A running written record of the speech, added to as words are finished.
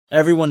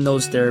Everyone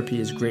knows therapy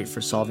is great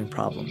for solving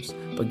problems,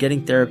 but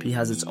getting therapy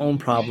has its own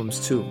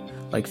problems too,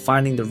 like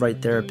finding the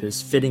right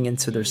therapist, fitting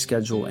into their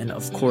schedule, and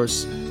of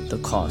course,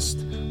 the cost.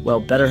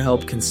 Well,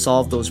 BetterHelp can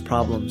solve those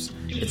problems.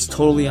 It's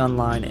totally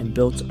online and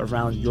built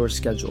around your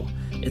schedule.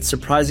 It's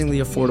surprisingly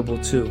affordable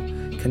too.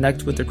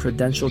 Connect with a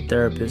credentialed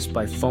therapist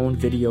by phone,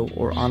 video,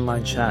 or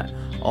online chat,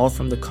 all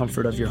from the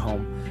comfort of your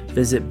home.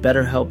 Visit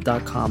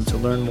BetterHelp.com to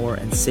learn more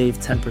and save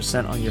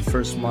 10% on your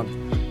first month.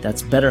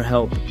 That's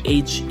BetterHelp,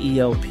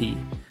 H-E-L-P.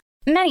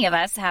 Many of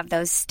us have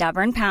those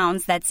stubborn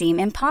pounds that seem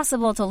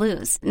impossible to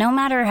lose, no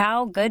matter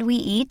how good we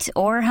eat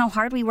or how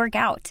hard we work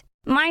out.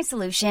 My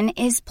solution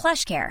is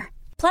PlushCare.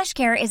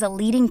 PlushCare is a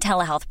leading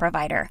telehealth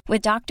provider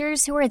with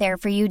doctors who are there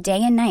for you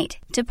day and night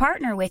to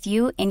partner with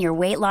you in your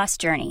weight loss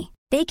journey.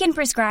 They can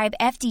prescribe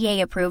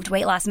FDA-approved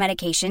weight loss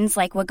medications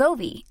like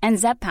Wegovy and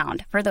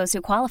Zepbound for those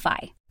who qualify.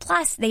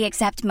 Plus, they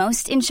accept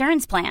most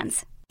insurance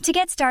plans. To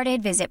get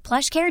started, visit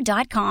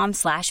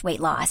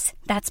plushcare.com/weightloss.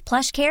 That's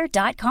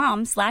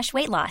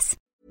plushcare.com/weightloss.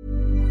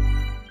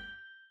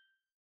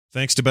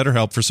 Thanks to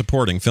BetterHelp for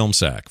supporting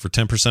FilmSack. For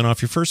 10%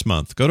 off your first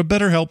month, go to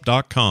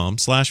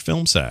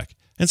betterhelp.com/filmsack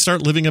and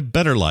start living a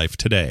better life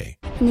today.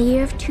 In the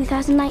year of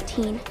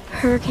 2019,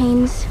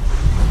 hurricanes,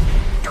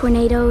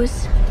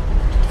 tornadoes,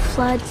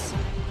 floods,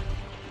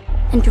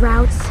 and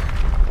droughts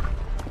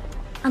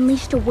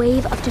unleashed a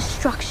wave of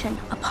destruction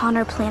upon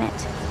our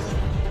planet.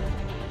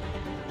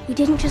 We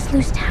didn't just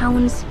lose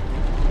towns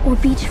or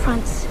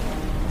beachfronts.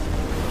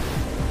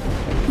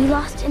 We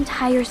lost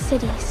entire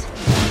cities.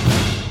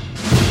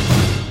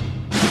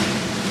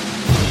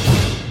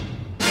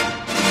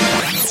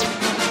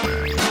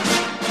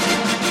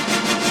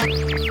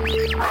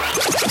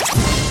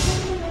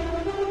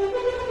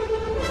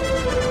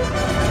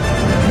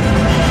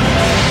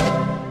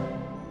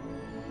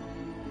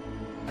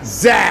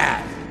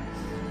 Zach!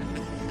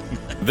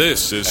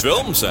 This is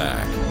Film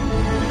Sack.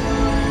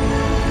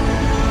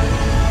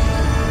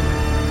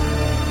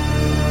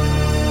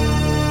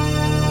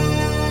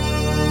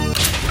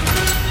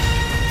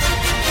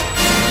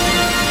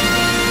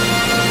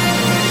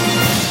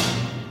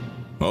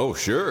 Oh,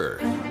 sure.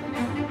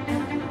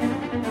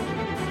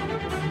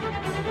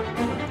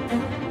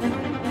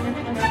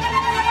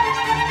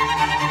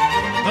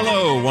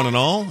 Hello, one and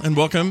all, and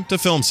welcome to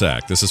Film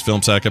Sack. This is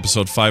Film Sack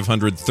episode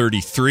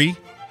 533.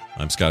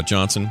 I'm Scott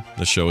Johnson.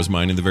 This show is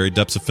mining the very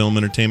depths of film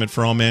entertainment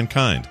for all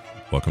mankind.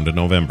 Welcome to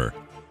November.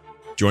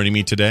 Joining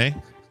me today,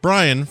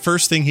 Brian.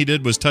 First thing he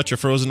did was touch a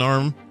frozen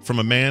arm from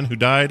a man who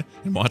died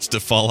and watched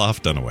it fall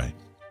off Dunaway.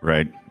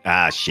 Right.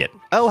 Shit.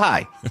 Oh,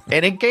 hi.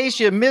 And in case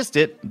you missed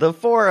it, the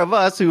four of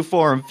us who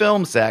form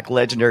Film Sack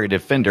Legendary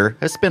Defender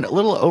has spent a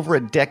little over a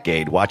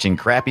decade watching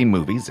crappy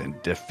movies and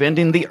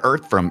defending the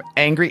Earth from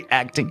angry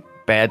acting,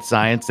 bad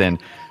science, and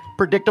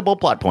predictable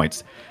plot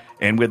points.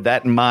 And with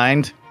that in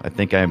mind, I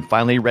think I'm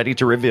finally ready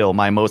to reveal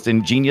my most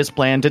ingenious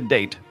plan to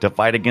date to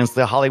fight against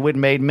the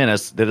Hollywood-made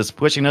menace that is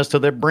pushing us to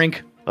the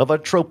brink of a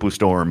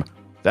Tropustorm.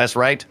 That's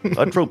right,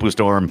 a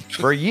Tropustorm.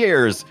 For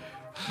years,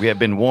 we have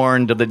been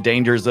warned of the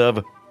dangers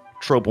of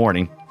trope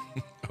warning.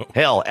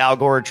 Hell, Al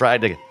Gore tried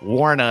to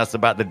warn us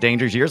about the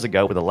dangers years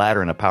ago with a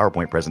ladder and a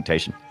PowerPoint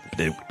presentation.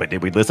 But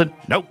did we listen?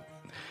 Nope.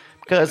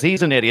 Because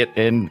he's an idiot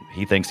and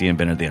he thinks he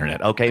invented the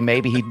internet. Okay,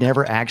 maybe he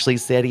never actually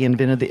said he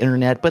invented the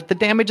internet, but the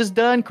damage is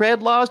done.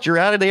 Cred lost. You're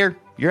out of there.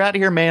 You're out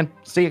of here, man.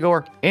 See you,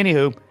 Gore.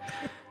 Anywho,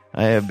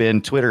 I have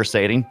been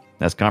Twitter-sating,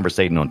 that's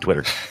conversating on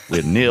Twitter,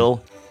 with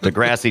Neil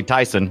deGrasse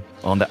Tyson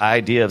on the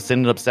idea of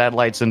sending up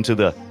satellites into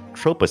the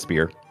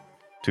troposphere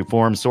to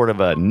form sort of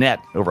a net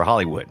over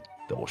Hollywood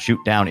that will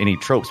shoot down any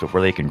tropes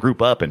before they can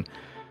group up and,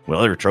 well,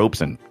 other tropes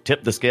and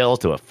tip the scales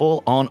to a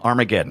full-on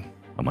Armageddon.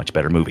 A much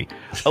better movie.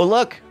 Oh,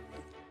 look.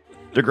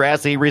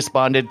 deGrasse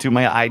responded to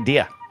my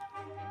idea.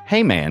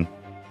 Hey, man,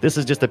 this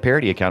is just a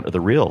parody account of the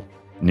real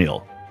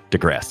Neil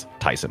deGrasse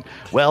Tyson.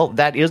 Well,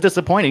 that is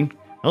disappointing.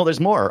 Oh,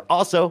 there's more.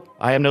 Also,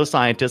 I am no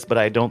scientist, but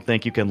I don't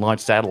think you can launch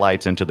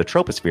satellites into the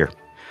troposphere.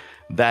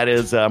 That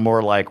is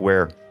more like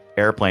where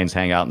airplanes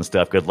hang out and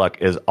stuff. Good luck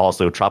is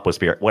also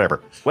troposphere.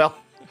 Whatever. Well,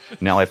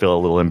 now I feel a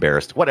little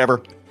embarrassed.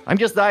 Whatever. I'm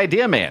just the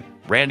idea man.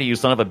 Randy, you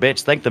son of a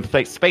bitch. Thank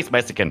the space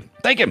Mexican.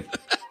 Thank him.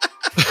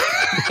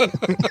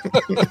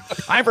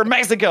 I'm from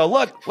Mexico.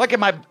 Look at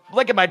my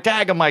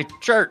tag on my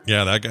shirt.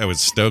 Yeah, that guy was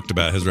stoked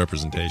about his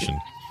representation.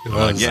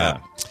 Yeah.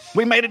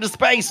 We made it to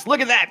space.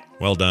 Look at that.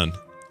 Well done.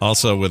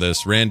 Also with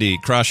us, Randy,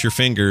 cross your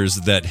fingers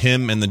that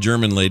him and the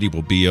German lady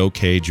will be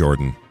okay,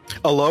 Jordan.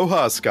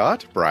 Aloha,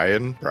 Scott.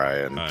 Brian.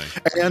 Hi.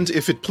 And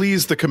if it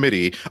please the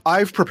committee,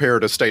 I've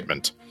prepared a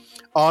statement.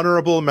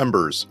 Honorable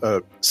members,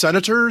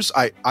 senators,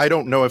 I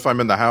don't know if I'm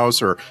in the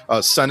House or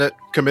a Senate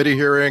committee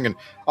hearing, and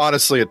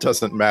honestly, it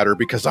doesn't matter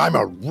because I'm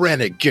a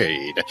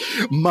renegade.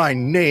 My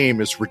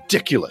name is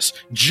ridiculous.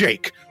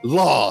 Jake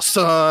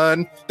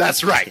Lawson.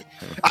 That's right.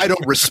 I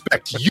don't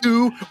respect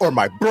you or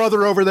my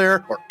brother over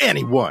there or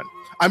anyone.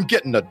 I'm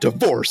getting a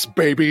divorce,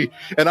 baby,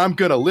 and I'm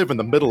going to live in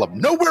the middle of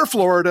nowhere,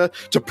 Florida,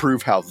 to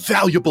prove how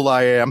valuable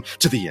I am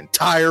to the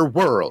entire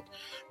world.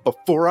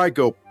 before I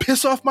go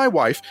piss off my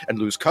wife and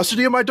lose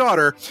custody of my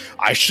daughter,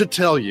 I should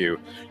tell you,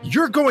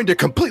 you're going to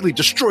completely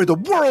destroy the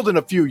world in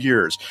a few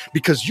years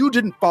because you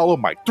didn't follow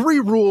my 3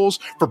 rules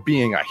for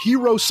being a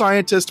hero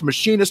scientist,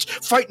 machinist,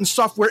 fighting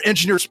software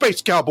engineer,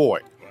 space cowboy.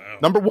 Wow.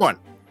 Number 1.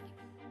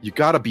 You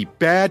got to be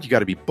bad. You got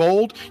to be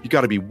bold. You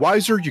got to be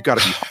wiser. You got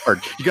to be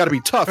hard. You got to be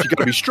tough. You got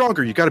to be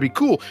stronger. You got to be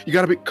cool. You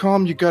got to be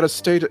calm. You got to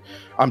stay.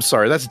 I'm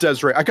sorry. That's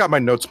Desiree. I got my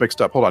notes mixed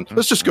up. Hold on.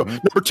 Let's just go.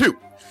 Number 2.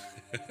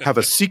 Have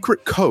a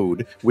secret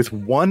code with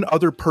one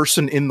other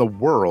person in the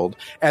world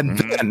and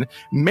then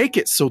make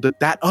it so that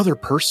that other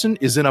person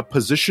is in a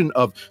position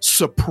of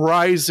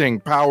surprising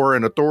power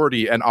and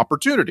authority and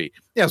opportunity,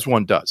 as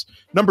one does.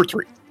 Number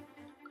 3.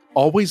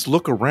 Always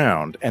look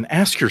around and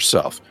ask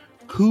yourself,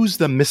 who's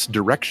the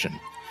misdirection?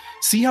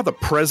 See how the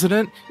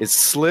president is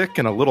slick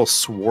and a little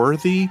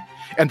swarthy?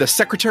 And the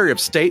Secretary of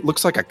State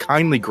looks like a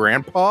kindly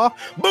grandpa?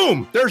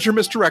 Boom! There's your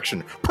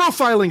misdirection.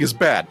 Profiling is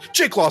bad.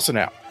 Jake Lawson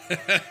out.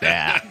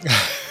 Yeah.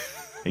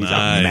 He's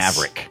Nice. a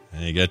maverick.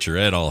 You got your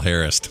head all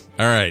harassed.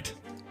 All right.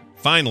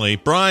 Finally,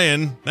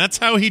 Brian, that's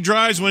how he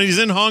drives when he's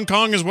in Hong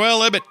Kong as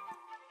well, Ebbet.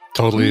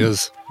 Totally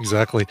is.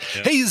 Exactly.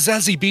 Yeah. Hey,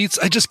 Zazie Beats,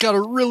 I just got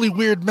a really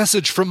weird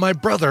message from my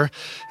brother,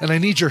 and I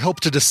need your help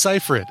to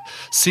decipher it.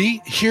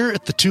 See, here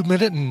at the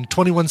 2-minute and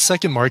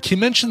 21-second mark, he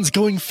mentions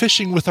going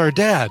fishing with our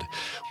dad.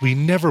 We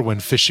never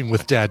went fishing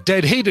with Dad.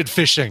 Dad hated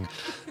fishing.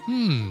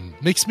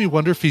 Makes me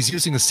wonder if he's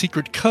using a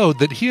secret code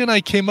that he and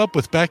I came up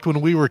with back when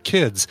we were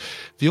kids.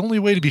 The only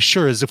way to be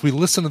sure is if we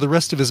listen to the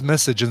rest of his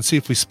message and see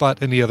if we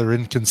spot any other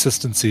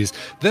inconsistencies.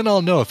 Then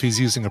I'll know if he's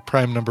using a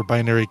prime number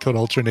binary code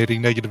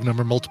alternating negative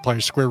number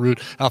multiplier square root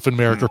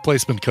alphanumeric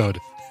replacement code.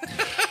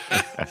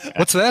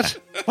 What's that?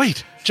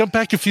 Wait, jump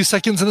back a few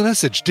seconds in the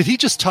message. Did he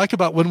just talk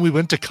about when we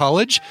went to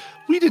college?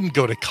 We didn't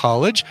go to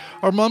college.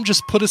 Our mom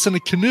just put us in a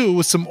canoe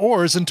with some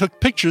oars and took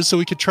pictures so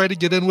we could try to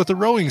get in with a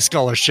rowing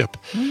scholarship.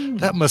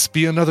 That must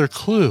be another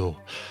clue.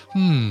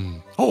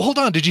 Oh, hold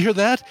on. Did you hear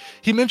that?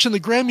 He mentioned the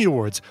Grammy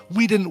Awards.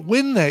 We didn't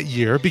win that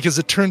year because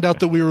it turned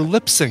out that we were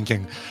lip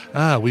syncing.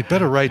 We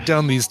better write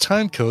down these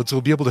time codes so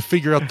we'll be able to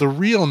figure out the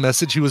real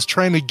message he was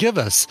trying to give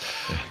us.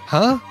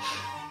 Huh?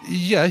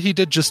 Yeah, he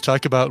did just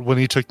talk about when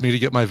he took me to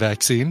get my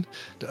vaccine.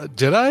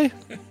 Did I?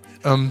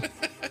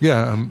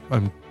 Yeah,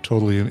 I'm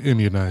totally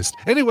immunized.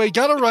 Anyway,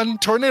 gotta run.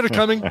 Tornado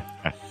coming.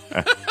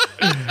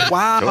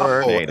 Wow.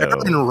 Tornado.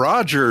 Aaron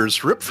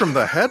Rodgers ripped from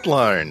the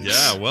headlines.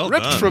 Yeah, well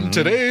Ripped done. from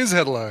today's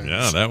headlines.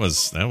 Yeah, that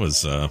was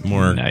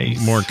more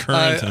Nice. more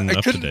current and I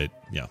up to couldn't- date.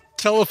 Yeah.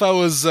 Tell if I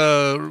was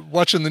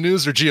watching the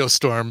news or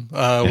Geostorm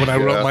when I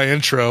wrote my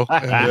intro.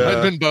 And it might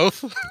have been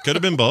both. Could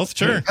have been both,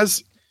 sure.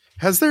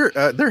 Has there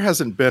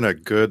hasn't been a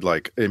good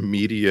like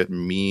immediate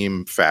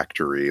meme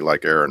factory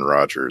like Aaron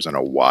Rodgers in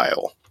a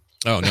while.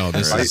 Oh no,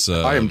 this is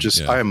I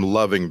am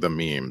loving the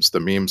memes.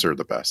 The memes are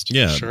the best.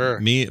 Yeah, Sure.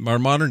 Our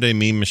modern day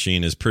meme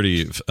machine is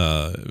pretty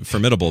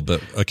formidable,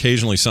 but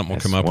occasionally something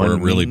will come up where it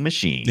really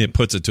machine. it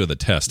puts it to the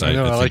test. I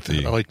know. I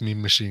think like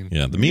meme machine.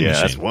 yeah, the meme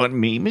That's machine. one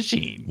meme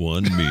machine.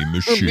 One meme A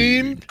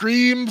machine. meme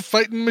green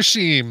fighting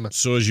machine.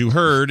 So as you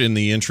heard in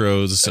the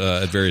intros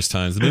at various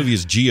times, the movie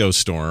is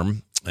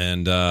Geostorm.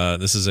 And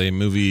this is a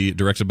movie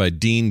directed by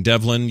Dean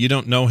Devlin. You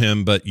don't know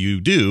him, but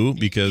you do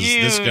because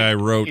this guy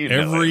wrote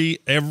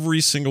every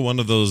single one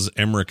of those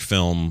Emmerich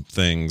film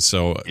things.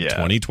 So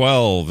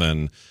 2012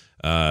 and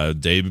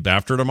Day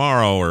After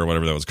Tomorrow or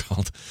whatever that was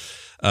called.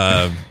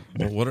 What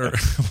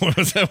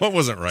was that? What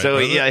wasn't right? So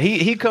was it?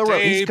 he co-wrote.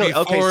 Day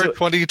before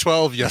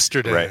 2012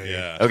 yesterday. Right.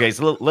 Yeah. Okay,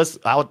 so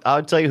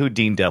I'll tell you who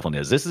Dean Devlin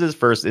is. This is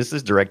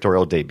his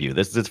directorial debut.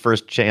 This is his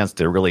first chance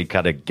to really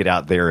kind of get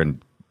out there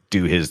and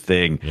do his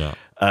thing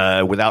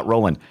without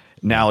Roland.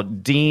 Now,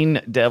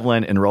 Dean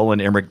Devlin and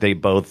Roland Emmerich, they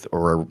both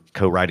are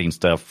co-writing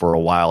stuff for a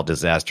while,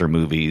 disaster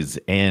movies,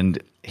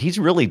 and he's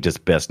really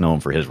just best known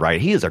for his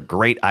writing. He is a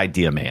great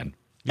idea man.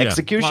 Yeah,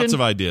 Execution, lots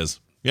of ideas.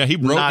 Yeah, he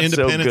wrote Not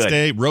so Independence good.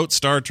 Day, wrote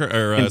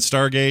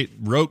Stargate,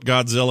 wrote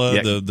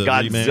Godzilla, the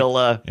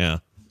Godzilla. remake. Yeah.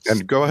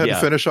 And go ahead and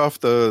finish off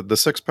the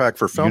 6-pack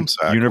for Film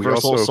Sack.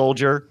 Universal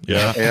Soldier.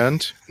 Yeah.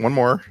 And one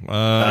more. Hold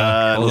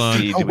on. Let's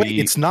see. Oh, wait,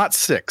 it's not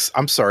 6.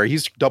 I'm sorry.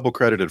 He's double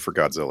credited for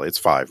Godzilla. It's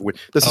 5.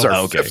 This is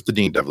our fifth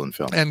Dean Devlin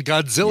film. And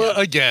Godzilla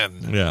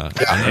again. Yeah.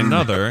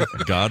 Another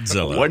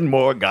Godzilla. One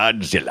more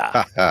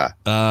Godzilla.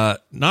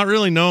 Not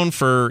really known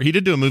for. He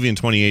did do a movie in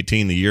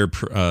 2018,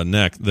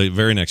 the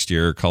very next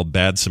year, called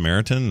Bad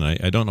Samaritan.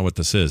 I don't know what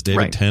this is.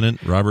 David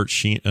Tennant, Robert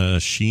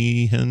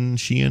Sheehan.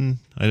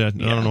 I don't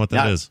know what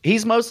that is.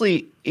 He's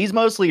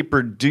mostly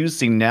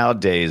producing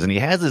nowadays, and he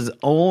has his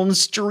own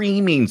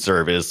streaming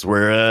service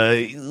where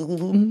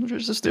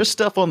there's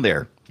stuff on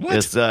there.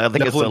 It's I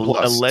think Devlin it's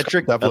Plus.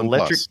 electric.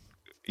 Plus.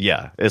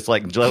 Yeah, it's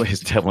like it's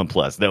Devlin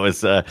Plus. No,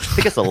 it's I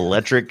think it's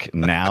Electric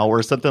Now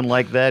or something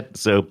like that.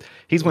 So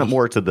he's went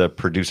more to the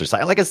producer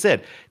side. Like I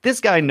said, this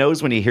guy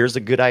knows when he hears a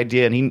good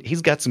idea, and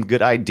he's got some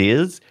good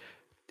ideas.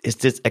 It's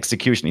just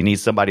execution. He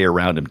needs somebody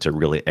around him to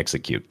really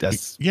execute.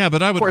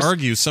 But I would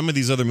argue some of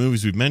these other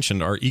movies we've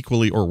mentioned are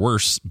equally or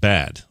worse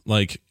bad.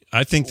 Like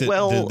I think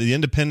that the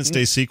Independence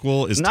Day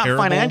sequel is not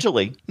terrible.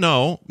 Financially.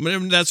 No,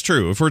 that's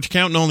true. If we're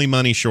counting only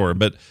money, sure.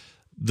 But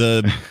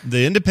the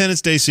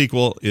Independence Day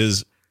sequel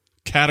is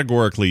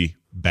categorically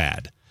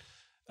bad.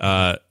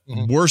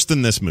 Worse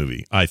than this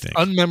movie, I think.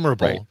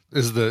 Unmemorable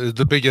is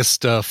the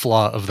biggest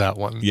flaw of that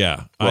one.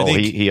 Yeah. Well, I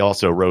think he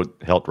also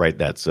helped write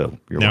that, so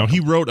you're now welcome. he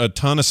wrote a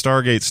ton of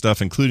Stargate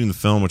stuff, including the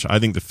film, which I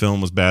think the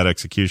film was bad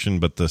execution,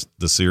 but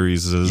the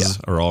series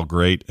are all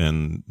great,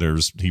 and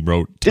he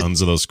wrote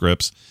tons of those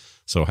scripts.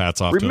 So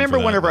hats off. Remember, to him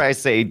for whenever that. I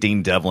say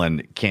Dean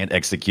Devlin can't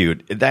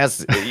execute,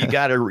 that's you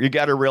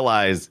gotta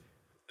realize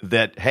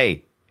that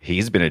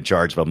he's been in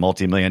charge of a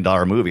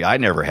multi-million-dollar movie. I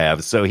never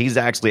have, so he's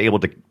actually able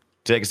to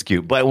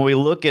execute. But when we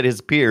look at his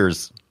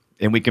peers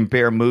and we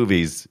compare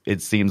movies, it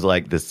seems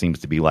like this seems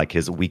to be like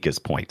his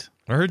weakest point.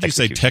 I heard you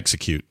say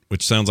Texecute,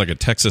 which sounds like a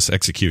Texas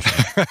execution.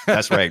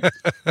 That's right.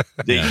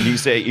 You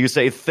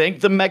say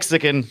thank the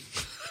Mexican.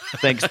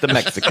 Thanks the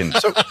Mexican.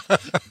 So,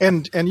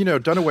 and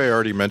Dunaway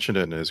already mentioned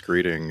it in his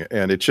greeting,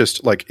 and it's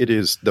just like it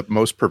is the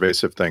most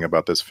pervasive thing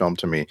about this film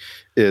to me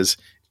is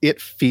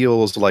it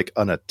feels like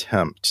an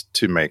attempt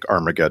to make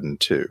Armageddon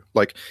 2.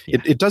 Like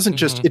it doesn't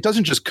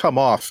just come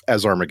off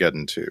as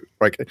Armageddon 2.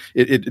 Like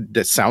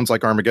it sounds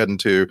like Armageddon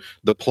 2.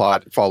 The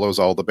plot follows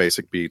all the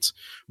basic beats,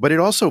 but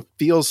it also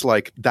feels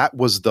like that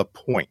was the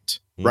point.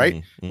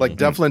 Right? Like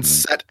Devlin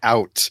set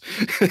out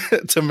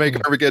to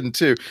make Armageddon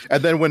 2.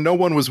 And then when no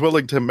one was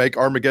willing to make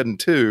Armageddon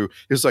 2,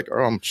 he was like,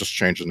 oh, I'm just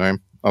change the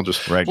name. I'll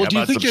just right. Well,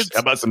 how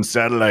about some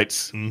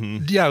satellites?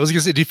 Mm-hmm. Yeah, I was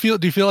gonna say, do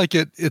you feel like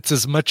it's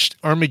as much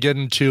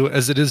Armageddon 2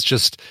 as it is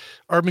just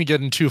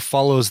Armageddon 2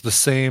 follows the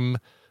same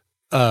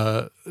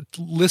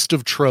list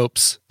of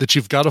tropes that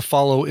you've got to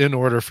follow in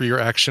order for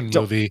your action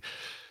movie.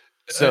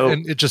 So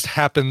and it just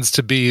happens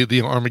to be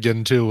the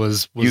Armageddon 2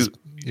 was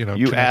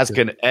you ask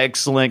an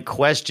excellent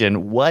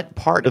question. What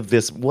of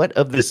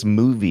this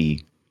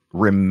movie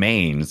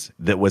remains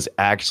that was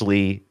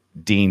actually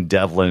Dean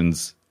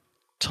Devlin's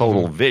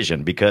total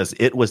vision? Because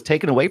it was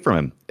taken away from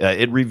him.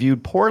 It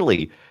reviewed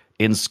poorly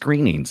in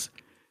screenings.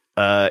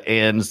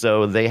 And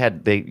so they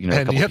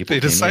and yet they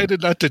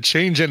decided not to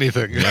change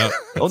anything. Yeah.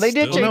 Oh, they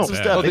did change some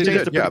stuff. They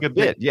changed a pretty good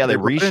bit. Yeah, they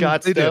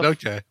reshot stuff. They did,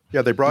 okay.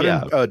 Yeah, they brought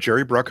in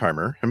Jerry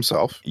Bruckheimer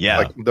himself. Yeah.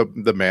 Like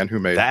the man who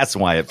made... That's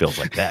why it feels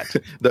like that.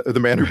 the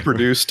man who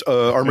produced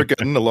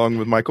Armageddon along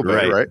with Michael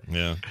Bay, right?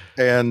 Yeah.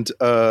 And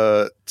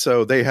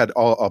so they had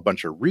a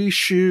bunch of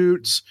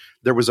reshoots.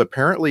 There was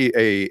apparently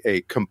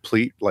a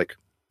complete, like,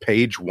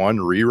 page 1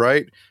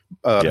 rewrite.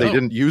 They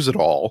didn't use it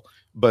all.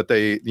 But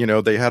they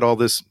had all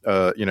this,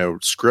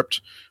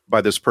 script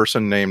by this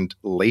person named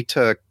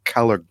Leta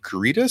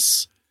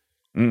Kalogridis.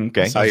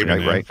 Okay,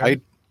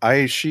 right.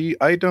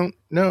 I don't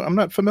know. I'm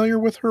not familiar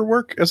with her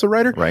work as a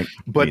writer. Right.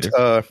 But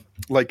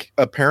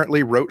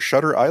apparently wrote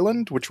Shutter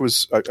Island, which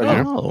was we've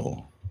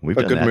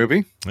a done good that.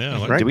 movie.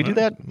 Yeah. Did we do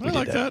that? I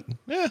like that.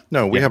 Yeah.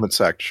 No, we haven't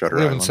sacked Shutter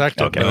We Island. haven't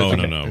sacked it. Okay.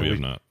 No, we have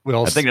not. We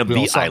all, I think of we The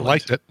all saw it, Island.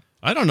 liked it.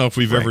 I don't know if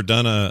we've ever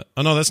done oh,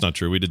 no, that's not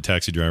true. We did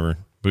Taxi Driver,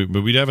 but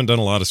we haven't done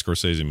a lot of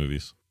Scorsese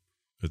movies.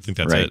 I think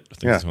that's it. I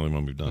think that's the only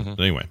one we've done.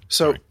 But anyway.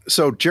 So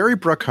Jerry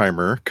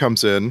Bruckheimer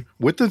comes in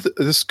with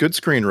this good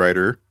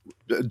screenwriter,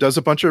 does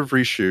a bunch of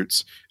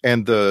reshoots,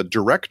 and the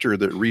director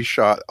that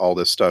reshot all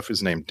this stuff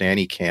is named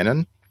Danny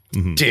Cannon.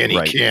 Mm-hmm. Danny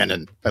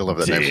Cannon. I love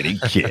that name. Danny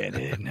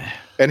Cannon.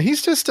 And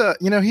he's just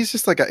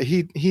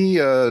he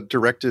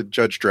directed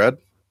Judge Dredd.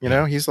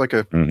 He's like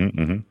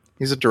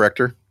he's a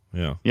director.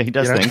 Yeah. Yeah, he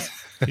does things.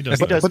 He does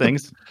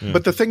things.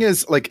 But the thing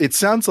is, like, it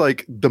sounds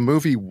like the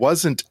movie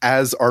wasn't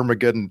as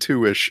Armageddon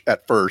 2-ish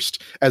at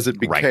first as it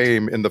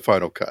became in the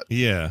final cut.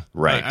 Yeah.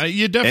 Right.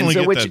 You definitely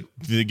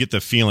get the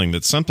feeling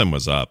that something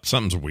was up.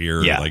 Something's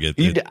weird. Yeah. Like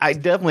I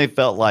definitely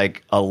felt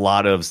like a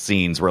lot of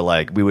scenes were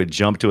like, we would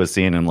jump to a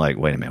scene and like,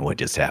 wait a minute, what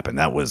just happened?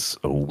 That was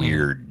a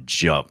weird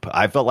jump.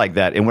 I felt like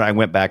that. And when I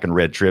went back and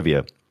read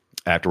trivia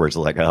afterwards,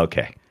 like,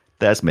 okay,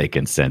 that's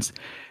making sense.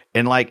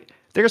 And like,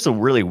 there's some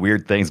really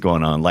weird things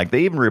going on. Like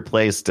they even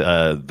replaced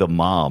the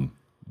mom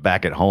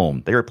back at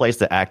home. They replaced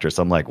the actress.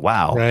 I'm like,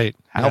 wow,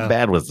 how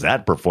bad was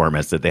that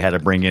performance that they had to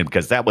bring in?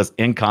 Because that was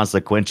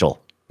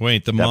inconsequential.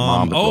 Wait, the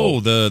mom?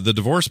 The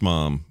divorce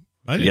mom.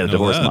 I didn't know the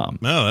divorce that. mom.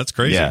 No, that's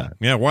crazy.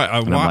 Yeah. Why?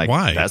 Like,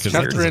 why? That's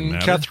Catherine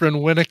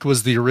Winnick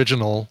was the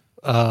original.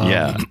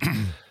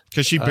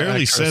 Because she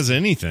barely says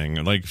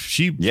anything. Like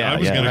I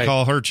was going to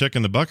call her chick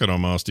in the bucket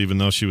almost, even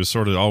though she was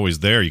sort of always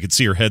there. You could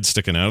see her head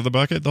sticking out of the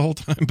bucket the whole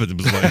time, but it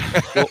was like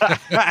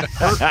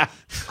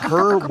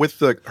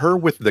her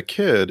with the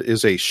kid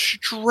is a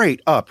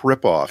straight up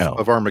ripoff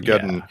of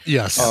Armageddon.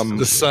 Yeah. Yes,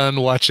 the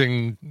son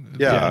watching.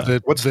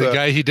 The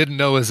guy he didn't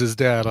know as his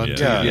dad on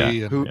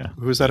TV. Yeah.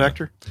 Who's that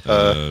actor?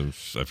 I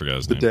forgot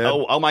his name.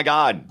 Oh my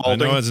God! I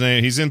know his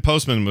name. He's in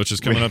Postman, which is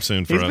coming up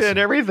soon for us. He's been in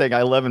everything.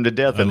 I love him to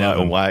death. And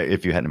now, why?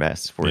 If you hadn't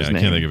asked for his I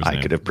name. can't think of his I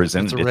name. could have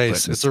presented It's a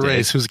race. it. It's a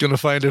race. Who's going to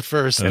find it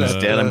first?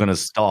 Instead, I'm going to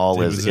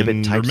stall as if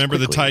it types Remember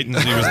the quickly.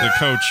 Titans? He was the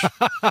coach.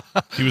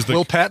 He was the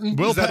Will Patton?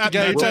 Will Is that the Patton.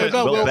 guy you're that's talking it.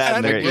 about? Will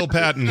Patton, there Will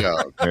Patton.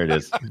 Yeah. There it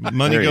is.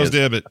 Money There he goes is.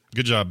 to Ibbott.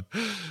 Good job.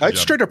 It's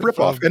straight up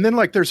ripoff, and then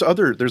like there's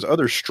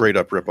other straight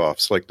up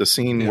ripoffs, like the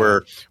scene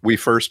where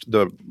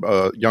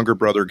the younger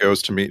brother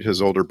goes to meet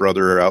his older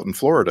brother out in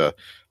Florida.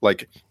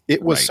 Like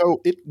it was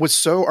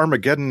so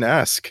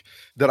Armageddon-esque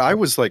that I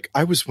was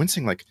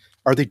wincing. Like,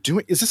 are they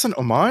doing? Is this an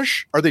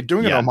homage? Are they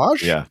doing an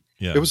homage? Yeah.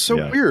 Yeah, It was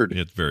so weird.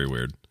 It's very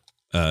weird.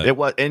 It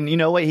was, and you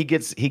know what? He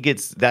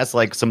gets. That's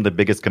like some of the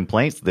biggest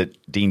complaints that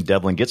Dean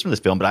Devlin gets from this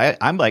film. But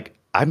I'm like,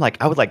 I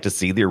would like to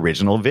see the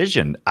original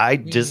vision. I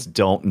just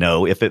don't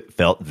know if it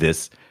felt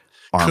this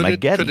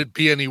Armageddon. Could it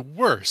be any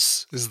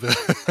worse? Is the,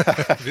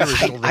 the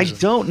original I version.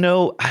 don't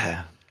know.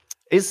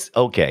 It's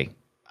okay.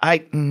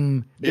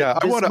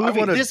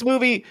 This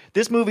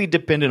movie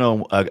depended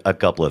on a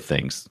couple of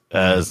things.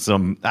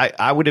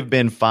 I would have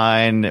been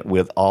fine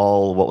with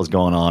all what was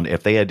going on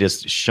if they had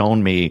just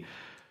shown me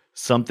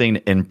something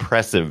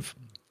impressive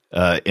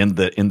in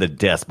the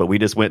deaths, but we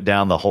just went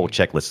down the whole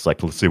checklist. It's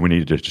like, let's see, we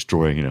need to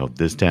destroy,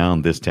 this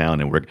town,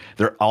 and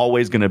they're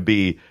always going to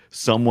be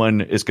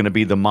someone. It's going to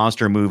be the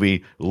monster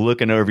movie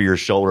looking over your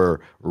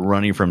shoulder,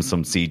 running from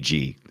some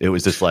CG. It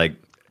was just like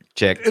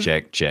check.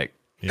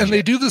 And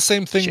they do the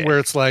same thing where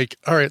it's like,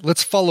 all right,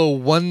 let's follow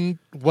one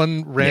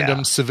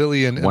random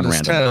civilian in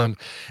this town,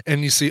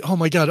 and you see, oh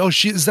my God,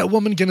 is that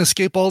woman going to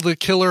escape all the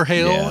killer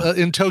hail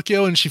in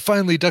Tokyo? And she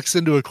finally ducks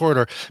into a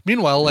corridor.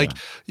 Meanwhile,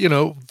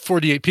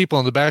 48 people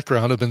in the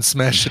background have been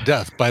smashed to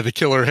death by the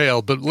killer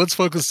hail. But let's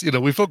focus,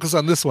 we focus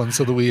on this one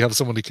so that we have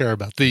someone to care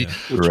about.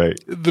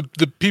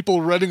 The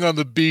people running on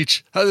the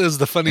beach. That is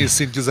the funniest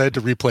scene because I had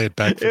to replay it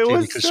back for Tina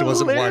because she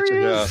wasn't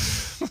watching. Yeah.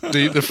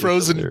 The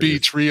frozen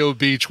beach, Rio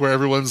Beach, where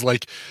everyone's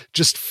like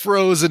just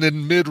frozen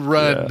in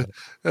mid-run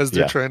as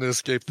they're trying to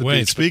escape the beach.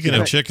 Wait, speaking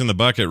of chick in the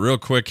bucket, real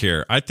quick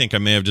here, I think I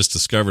may have just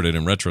discovered it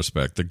in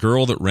retrospect. The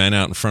girl that ran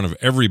out in front of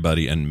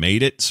everybody and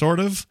made it, sort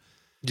of.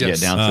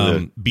 Yes. Yeah, down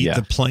to beat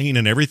the plane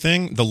and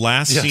everything. The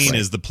last scene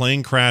is the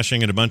plane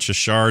crashing and a bunch of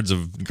shards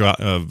of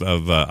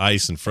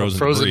ice and frozen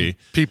debris.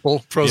 People,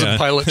 frozen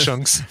pilot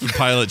chunks.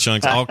 Pilot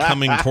chunks all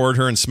coming toward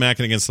her and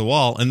smacking against the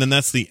wall. And then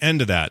that's the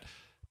end of that.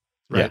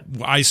 Right.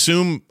 Yeah. I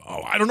assume.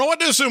 I don't know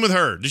what to assume with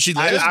her. Did she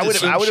live? I would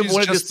have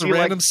wanted just to the see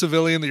random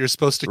civilian that you're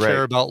supposed to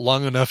care about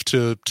long enough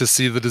to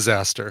see the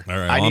disaster. All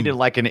right, I needed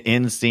like an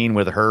end scene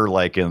with her,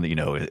 like in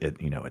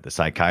the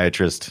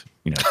psychiatrist,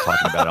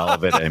 talking about all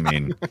of it. I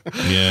mean,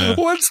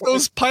 Once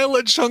those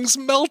pilot chunks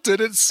melted,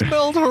 it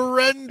smelled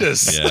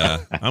horrendous.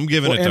 Yeah, I'm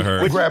giving it to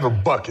her. We grab a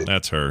bucket.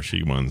 That's her.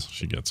 She wins.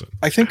 She gets it.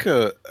 I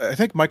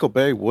think Michael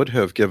Bay would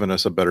have given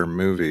us a better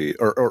movie,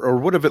 or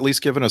would have at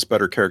least given us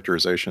better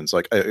characterizations.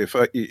 Like if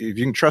you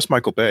can trust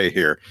Michael Bay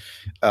here,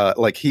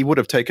 like he would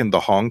have taken the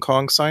Hong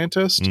Kong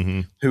scientist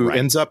who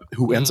ends up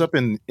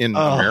in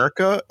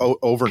America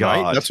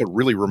overnight. God. That's a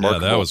really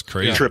remarkable that was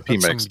crazy. trip he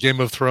That's makes. some Game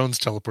of Thrones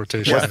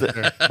teleportation.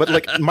 But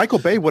like Michael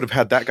Bay would have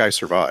had that guy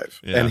survive,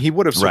 and he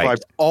would have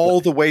survived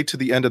all the way to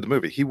the end of the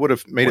movie. He would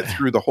have made it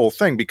through the whole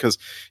thing because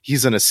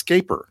he's an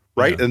escaper,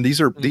 right? And these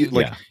are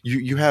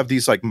you have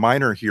these like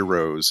minor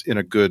heroes in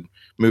a good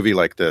movie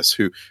like this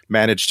who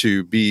manage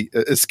to be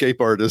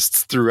escape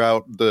artists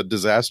throughout the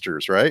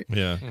disasters, right?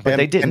 Yeah, but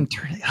they didn't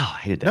turn. Oh, I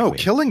hated that. No, way.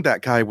 killing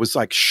that guy was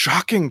like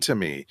shocking to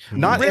me.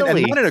 Not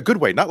Really? and not in a good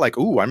way. Not like,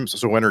 ooh, I'm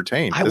so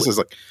entertained. Is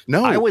like,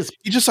 no,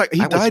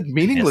 he died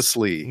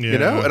meaninglessly,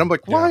 And I'm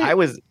like, why?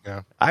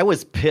 I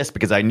was pissed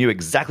because I knew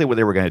exactly what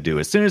they were going to do.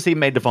 As soon as he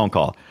made the phone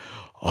call,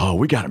 oh,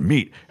 we got to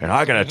meet, and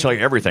I got to tell you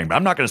everything, but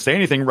I'm not going to say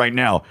anything right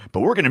now. But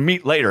we're going to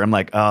meet later. I'm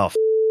like, oh.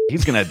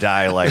 He's gonna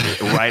die like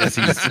right as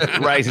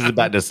he's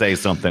about to say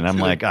something. I'm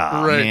like,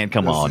 man,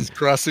 come on,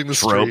 crossing the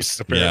tropes.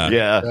 street.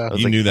 Yeah.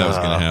 You knew that was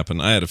going to happen.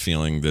 I had a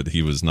feeling that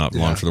he was not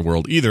long for the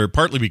world either.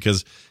 Partly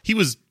because he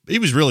was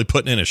really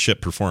putting in a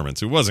shit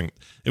performance. It wasn't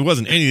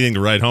anything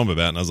to write home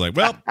about. And I was like,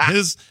 well,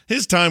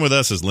 his time with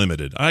us is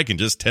limited. I can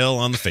just tell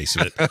on the face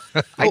of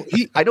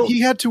it.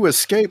 He had to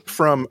escape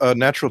from a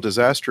natural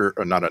disaster,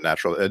 or not an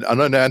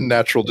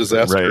unnatural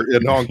disaster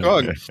in Hong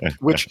Kong,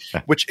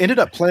 which ended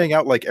up playing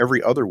out like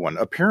every other one.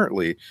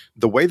 Apparently,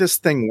 the way this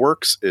thing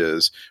works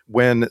is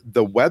when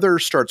the weather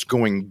starts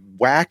going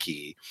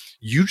wacky,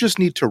 you just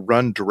need to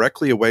run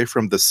directly away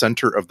from the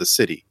center of the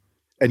city.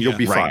 And you'll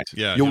be fine.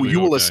 Yeah,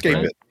 you will escape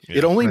it. Yeah,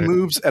 it only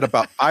moves at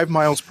about 5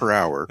 miles per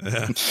hour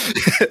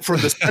from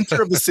the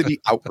center of the city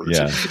outwards.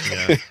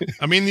 Yeah.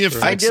 I mean, the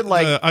effects.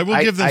 I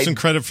will give them some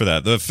credit for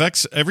that. The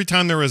effects every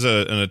time there was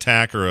an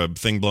attack or a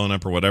thing blown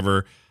up or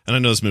whatever. And I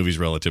know this movie's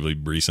relatively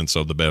recent,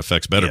 so the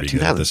effects better be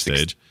good at this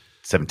stage.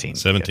 17,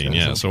 so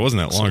it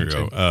wasn't that long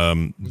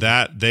ago.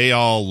 That they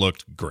all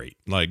looked great,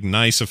 like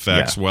nice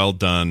effects, well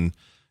done.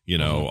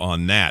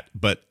 On that,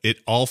 but it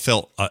all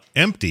felt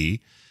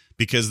empty.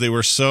 Because they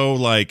were so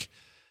like,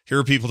 here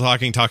are people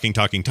talking,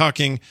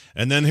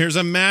 and then here's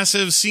a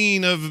massive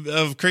scene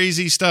of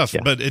crazy stuff.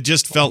 Yeah. But it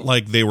just felt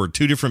like they were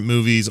two different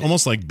movies,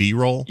 almost like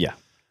B-roll. Yeah.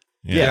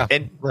 Yeah,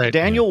 and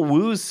Daniel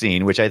Wu's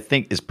scene, which I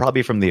think is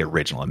probably from the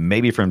original, and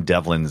maybe from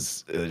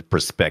Devlin's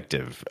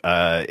perspective,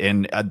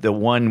 and the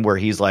one where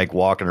he's like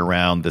walking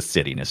around the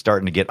city and it's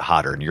starting to get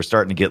hotter, and you're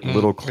starting to get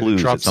little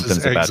clues that something's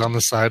his eggs about on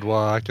the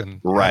sidewalk,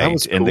 and right. That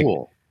was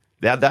cool.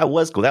 That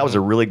was cool. That was a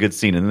really good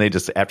scene. And then they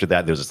just after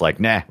that, they was just like,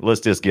 nah,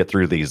 let's just get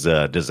through these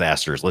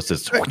disasters. Let's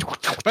just.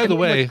 By the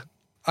way,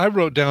 I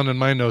wrote down in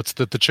my notes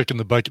that the chick in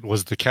the bucket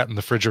was the cat in the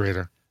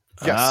refrigerator.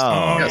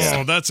 Yes.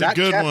 Oh, that's a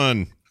good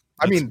one.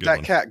 I mean,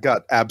 that cat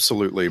got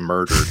absolutely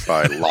murdered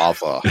by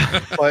lava,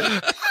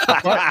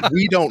 but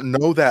we don't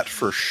know that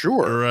for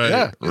sure. Right.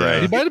 Yeah.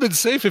 Right. He might have been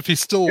safe if he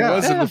still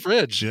was in the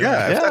fridge.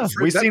 Yeah.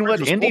 We've seen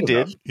what Indy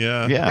did.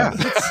 Yeah. Yeah.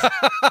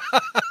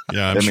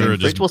 I'm sure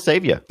fridge will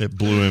save you. It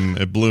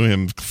blew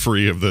him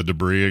free of the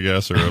debris, I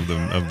guess, or of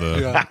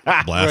the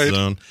blast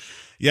zone.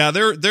 Yeah,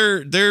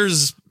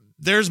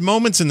 there's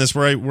moments in this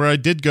where I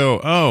did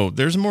go, oh,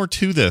 there's more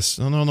to this.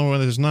 Oh, no,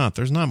 there's not.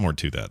 There's not more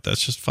to that.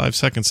 That's just 5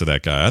 seconds of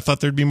that guy. I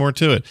thought there'd be more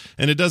to it.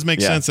 And it does make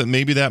sense that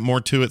maybe that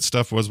more to it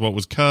stuff was what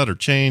was cut or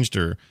changed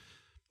or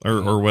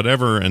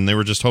whatever, and they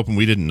were just hoping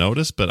we didn't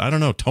notice. But I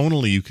don't know.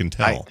 Tonally, you can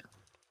tell.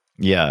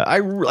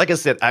 Like I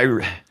said,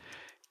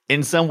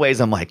 in some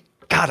ways, I'm like,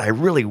 God, I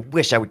really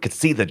wish I could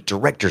see the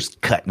director's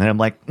cut. And I'm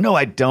like, no,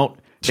 I don't.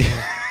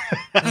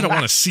 I don't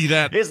want to see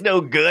that. It's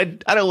no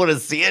good. I don't want to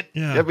see it.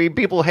 Yeah. I mean,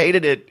 people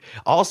hated it.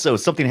 Also,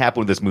 something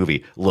happened with this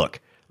movie. Look,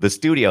 the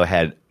studio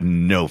had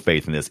no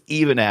faith in this,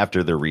 even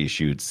after the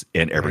reshoots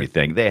and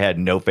everything. They had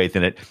no faith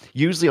in it.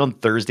 Usually on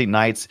Thursday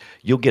nights,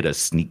 you'll get a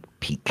sneak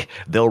peek.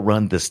 They'll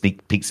run the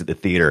sneak peeks at the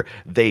theater.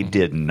 They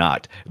did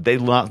not. They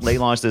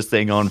launched this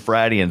thing on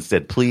Friday and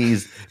said,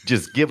 please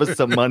just give us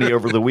some money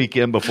over the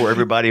weekend before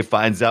everybody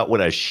finds out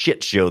what a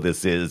shit show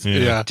this is.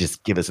 Yeah.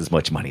 Just give us as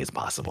much money as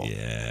possible.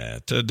 Yeah,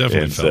 it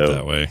definitely felt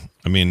that way.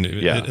 I mean,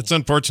 it's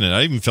unfortunate.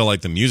 I even felt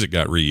like the music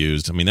got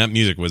reused. I mean, that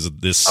music was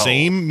the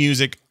same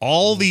music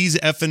all these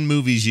effing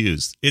movies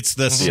used. It's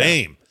the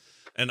same.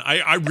 And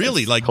I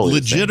really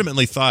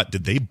legitimately thought,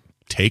 did they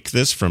take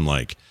this from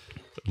like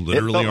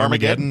literally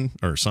Armageddon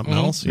or something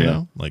else? You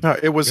know, like no,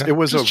 it was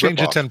just a change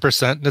it ripoff.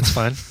 10%. That's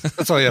fine.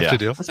 That's all you have to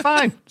do. It's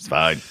fine. It's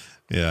fine.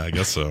 Yeah, I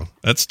guess so.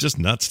 That's just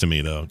nuts to me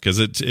though, because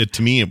it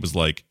to me it was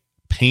like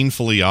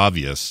painfully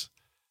obvious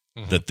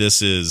that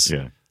this is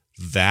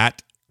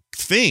that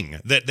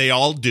thing that they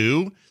all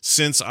do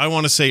since I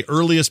want to say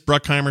earliest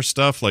Bruckheimer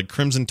stuff like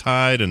Crimson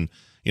Tide and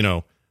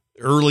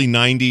early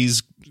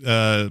 90s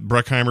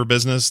Bruckheimer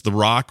business, The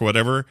Rock,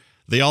 whatever.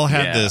 They all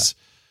had this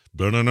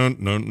kind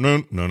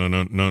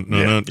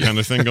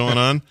of thing going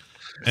on.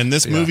 And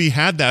this movie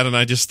had that, and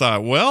I just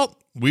thought, well,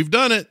 we've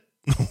done it.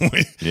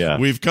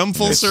 We've come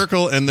full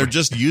circle, and they're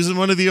just using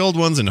one of the old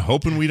ones and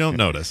hoping we don't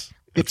notice.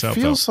 That's it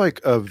feels like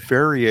a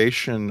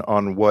variation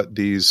on what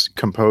these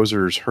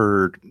composers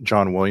heard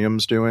John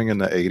Williams doing in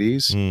the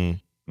 80s.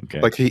 Okay.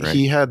 Like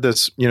he had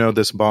this,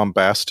 this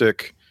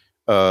bombastic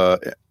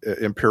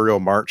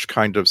Imperial March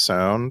kind of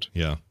sound.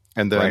 Yeah.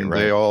 And then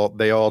they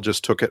all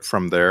just took it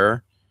from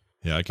there.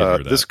 Yeah, I can hear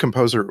that. This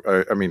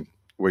composer, I mean,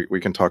 we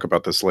can talk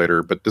about this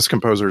later, but this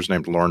composer is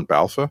named Lorne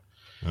Balfe.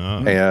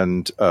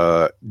 And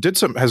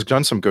has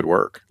done some good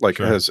work. Like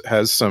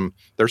there's some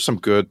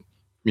good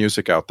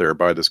music out there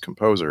by this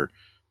composer,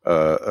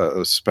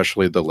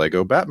 especially the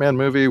Lego Batman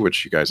movie,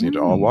 which you guys need to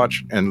all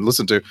watch and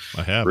listen to.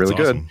 I have. Really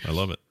it's awesome. good. I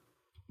love it.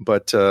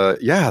 But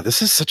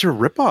this is such a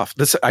ripoff.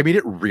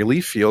 It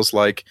really feels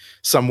like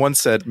someone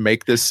said,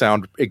 make this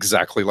sound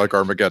exactly like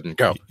Armageddon.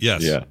 Go.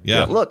 Yes.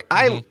 Yeah. Look,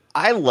 I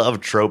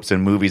love tropes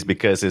in movies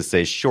because it's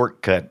a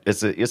shortcut.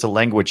 It's a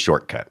language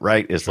shortcut,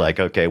 right? It's like,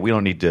 okay, we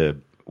don't need to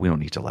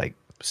like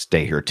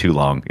stay here too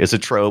long. It's a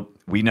trope.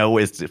 We know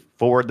it's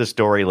forward the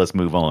story. Let's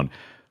move on.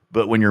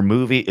 But when your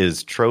movie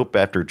is trope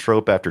after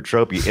trope after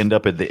trope, you end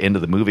up at the end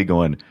of the movie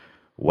going,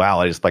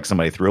 wow, I just like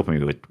somebody threw up at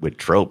me with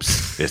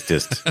tropes. It's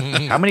just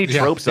how many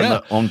tropes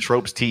on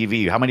Tropes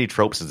TV? How many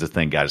tropes has this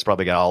thing got? It's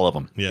probably got all of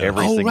them. Yeah.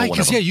 Every single one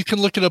of them. You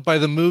can look it up by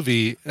the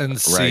movie and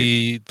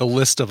see the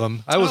list of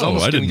them. I was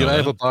almost going to get. I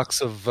have a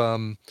box of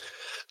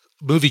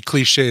movie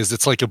cliches.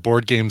 It's like a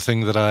board game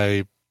thing that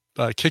I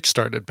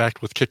kickstarted,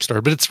 backed with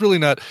Kickstarter, but it's really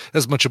not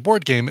as much a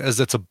board game as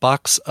it's a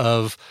box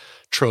of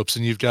tropes,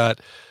 and you've got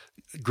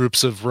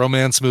groups of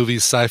romance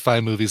movies,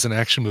 sci-fi movies, and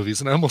action movies.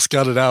 And I almost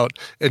got it out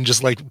and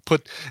just like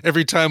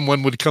every time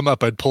one would come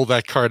up, I'd pull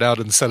that card out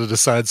and set it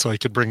aside so I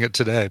could bring it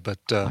today. But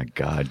my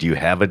God, do you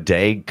have a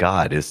day?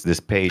 God,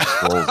 this page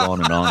scrolls on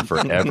and on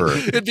forever.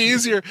 It'd be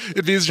easier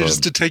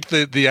just to take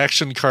the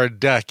action card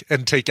deck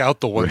and take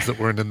out the ones that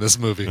weren't in this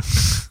movie.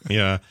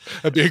 Yeah,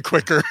 that'd be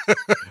quicker.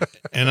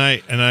 and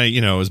I,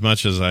 as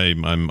much as I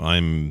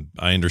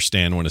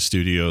understand when a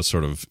studio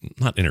sort of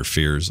not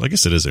interferes. I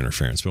guess it is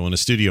interference, but when a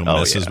studio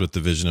messes with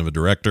the vision of a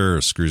director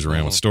or screws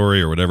around with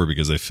story or whatever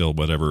because they feel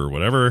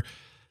whatever,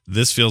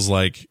 this feels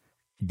like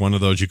one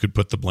of those you could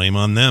put the blame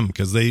on them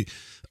because they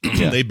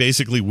they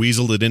basically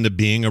weaseled it into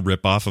being a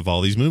ripoff of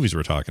all these movies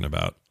we're talking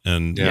about.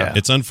 And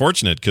it's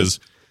unfortunate because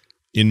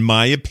in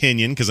my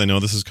opinion, because I know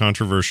this is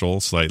controversial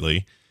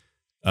slightly,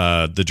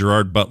 the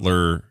Gerard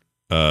Butler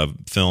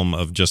film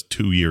of just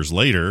 2 years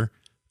later,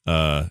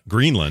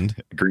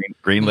 Greenland.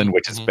 Greenland,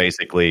 which is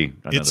basically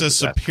it's a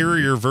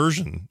superior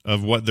version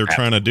of what they're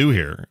trying to do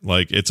here.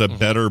 Like, it's a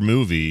better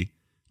movie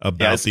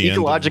about the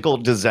ecological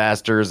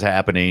disasters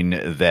happening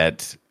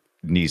that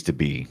needs to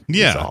be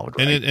resolved.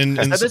 Right? And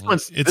this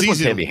one's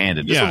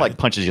heavy-handed. This one like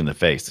punches you in the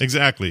face.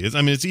 Exactly.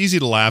 It's easy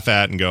to laugh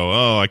at and go,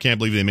 "Oh, I can't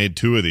believe they made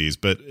 2 of these,"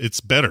 but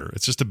it's better.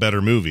 It's just a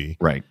better movie,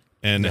 right?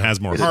 And it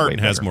has more heart, and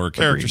has more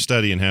character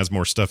study, and has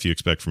more stuff you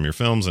expect from your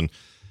films. And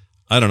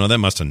I don't know, that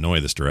must annoy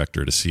this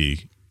director to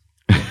see.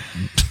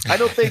 I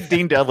think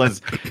Dean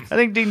Devlin's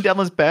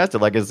past it.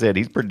 Like I said,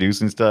 he's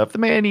producing stuff. The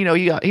man,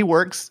 he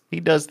works, he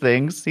does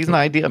things. He's an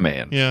idea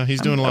man. Yeah,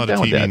 he's doing a lot of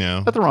TV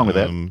now. Nothing wrong with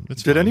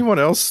that. Did anyone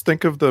else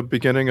think of the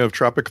beginning of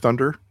Tropic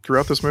Thunder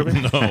throughout this movie?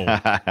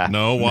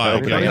 No. Why?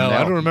 No,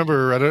 I don't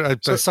remember.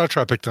 I saw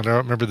Tropic Thunder. I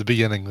don't remember the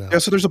beginning though. Yeah,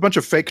 so there's a bunch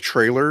of fake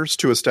trailers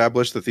to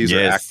establish that these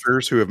are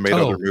actors who have made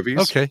other movies.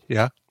 Okay,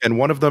 yeah. And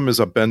one of them is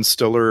a Ben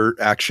Stiller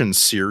action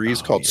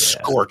series called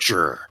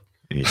Scorcher.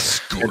 And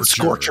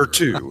Scorcher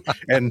 2.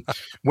 And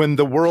when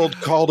the world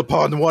called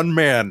upon one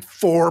man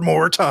 4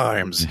 more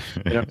times.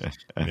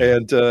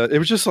 And it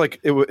was just like,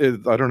 I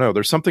don't know.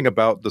 There's something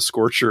about the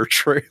Scorcher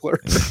trailer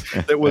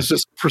that was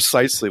just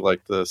precisely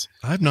like this.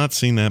 I've not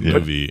seen that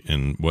movie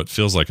in what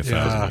feels like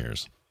 1,000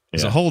 years.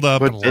 Does it hold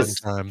up? A long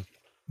time.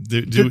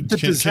 The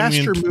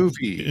disaster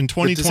movie. In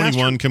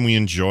 2021, can we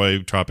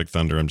enjoy Tropic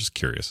Thunder? I'm just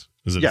curious.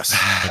 Yes,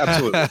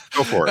 absolutely.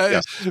 Go for it.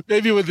 Yes.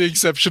 Maybe with the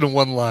exception of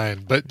one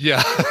line, but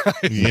yeah.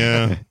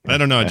 Yeah. I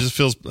don't know. It just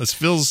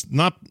feels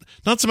not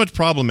so much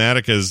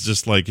problematic as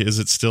just like, is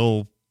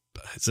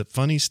it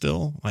funny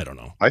still? I don't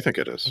know. I think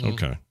it is.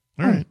 Okay.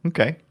 All right.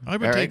 Okay. I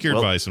would take your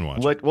advice and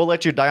watch it. We'll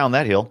let you die on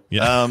that hill.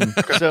 Yeah.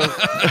 So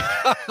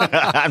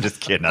I'm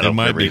just kidding. I don't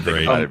remember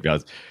anything about it, to be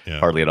honest.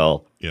 Hardly at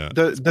all. Yeah.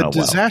 The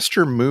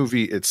disaster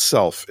movie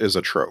itself is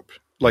a trope.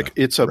 Like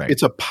it's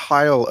a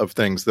pile of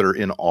things that are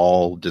in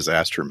all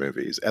disaster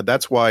movies, and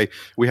that's why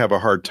we have a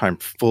hard time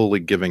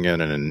fully giving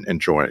in and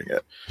enjoying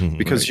it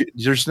because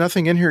there's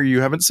nothing in here you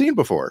haven't seen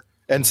before,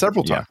 and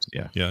several times.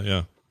 Yeah.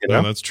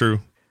 No, that's true.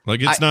 Like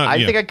it's not.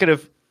 I think I could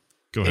have.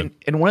 Go ahead.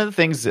 And one of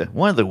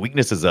the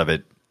weaknesses of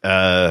it.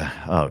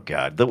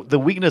 The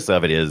weakness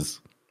of it is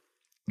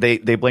they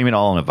blame it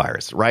all on a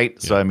virus, right? Yeah.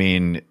 So I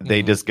mean,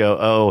 they just go,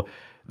 "Oh,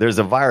 there's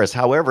a virus."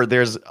 However,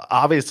 there's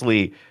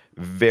obviously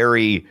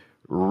very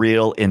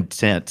real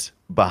intent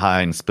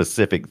behind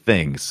specific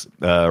things.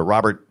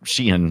 Robert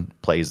Sheehan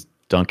plays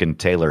Duncan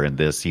Taylor in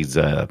this. He's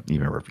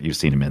you've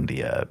seen him in the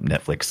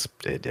Netflix.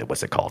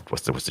 What's it called?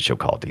 What's the show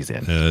called? He's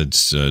in.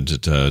 It's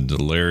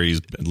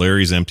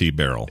Larry's Empty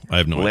Barrel. I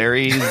have no idea.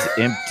 Larry's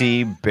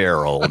Empty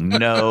Barrel.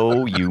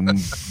 No, you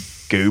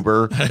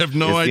goober. I have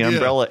no idea.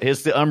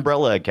 It's the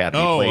Umbrella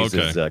Academy. Oh, plays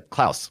okay.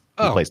 Klaus.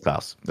 He plays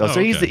Klaus.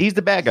 He's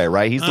the bad guy,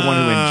 right? He's the one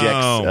who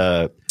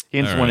injects.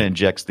 He's the one who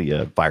injects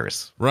the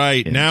virus.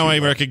 Right. Now I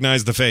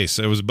recognize the face.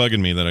 It was bugging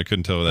me that I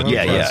couldn't tell that.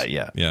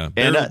 Yeah.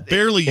 And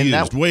barely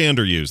used, way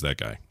underused, that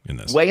guy in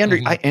this. Way under.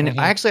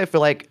 I feel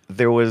like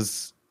there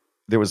was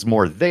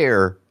more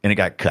there and it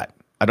got cut.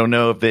 I don't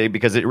know if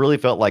because it really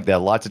felt like that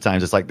lots of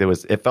times. It's like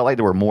it felt like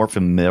they were more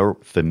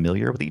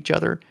familiar with each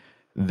other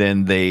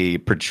than they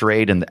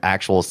portrayed in the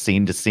actual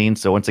scene to scene.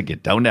 So once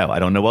again, I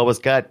don't know what was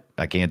cut.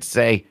 I can't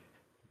say,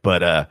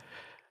 but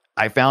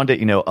I found it,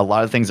 a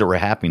lot of things that were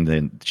happening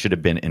that should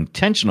have been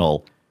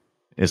intentional.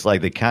 It's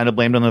like they kind of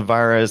blamed on the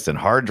virus and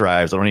hard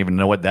drives. I don't even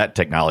know what that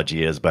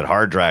technology is, but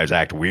hard drives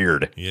act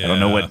weird. Yeah. I don't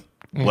know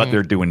what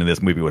they're doing in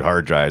this movie with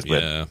hard drives,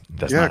 but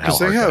that's not how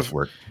hard drives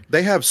work.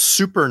 They have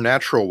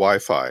supernatural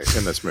Wi-Fi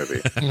in this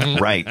movie.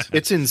 Right.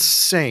 It's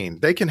insane.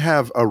 They can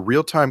have a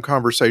real-time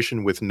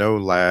conversation with no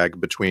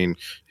lag between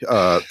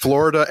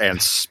Florida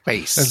and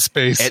space.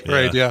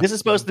 Right, yeah. This is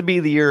supposed to be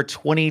the year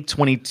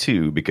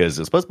 2022 because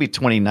it's supposed to be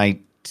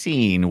 2019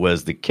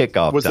 was the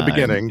kickoff was time. The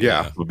beginning,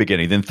 yeah. The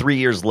beginning. Then 3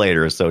 years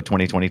later, so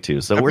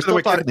 2022. So we're still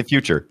talking the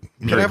future.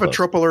 Can I have a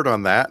trope alert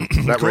on that?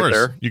 That of course. Right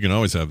there? You can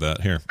always have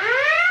that. Here.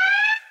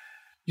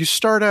 You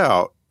start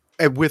out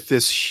with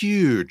this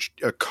huge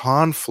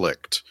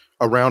conflict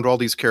around all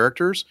these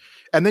characters,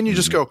 and then you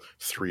just go,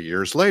 3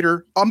 years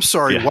later, I'm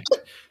sorry, what?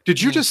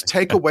 Did you just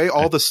take away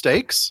all the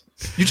stakes?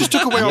 You just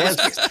took away all the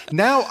stakes.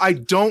 Now I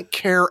don't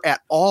care at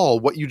all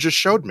what you just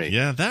showed me.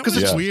 Yeah, that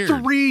was weird.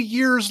 3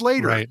 years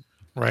later.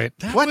 Right.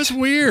 That was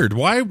weird.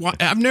 Why?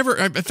 I've never.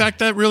 In fact,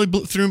 that really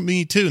threw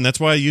me too, and that's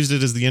why I used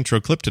it as the intro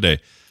clip today.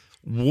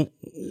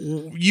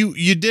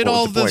 You did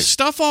all the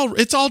stuff.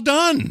 It's all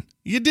done.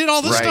 You did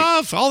all the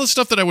stuff. All the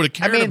stuff that I would have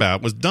cared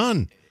about was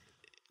done.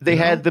 They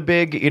had the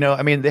big,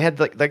 they had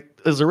like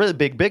there's a really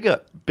big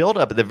build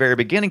up at the very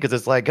beginning because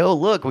it's like, oh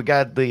look, we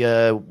got the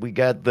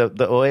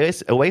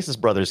Oasis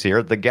brothers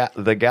here, the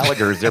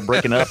Gallaghers. They're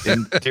breaking up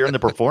and during the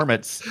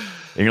performance,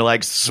 and you're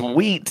like,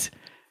 sweet.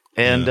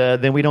 And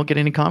then we don't get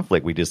any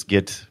conflict. We just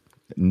get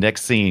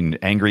Next scene,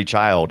 angry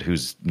child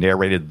who's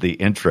narrated the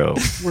intro.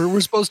 We're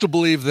supposed to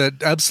believe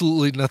that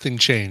absolutely nothing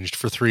changed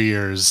for 3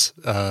 years.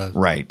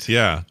 Right.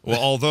 Yeah. Well,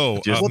 although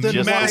Just- a well,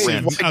 then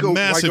massive, why go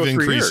 3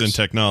 increase in years?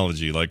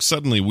 technology, like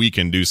suddenly we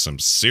can do some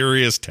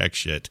serious tech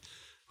shit.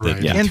 That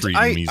Right. in And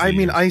 3D I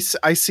mean, years.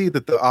 I see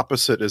that the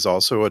opposite is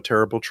also a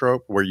terrible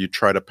trope where you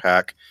try to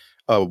pack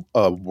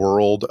a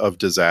world of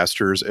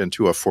disasters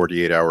into a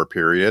 48-hour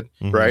period,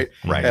 right?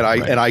 Right, And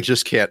right. I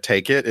just can't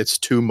take it. It's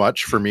too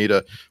much for me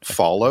to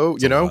follow,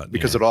 a lot,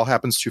 because yeah. it all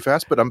happens too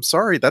fast. But I'm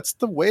sorry, that's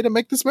the way to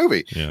make this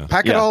movie. Yeah.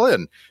 Pack it Yeah. all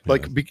in.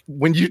 Like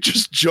when you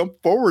just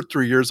jump forward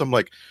 3 years, I'm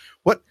like,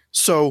 what?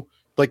 So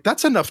like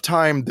that's enough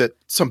time that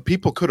some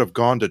people could have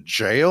gone to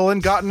jail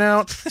and gotten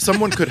out.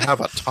 Someone could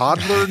have a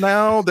toddler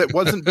now that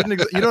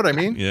didn't you know what I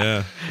mean?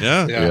 Yeah.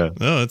 Yeah.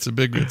 No, it's a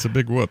big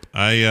whoop.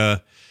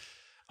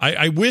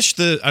 I wish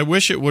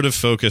it would have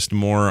focused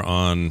more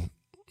on,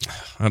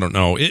 I don't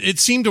know. It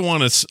seemed to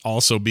want to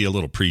also be a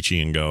little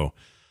preachy and go,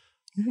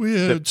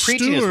 we're The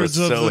preachiness was stewards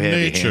of so the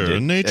nature.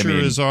 heavy-handed.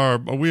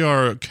 Nature we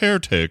are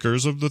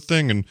caretakers of the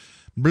thing, and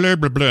blah,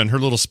 blah, blah. And her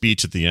little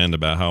speech at the end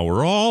about how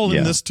we're all in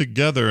Yeah. this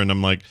together. And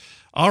I'm like,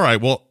 all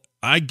right, well,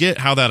 I get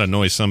how that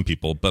annoys some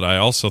people, but I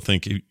also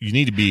think you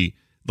need to be,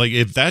 like,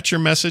 if that's your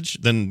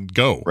message, then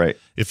go. Right.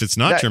 If it's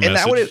not your And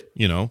that message,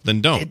 would've-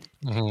 then don't.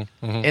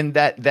 And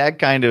that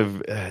kind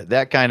of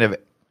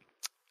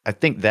I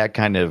think that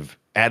kind of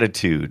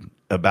attitude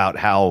about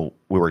how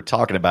we were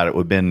talking about it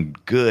would have been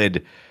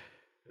good.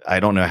 I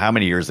don't know how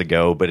many years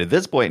ago, but at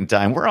this point in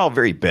time, we're all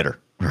very bitter.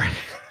 Right.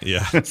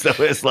 Yeah. So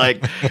it's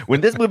like when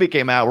this movie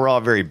came out, we're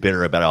all very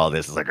bitter about all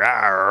this. It's like,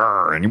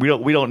 "Arr," and we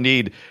don't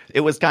need.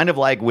 It was kind of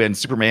like when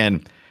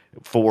Superman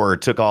 4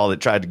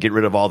 tried to get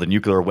rid of all the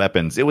nuclear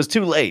weapons. It was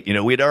too late.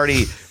 We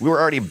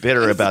were already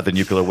bitter about the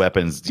nuclear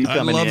weapons. You I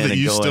coming love in that and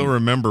you going, still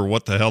remember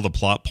what the hell the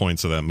plot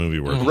points of that movie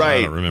were.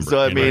 right. I don't remember. So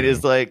I mean,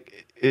 it's like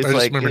I just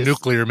remember it's-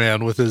 Nuclear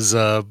Man with his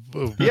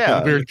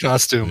weird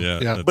costume. Yeah,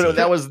 that's But it.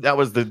 that was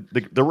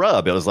the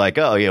rub. It was like,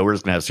 oh yeah, we're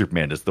just gonna have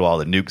Superman just throw all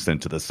the nukes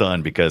into the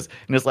sun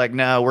and it's like,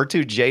 no, we're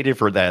too jaded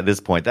for that at this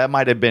point. That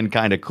might have been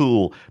kind of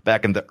cool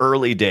back in the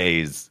early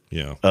days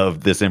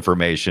of this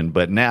information,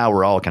 but now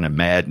we're all kind of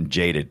mad and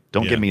jaded.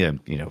 Don't give me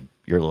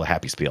your little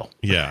happy spiel.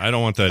 Yeah, I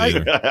don't want that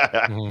either.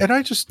 And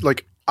I just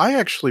I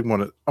actually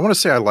want to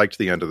say I liked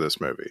the end of this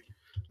movie.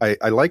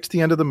 I liked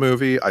the end of the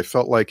movie. I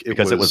felt like it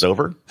was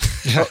over.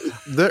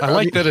 I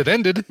like that it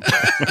ended.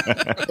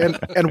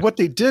 and what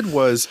they did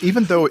was,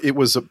 even though it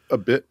was a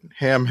bit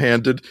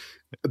ham-handed,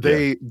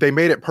 they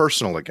made it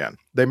personal again.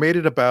 They made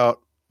it about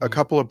a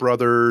couple of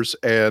brothers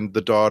and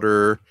the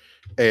daughter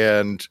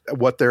and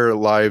what their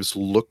lives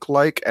look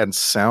like and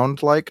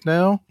sound like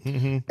now.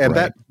 And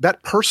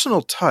that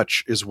personal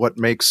touch is what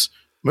makes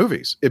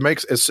movies. It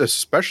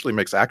especially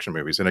makes action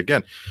movies. And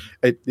again,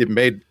 it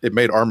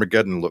made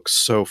Armageddon look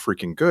so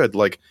freaking good.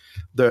 Like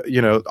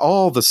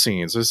all the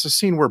scenes. There's a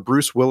scene where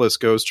Bruce Willis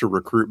goes to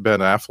recruit Ben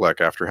Affleck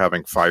after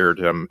having fired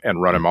him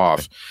and run him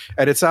off.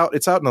 And it's out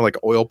in a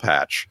oil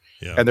patch.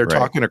 Yeah. And they're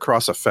talking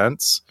across a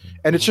fence.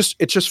 And it's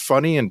just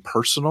funny and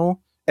personal.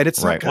 And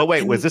it's right. Well,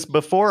 wait, was this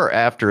before or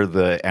after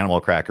the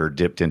animal cracker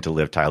dipped into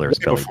Liv Tyler's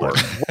belly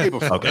button? Way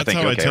before. Okay, That's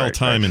how I tell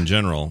time in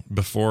general.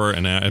 Before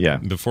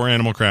before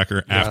Animal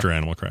Cracker, after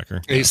Animal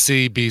Cracker.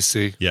 AC,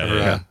 BC.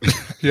 Yeah.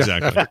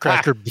 Exactly.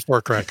 Cracker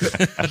before Cracker.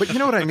 But you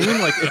know what I mean?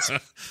 Like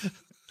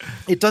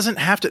it doesn't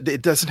have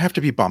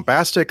to be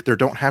bombastic. There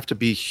don't have to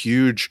be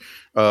huge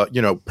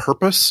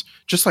purpose.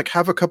 Just like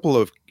have a couple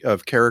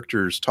of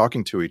characters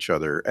talking to each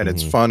other, and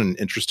it's fun and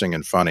interesting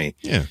and funny.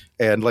 Yeah.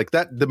 And like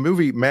that, the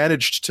movie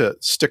managed to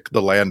stick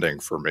the landing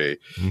for me,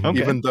 Okay.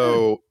 even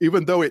though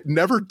it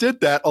never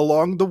did that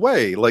along the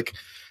way. Like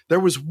there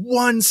was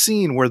one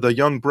scene where the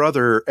young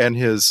brother and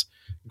his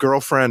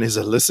girlfriend, his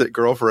illicit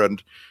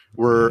girlfriend,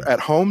 were at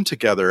home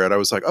together, and I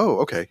was like, oh,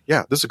 okay,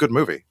 yeah, this is a good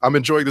movie. I'm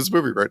enjoying this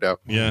movie right now.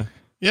 Yeah.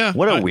 Yeah.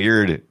 What a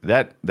weird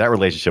that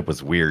relationship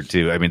was weird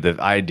too. I mean,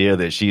 the idea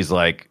that she's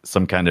like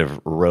some kind of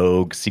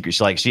rogue secret,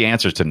 she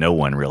answers to no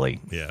one really.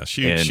 Yeah,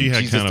 she had she's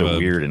kind just of a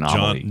weird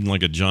anomaly,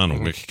 like a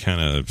John Wick kind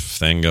of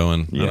thing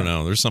going. I don't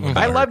know. There's something.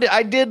 I about loved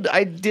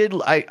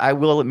it. I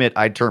will admit,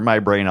 I turned my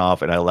brain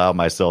off and I allowed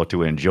myself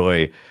to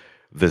enjoy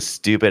the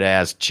stupid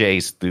ass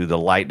chase through the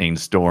lightning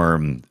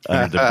storm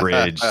under the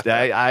bridge.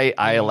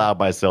 I allowed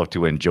myself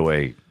to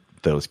enjoy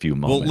those few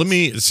moments.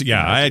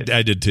 Well,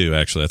 I did too.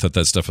 Actually, I thought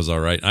that stuff was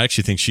all right. I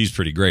actually think she's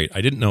pretty great.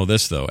 I didn't know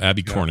this though.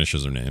 Abby Cornish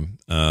is her name.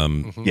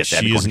 Yes, she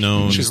Abby is Cornish.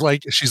 known. She's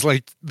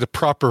like the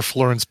proper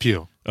Florence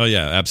Pugh. Oh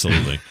yeah,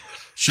 absolutely.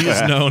 She is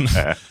known.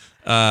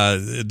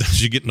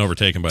 She's getting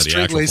overtaken by the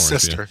actual straight-laced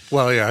Florence sister. Pugh.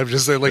 Well, yeah, I'm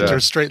just saying, her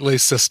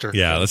straight-laced sister.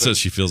 Yeah, that's what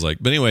she feels like.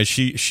 But anyway,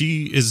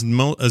 she is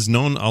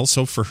known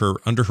also for her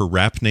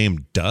rap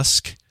name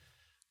Dusk.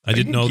 I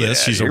didn't know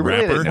this. She's a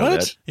rapper.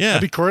 What? Yeah,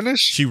 Abby Cornish.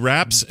 She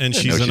raps, and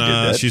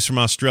she's from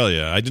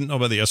Australia. I didn't know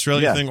about the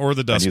Australia thing or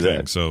the Dusk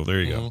thing. So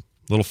there you go.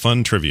 Little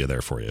fun trivia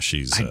there for you.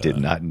 I did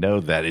not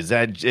know that.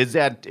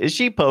 Is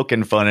she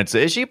poking fun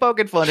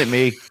at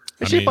me?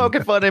 Is she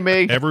poking fun at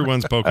me?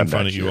 Everyone's poking I'm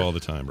fun not at you sure. all the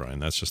time, Brian.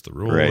 That's just the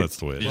rule. Right. That's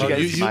the way it Did is. you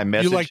guys see my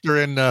message? You liked her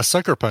in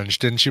Sucker Punch,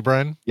 didn't you,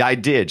 Brian? Yeah, I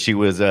did. She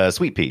was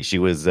Sweet Pea. She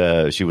was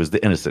the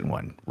innocent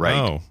one, right?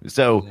 Oh.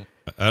 So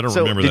I don't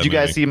remember that. Did you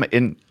guys movie.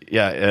 see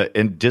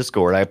in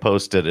Discord? I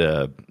posted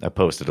a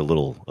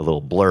little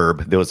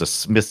blurb. There was a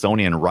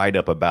Smithsonian write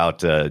up about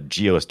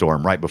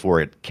Geostorm right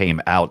before it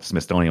came out.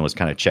 Smithsonian was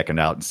kind of checking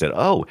out and said,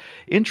 "Oh,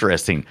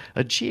 interesting,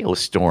 a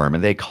Geostorm,"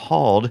 and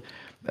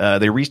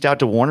they reached out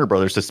to Warner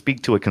Brothers to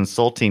speak to a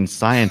consulting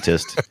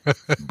scientist,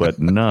 but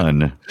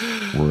none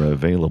were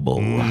available.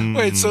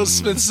 Wait, so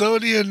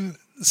Smithsonian,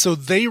 so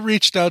they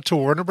reached out to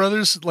Warner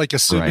Brothers, like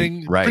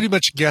assuming, Right. pretty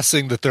much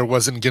guessing that there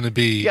wasn't going to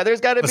be There's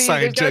got to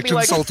be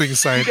consulting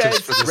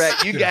scientist for this.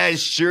 Right, you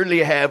guys surely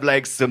have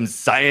like some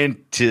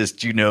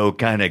scientist,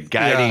 kind of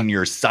guiding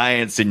your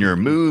science in your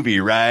movie,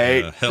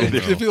 right? Hell no.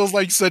 It feels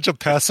like such a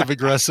passive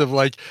aggressive,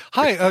 like,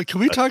 hi, can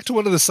we talk to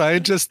one of the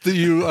scientists that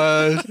you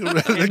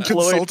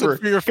consulted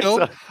for your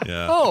film?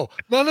 Yeah. Oh,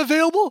 not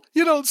available?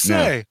 You don't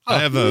say. I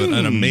have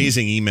an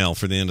amazing email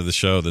for the end of the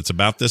show that's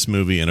about this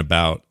movie and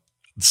about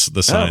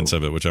the science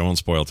of it, which I won't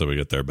spoil till we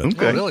get there. But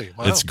Okay. Oh, really?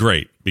 Wow. it's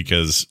great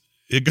because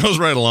it goes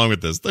right along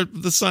with this.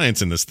 The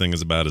science in this thing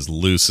is about as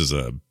loose as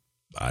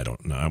I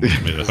don't know. I made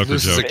a hooker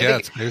Loose as joke. it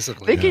gets,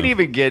 basically. They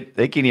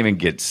can't even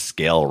get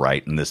scale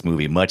right in this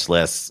movie, much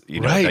less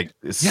Right.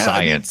 Yeah,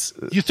 science.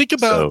 I mean, you think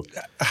about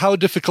how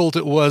difficult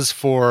it was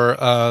for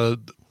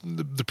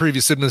the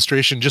previous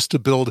administration just to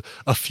build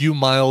a few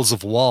miles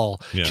of wall.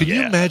 Yeah. Can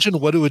you imagine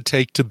what it would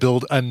take to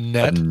build a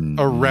net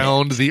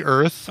around the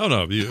Earth? Oh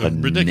no,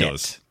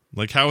 ridiculous.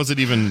 Like, how is it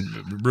even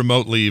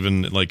remotely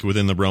even like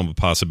within the realm of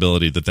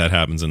possibility that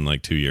happens in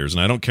like 2 years?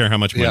 And I don't care how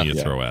much money you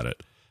throw at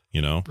it,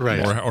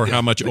 Right. or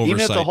how much oversight.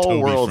 Even if the whole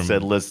Toby world from-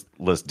 said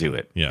let's do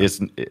it. Yeah.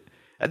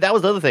 That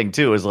was the other thing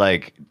too. Is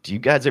like, you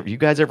guys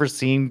ever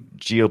seen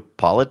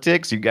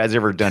geopolitics? You guys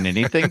ever done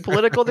anything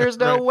political? There's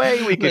no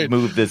way we could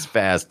move this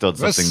fast on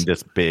something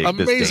this big, this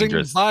amazing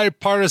dangerous.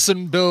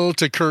 bipartisan bill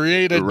to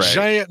create a Right.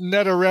 giant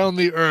net around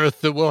the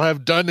Earth that we'll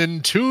have done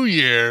in 2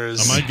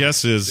 years. My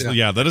guess is,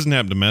 that doesn't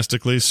happen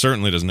domestically.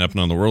 Certainly doesn't happen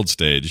on the world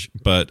stage.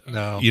 But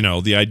No.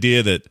 the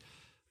idea that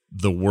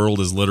the world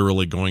is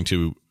literally going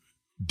to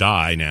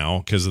die now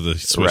because of the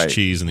Swiss Right.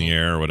 cheese in the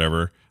air or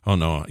whatever. Oh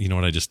no! You know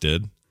what I just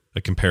did?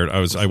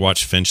 I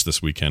watched Finch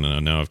this weekend,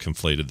 and now I've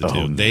conflated the two.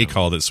 Oh, no. They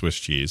called it Swiss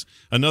cheese.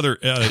 Another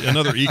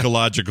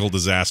ecological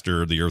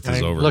disaster. The Earth is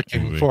I'm over.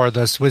 looking movie. for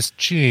the Swiss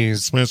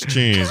cheese. Swiss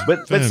cheese.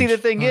 But see, the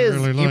thing is,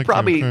 really you like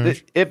probably that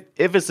fish.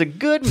 if it's a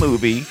good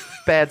movie,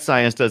 bad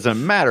science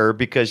doesn't matter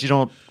because you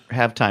don't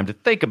have time to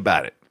think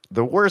about it.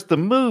 The worse the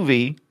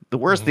movie, the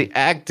worse the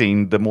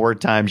acting, the more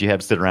times you have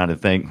to sit around and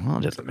think, well,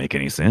 it doesn't make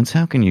any sense.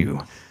 How can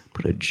you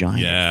put a giant?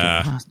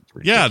 Yeah. It's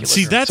Yeah, ridiculous.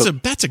 see,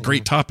 that's a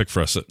great topic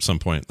for us at some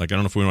point. Like, I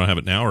don't know if we want to have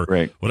it now or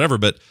Right. whatever,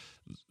 but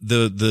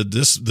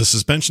the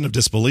suspension of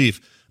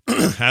disbelief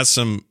has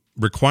some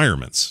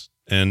requirements,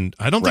 and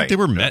I don't think Right. they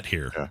were met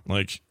here.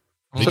 Like,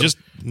 they just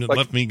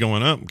left me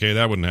going up. Okay,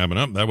 that wouldn't happen.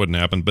 Up, that wouldn't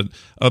happen. But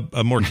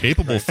a more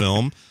capable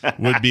film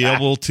would be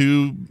able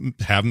to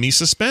have me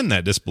suspend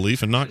that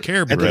disbelief and not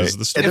care because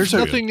the story. If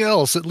nothing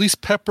else, at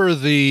least pepper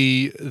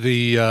the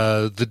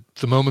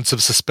moments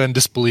of suspend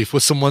disbelief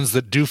with some ones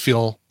that do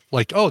feel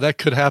like, oh, that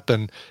could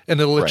happen,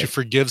 and it'll let you Right.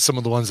 forgive some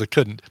of the ones that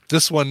couldn't.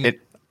 This one, it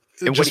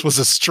just was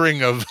a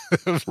string of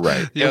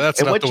Right. Yeah, that's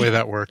And not what the way you-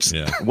 that works.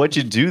 Yeah. What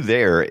you do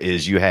there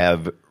is you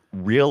have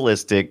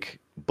realistic,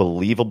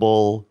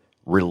 believable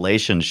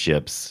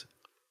relationships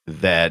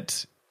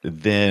that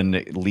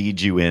then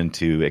lead you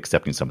into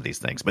accepting some of these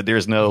things. But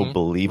there's no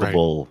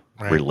believable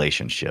Right.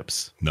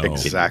 relationships. No.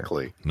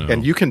 Exactly. No.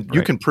 And you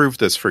can prove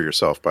this for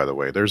yourself, by the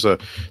way. There's a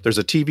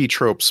TV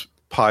tropes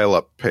pile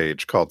up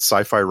page called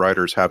Sci-Fi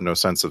Writers Have No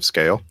Sense of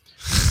Scale.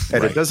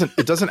 And it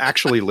doesn't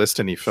actually list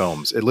any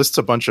films. It lists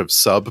a bunch of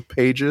sub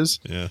pages.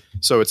 Yeah.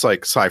 So it's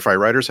like sci-fi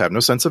writers have no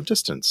sense of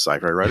distance.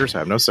 Sci-fi writers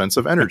have no sense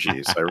of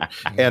energy.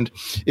 And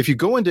if you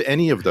go into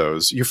any of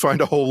those, you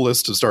find a whole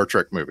list of Star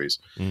Trek movies.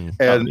 And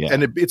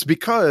it's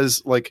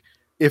because, like,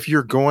 if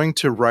you're going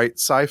to write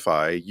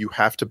sci-fi, you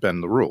have to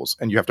bend the rules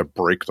and you have to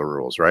break the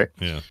rules, right?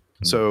 Yeah.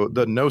 So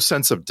the no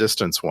sense of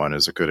distance one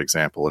is a good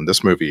example. And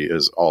this movie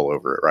is all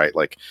over it, right?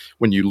 Like,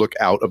 when you look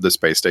out of the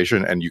space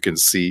station and you can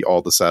see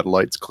all the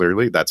satellites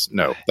clearly, that's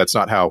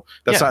not how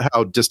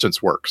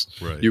distance works.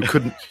 Right. You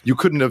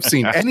couldn't have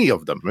seen any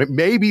of them.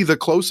 Maybe the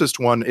closest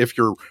one if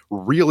you're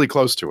really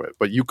close to it,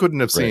 but you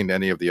couldn't have seen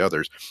any of the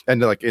others.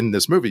 And like in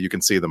this movie, you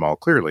can see them all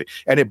clearly.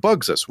 And it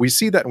bugs us. We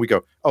see that and we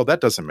go, oh,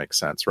 that doesn't make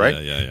sense,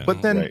 right? Yeah.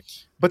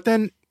 But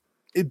then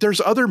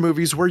there's other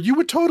movies where you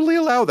would totally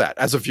allow that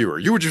as a viewer.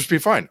 You would just be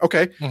fine.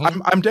 Okay,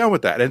 I'm down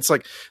with that. And it's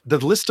like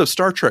the list of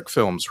Star Trek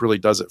films really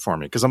does it for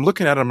me because I'm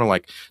looking at them and I'm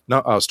like,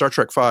 no, Star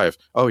Trek 5.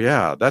 Oh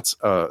yeah, that's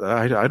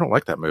I don't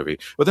like that movie.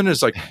 But then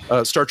it's like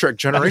Star Trek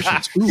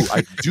Generations. Ooh,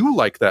 I do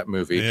like that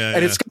movie.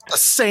 And it's got the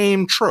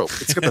same trope.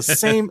 It's got the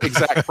same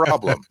exact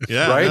problem.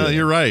 Yeah, right. No,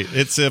 you're right.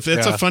 It's a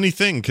funny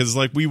thing because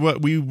like we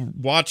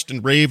watched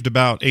and raved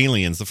about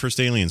Aliens, the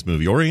first Aliens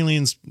movie, or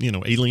Aliens,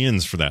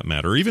 Aliens for that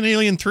matter, or even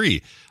Alien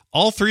 3.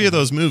 All three of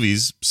those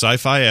movies,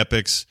 sci-fi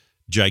epics,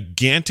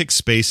 gigantic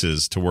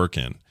spaces to work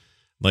in.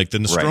 Like the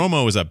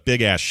Nostromo is a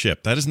big ass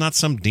ship. That is not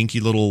some dinky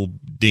little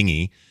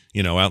dinghy,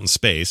 out in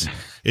space.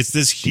 It's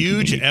this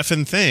huge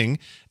effing thing,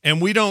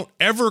 and we don't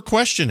ever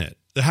question it.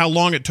 How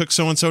long it took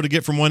so-and-so to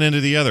get from one end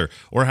to the other,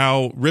 or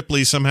how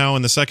Ripley somehow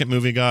in the second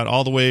movie got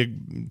all the way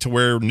to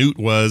where Newt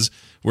was,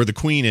 where the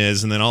Queen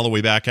is, and then all the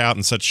way back out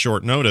in such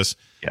short notice.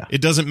 Yeah.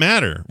 It doesn't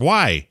matter.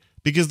 Why?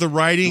 Because the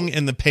writing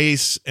and the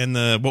pace and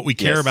what we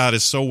care about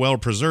is so well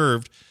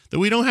preserved that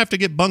we don't have to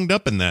get bunged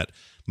up in that.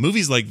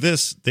 Movies like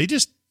this, they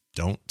just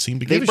don't seem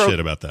to give a shit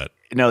about that.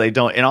 No, they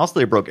don't. And also,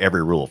 they broke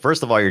every rule.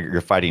 First of all,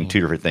 you're fighting two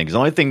different things. The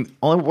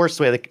only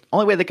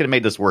way they could have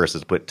made this worse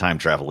is put time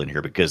travel in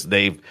here, because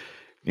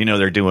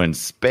they're doing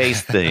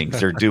space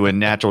things, they're doing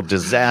natural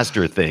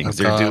disaster things,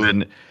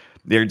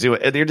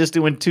 they're just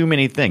doing too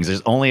many things.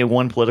 There's only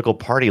one political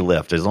party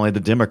left. There's only the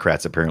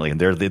Democrats apparently,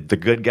 and they're the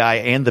good guy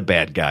and the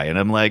bad guy. And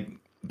I'm like,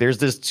 there's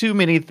just too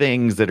many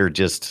things that are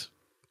just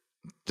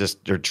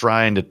they're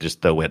trying to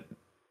just throw it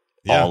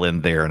all in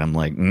there, and I'm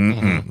like,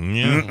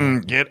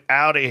 get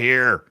out of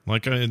here.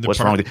 Like what's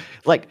wrong with you?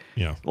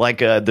 Like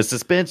the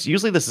suspense.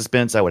 Usually, the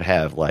suspense I would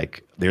have,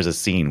 like, there's a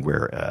scene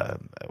where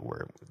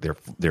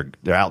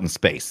they're out in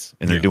space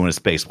and they're doing a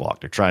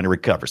spacewalk. They're trying to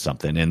recover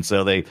something, and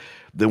so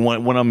one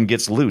of them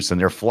gets loose and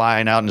they're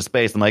flying out into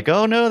space. I'm like,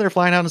 oh no, they're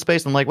flying out into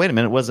space. I'm like, wait a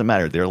minute, what does it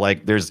matter? They're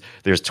like, there's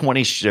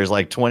 20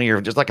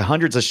 or just like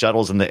hundreds of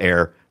shuttles in the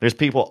air. There's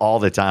people all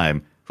the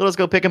time. So let's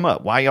go pick them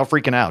up. Why are y'all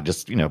freaking out?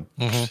 Just,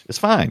 it's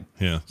fine.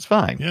 Yeah. It's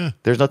fine. Yeah.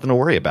 There's nothing to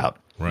worry about.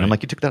 Right. And I'm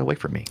like, you took that away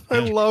from me. I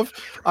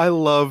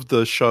love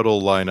the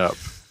shuttle lineup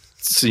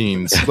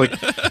scenes. Like,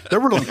 there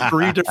were like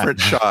 3 different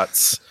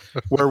shots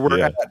where we're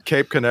at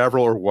Cape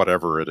Canaveral or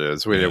whatever it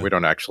is. We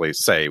don't actually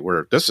say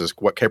this is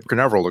what Cape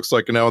Canaveral looks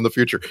like now in the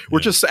future. We're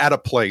just at a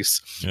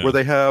place where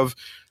they have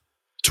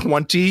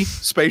 20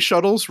 space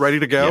shuttles ready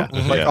to go,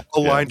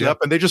 all lined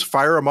up, and they just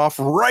fire them off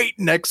right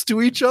next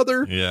to each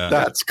other. Yeah,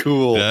 that's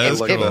cool. Yeah,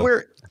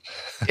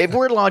 if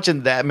we're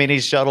launching that many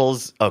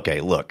shuttles,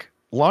 okay, look,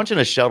 launching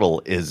a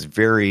shuttle is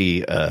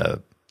very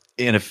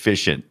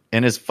inefficient,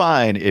 and it's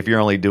fine if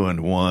you're only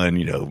doing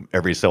one,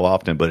 every so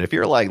often. But if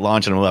you're like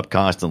launching them up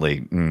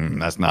constantly,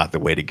 that's not the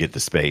way to get to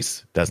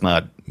space. That's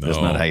not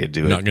how you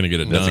do it. Not going to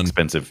get it done. That's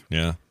expensive.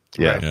 Yeah,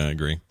 I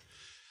agree.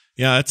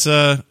 Yeah, it's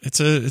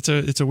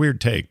a weird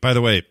take. By the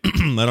way, I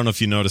don't know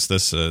if you noticed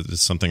this.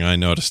 It's something I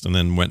noticed and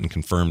then went and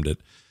confirmed it.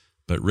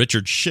 But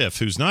Richard Schiff,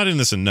 who's not in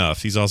this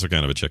enough, he's also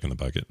kind of a chick in the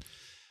bucket.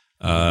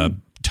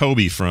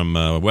 Toby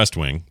from West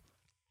Wing.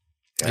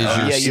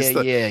 He's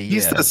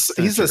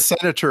the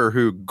senator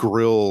who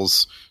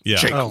grills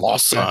Jake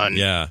Lawson.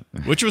 Yeah,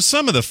 which was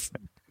some of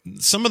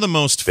the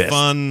most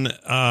fun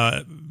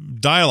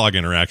dialogue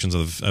interactions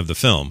of the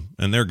film,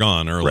 and they're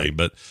gone early. Right.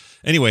 But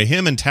anyway,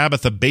 him and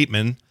Tabitha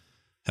Bateman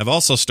have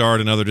also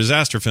starred in other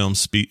disaster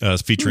films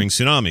featuring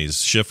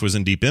tsunamis. Schiff was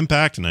in Deep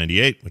Impact in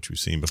 '98, which we've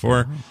seen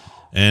before,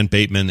 and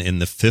Bateman in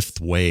The Fifth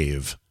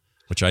Wave,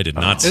 which I did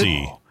not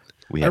see.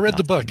 I read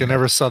the book. I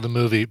never saw the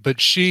movie, but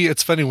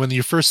it's funny, when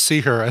you first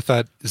see her, I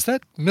thought, is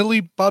that Millie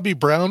Bobby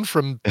Brown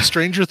from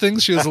Stranger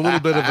Things? She has a little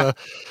bit of a,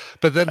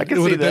 but then it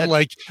would have been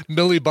like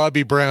Millie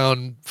Bobby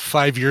Brown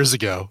 5 years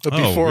ago,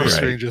 before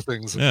Stranger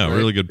Things. Yeah, right?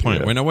 Really good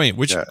point. Yeah. Wait,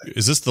 which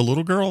is this the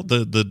little girl,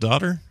 the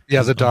daughter?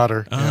 Yeah, the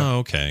daughter. Oh,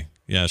 okay.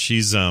 Yeah,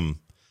 she's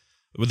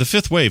with The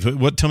Fifth Wave.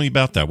 Tell me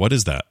about that. What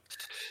is that?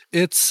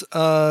 It's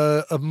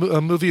a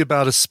movie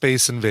about a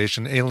space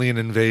invasion, alien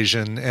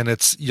invasion, and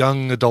it's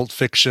young adult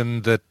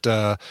fiction that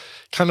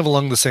kind of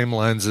along the same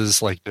lines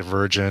as like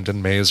Divergent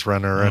and Maze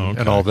Runner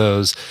and all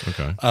those.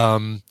 Okay.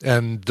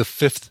 And the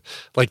fifth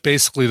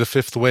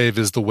wave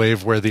is the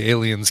wave where the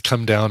aliens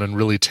come down and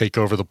really take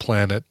over the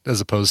planet, as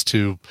opposed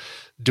to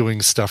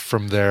doing stuff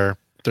from their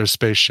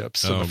spaceships.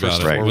 So the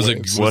first right.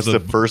 What's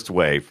the first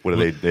wave? What do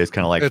they just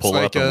kind of like pull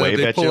up and wave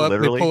at you,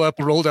 literally? They pull up,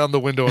 roll down the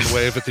window and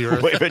wave at the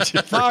Earth. Wave at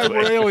you. Hi,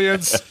 we're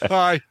aliens.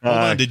 Hi. Hold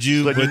on, did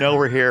you... Let you know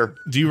we're here.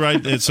 Do you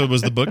write... So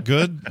was the book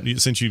good?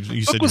 Since you said...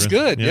 The book was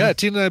good. Yeah,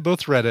 Tina and I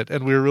both read it,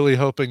 and we were really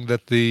hoping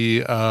that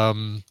the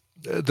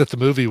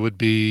movie would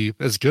be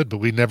as good,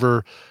 but I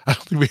don't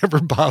think we ever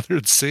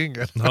bothered seeing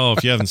it. Oh,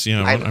 if you haven't seen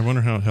it, I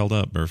wonder how it held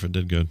up, or if it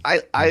did good.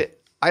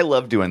 I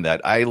love doing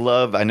that. I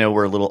know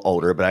we're a little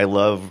older, but I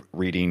love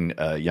reading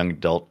young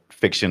adult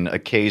fiction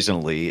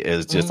occasionally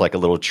as just like a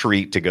little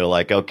treat to go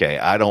like, okay,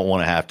 I don't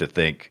want to have to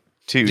think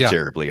too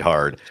terribly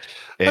hard.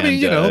 And, I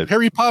mean,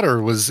 Harry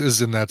Potter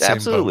is in that same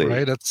boat,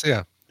 right? That's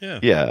Yeah,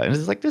 and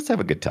it's like, let's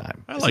have a good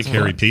time. I like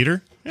Harry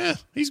Peter. Yeah,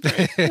 he's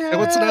great.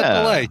 What's not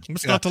to like?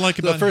 What's not to like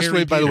about the first Harry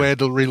wave? Peter? By the way, I had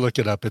to relook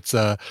it up. It's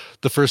the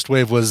first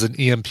wave was an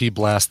EMP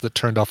blast that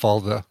turned off all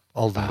the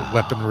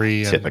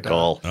weaponry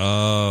typical.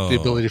 And the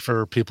ability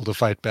for people to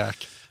fight back.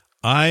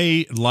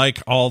 I like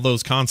all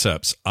those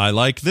concepts. I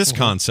like this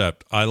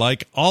concept. I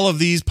like all of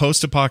these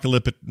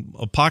post-apocalyptic.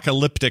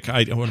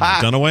 I'm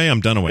Dunaway.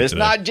 I'm Dunaway. It's today.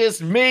 not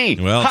just me.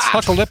 Well, it's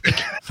apocalyptic.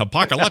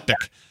 apocalyptic.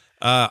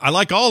 I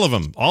like all of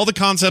them. All the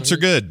concepts are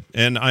good,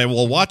 and I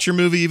will watch your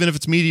movie even if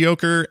it's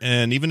mediocre,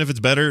 and even if it's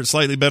better,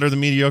 slightly better than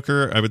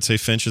mediocre. I would say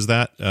Finch is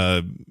that.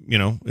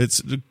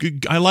 It's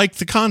good. I like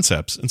the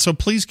concepts, and so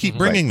please keep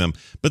bringing them.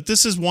 But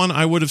this is one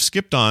I would have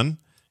skipped on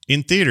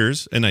in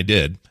theaters, and I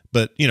did.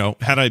 But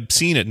had I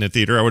seen it in a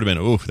theater, I would have been,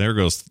 oh, there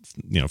goes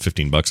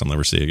 $15 I'll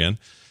never see again.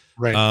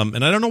 Right.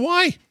 And I don't know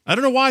why.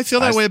 I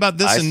feel that way about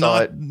this and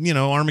not it,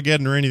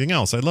 Armageddon or anything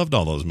else. I loved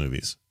all those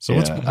movies. So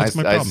what's my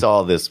problem? I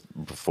saw this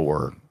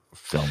before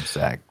Film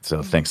Sack,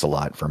 so thanks a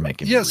lot for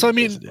making me so I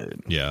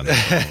mean,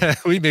 yeah,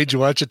 we made you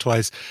watch it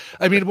twice.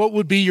 I mean, what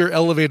would be your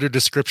elevator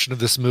description of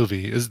this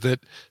movie? Is that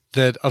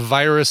a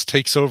virus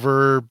takes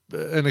over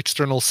an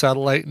external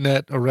satellite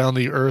net around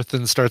the Earth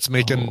and starts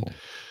making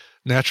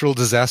natural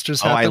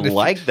disasters happen? I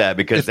like that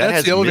because that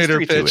has the elevator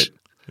mystery pitch. to it.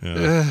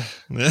 Yeah.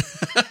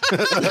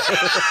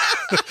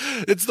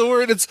 It's the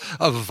word. It's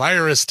a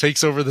virus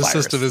takes over the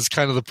system is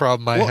kind of the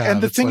problem I have.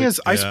 And the It's thing is,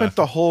 I spent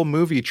the whole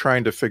movie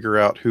trying to figure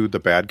out who the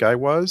bad guy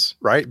was,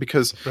 right?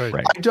 Because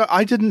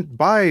I didn't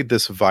buy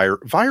this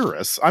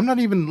virus. I don't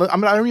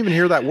even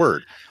hear that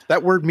word.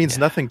 That word means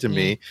nothing to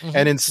me. Mm-hmm.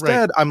 And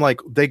instead, I'm like,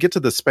 they get to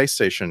the space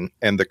station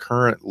and the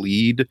current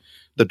lead,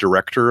 the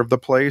director of the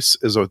place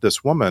is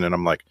this woman. And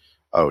I'm like,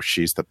 oh,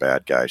 she's the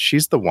bad guy.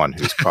 She's the one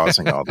who's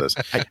causing all this.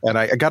 And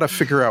I got to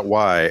figure out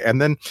why.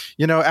 And then,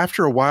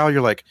 after a while,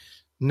 you're like,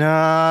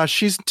 nah,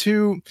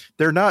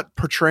 they're not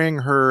portraying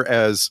her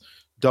as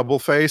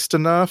double-faced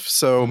enough.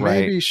 So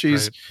maybe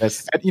she's,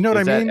 you know what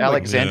I mean?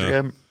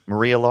 Alexandria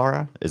Maria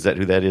Lara? Is that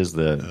who that is?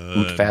 The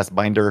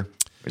Fassbinder?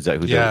 Is that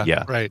who that is?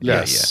 Yeah. Right.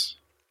 Yes.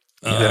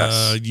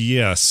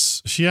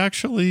 Yes. She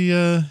actually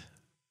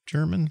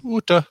German?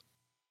 Uta.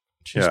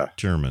 She's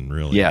German,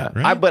 really. Yeah,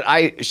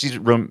 right? She's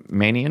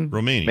Romanian,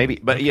 maybe.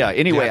 But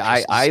anyway,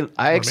 I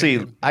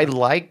actually I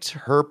liked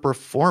her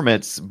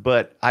performance,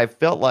 but I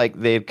felt like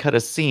they had cut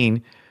a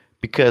scene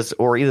because,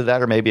 or either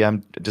that, or maybe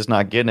I'm just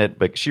not getting it.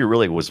 But she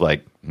really was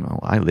like, "No,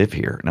 I live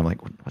here," and I'm like,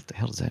 "What the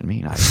hell does that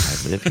mean? I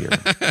live here."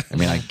 I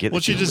mean, I get.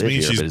 Well, she just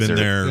means she's been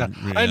there. Yeah.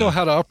 I know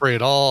how to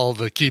operate all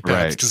the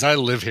keypads because I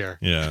live here.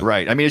 Yeah,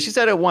 right. I mean, if she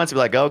said it once, it'd be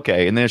like,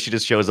 okay, and then she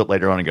just shows up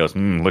later on and goes,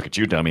 "Look at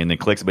you, dummy," and then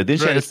clicks it. But then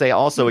she had to say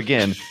also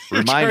again,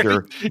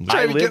 reminder,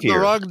 I live to get here. The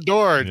wrong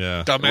door,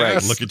 yeah, dumbass.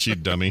 Right. Look at you,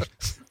 dummy.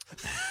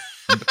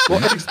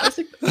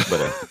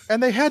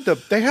 And they had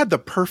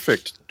the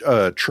perfect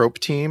trope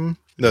team.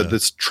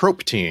 This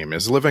trope team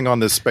is living on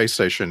this space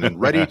station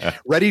and ready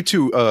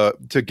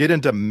to get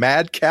into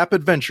madcap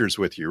adventures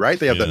with you, right?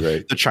 They have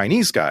the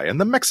Chinese guy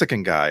and the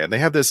Mexican guy, and they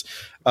have this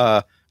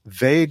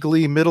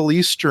vaguely Middle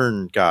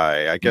Eastern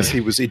guy. I guess he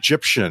was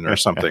Egyptian or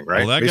something,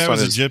 right? Well, that guy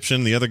was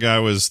Egyptian. The other guy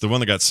was the one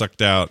that got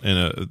sucked out in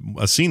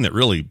a scene that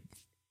really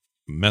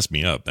messed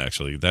me up.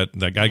 Actually, that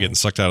guy getting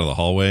sucked out of the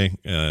hallway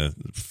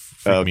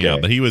freaked me out.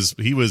 But he was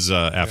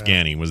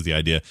Afghani was the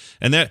idea,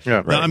 and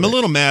I'm a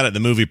little mad at the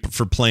movie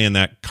for playing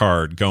that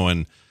card,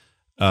 going,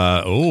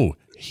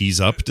 he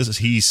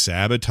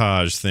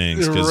sabotaged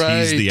things because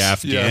he's the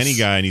Afghani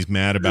guy and he's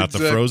mad about the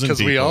frozen people.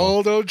 Because we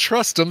all don't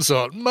trust him,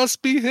 so it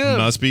must be him.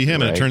 Right.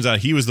 And it turns out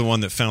he was the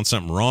one that found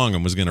something wrong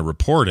and was going to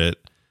report it,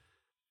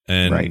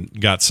 and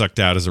got sucked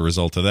out as a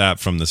result of that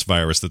from this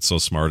virus that's so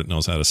smart it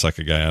knows how to suck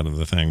a guy out of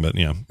the thing. But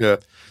yeah.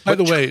 By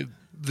the way,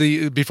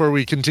 before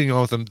we continue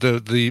on with them,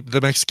 the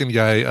Mexican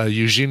guy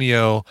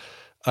Eugenio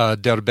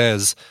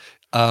Derbez,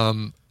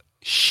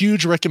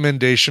 huge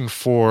recommendation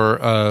for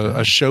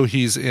a show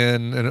he's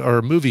in or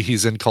a movie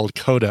he's in called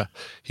Coda.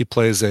 He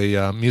plays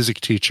a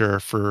music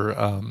teacher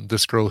for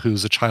this girl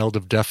who's a child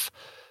of deaf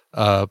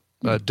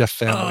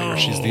family, or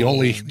she's the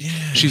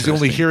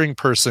only hearing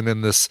person in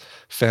this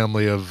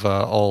family of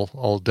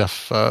all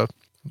deaf. I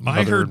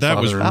heard that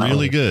was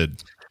really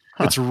good.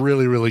 It's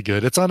really, really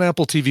good. It's on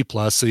Apple TV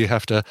Plus, so you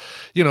have to,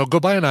 go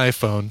buy an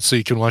iPhone so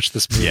you can watch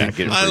this movie. Yeah,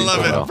 I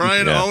love it.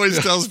 Brian always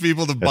tells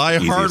people to buy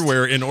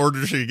hardware in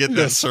order to get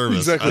that service.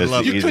 Exactly. I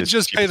love you it. could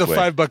just pay the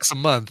 $5 a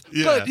month,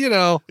 but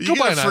go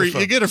buy an iPhone.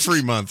 You get a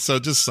free month, so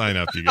just sign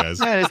up, you guys.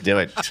 Yeah, just do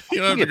it. You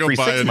don't have to go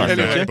buy a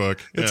new MacBook.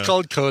 It's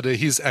called Coda.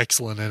 He's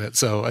excellent in it,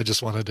 so I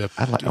just wanted to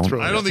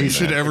throw it. I don't think you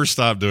should ever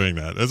stop doing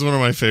that. That's one of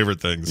my favorite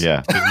things.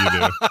 Yeah,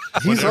 that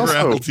you do. Whenever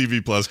Apple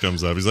TV Plus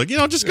comes up, he's like,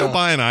 just go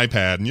buy an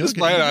iPad and just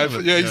buy an iPhone.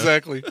 Yeah,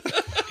 exactly.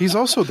 He's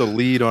also the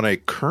lead on a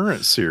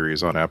current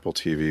series on Apple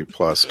TV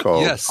Plus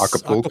called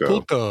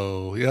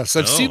Acapulco. Yes,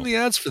 I've seen the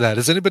ads for that.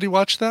 Has anybody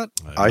watched that?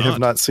 I have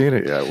not seen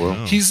it yet. Well,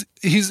 he's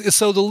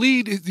so the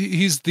lead.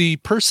 He's the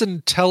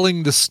person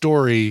telling the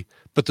story,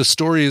 but the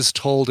story is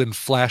told in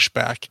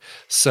flashback.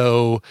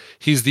 So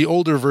he's the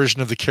older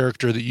version of the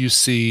character that you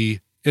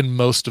see in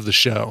most of the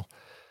show.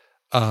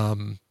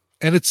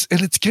 And it's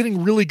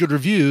getting really good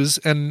reviews,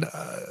 and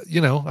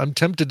I'm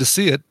tempted to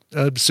see it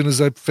as soon as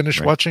I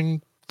finish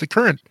watching the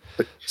current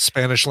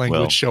Spanish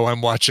language show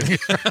I'm watching.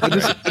 I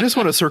just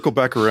want to circle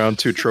back around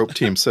to Trope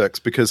Team 6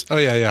 because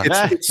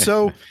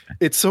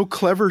it's so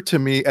clever to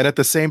me, and at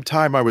the same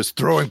time I was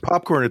throwing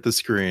popcorn at the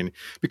screen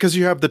because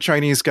you have the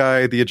Chinese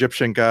guy, the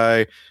Egyptian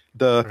guy,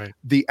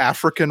 the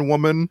African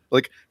woman,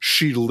 like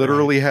she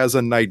literally has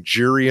a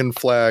Nigerian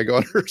flag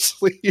on her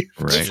sleeve.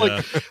 Right. It's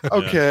like,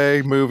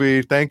 okay,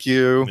 movie, thank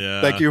you.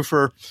 Thank you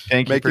for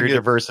your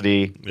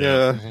diversity.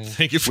 Yeah.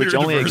 Thank you for your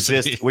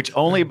diversity. Which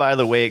only, by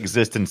the way,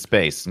 exists in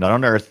space, not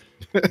on Earth.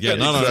 Yeah,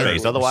 not on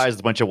space. Earth. Otherwise,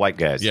 it's a bunch of white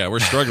guys. Yeah, we're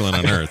struggling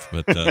on Earth,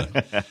 but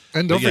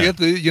and don't forget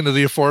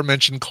the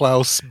aforementioned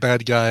Klaus,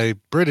 bad guy,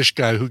 British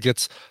guy who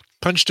gets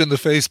punched in the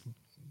face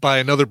by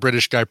another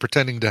British guy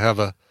pretending to have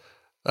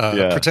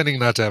pretending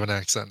not to have an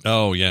accent.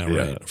 Oh yeah,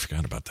 right. I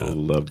forgot about that. I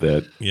love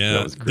that. Yeah,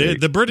 that was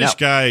great. The British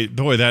guy,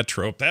 boy, that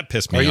trope that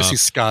pissed me off. I guess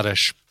he's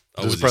Scottish.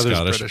 Oh, His was he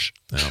brother's Scottish?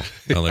 British.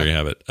 Oh, there you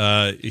have it.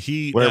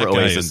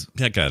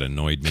 That guy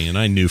annoyed me, and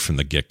I knew from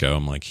the get-go.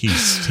 I'm like,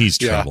 he's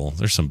trouble.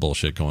 There's some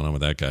bullshit going on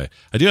with that guy.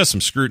 I do have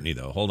some scrutiny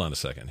though. Hold on a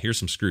second. Here's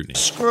some scrutiny.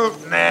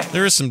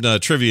 There is some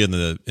trivia in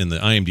the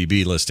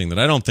IMDb listing that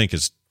I don't think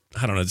is.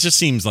 I don't know. It just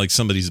seems like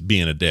somebody's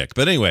being a dick.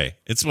 But anyway,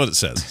 it's what it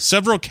says.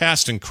 Several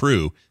cast and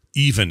crew,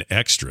 even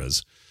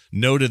extras,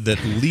 noted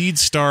that lead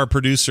star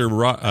producer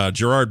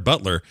Gerard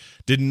Butler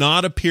did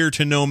not appear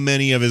to know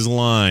many of his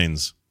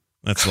lines.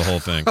 That's the whole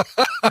thing.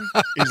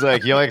 He's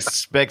like, you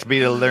expect me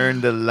to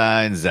learn the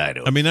lines I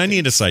don't. I mean, I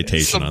need a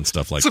citation on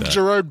stuff like some that. Some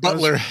Gerard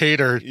Butler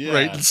hater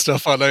writing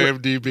stuff on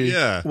IMDb.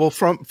 Yeah. Well,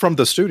 from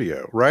the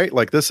studio, right?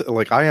 Like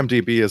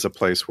IMDb is a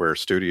place where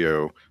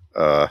studio,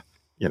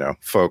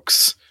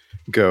 folks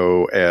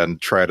go and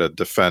try to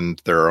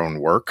defend their own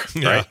work,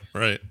 right? Yeah,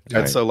 right.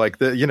 And so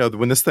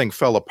when this thing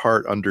fell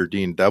apart under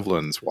Dean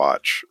Devlin's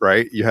watch,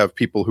 right? You have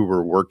people who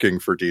were working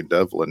for Dean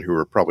Devlin who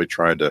were probably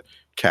trying to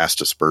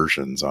cast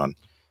aspersions on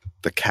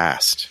the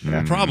cast.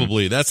 Yeah.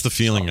 Probably. That's the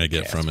feeling I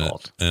get from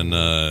it. And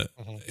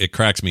it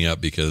cracks me up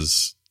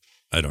because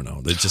I don't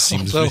know. It just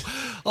seems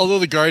although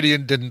The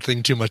Guardian didn't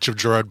think too much of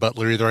Gerard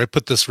Butler either. I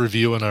put this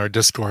review in our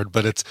Discord,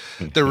 but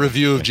their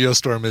review of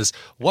Geostorm is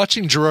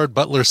watching Gerard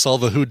Butler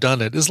solve a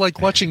whodunit is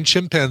like watching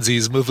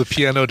chimpanzees move a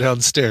piano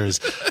downstairs.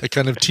 A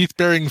kind of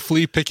teeth-bearing,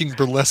 flea-picking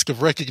burlesque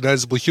of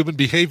recognizable human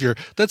behavior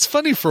that's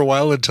funny for a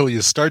while until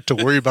you start to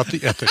worry about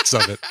the ethics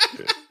of it.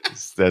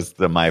 That's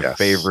my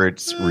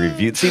favorite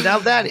review. See, now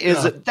that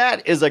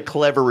is a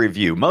clever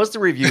review. Most of the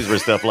reviews were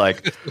stuff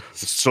like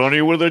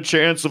 "Sonny with a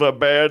chance of a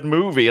bad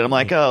movie," and I'm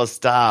like, "Oh,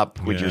 stop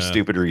with your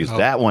stupid reviews."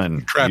 That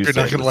one, crap, you're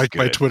not going to like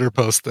my Twitter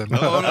post then.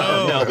 Oh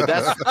no,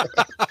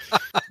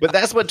 but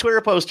that's what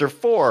Twitter posts are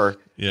for.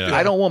 Yeah,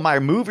 I don't want my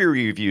movie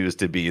reviews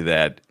to be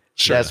that.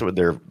 Sure. That's what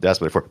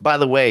they're for. By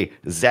the way,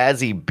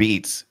 Zazie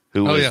Beetz,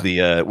 who was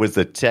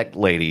the tech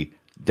lady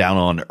down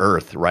on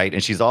Earth, right?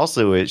 And she's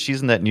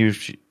in that new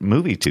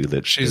movie too.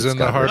 That she's in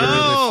the Harder They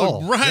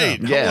Fall. Right.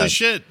 Yeah. Holy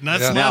shit!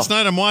 That's last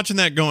night. I'm watching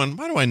that, going,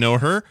 why do I know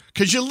her?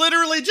 Because you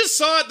literally just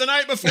saw it the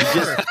night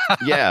before.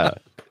 Yeah,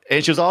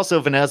 and she was also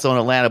Vanessa on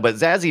Atlanta. But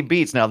Zazie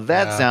Beetz, now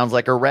that sounds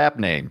like a rap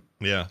name.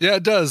 Yeah,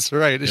 it does.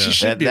 Right, she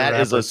should be. That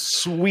is a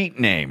sweet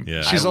name.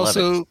 Yeah, she's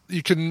also.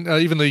 You can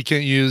even though you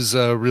can't use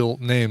real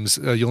names,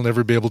 you'll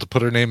never be able to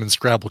put her name in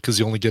Scrabble because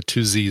you only get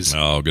 2 Z's.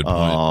 Oh, good point.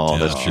 Oh,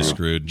 that's she's true.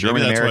 screwed.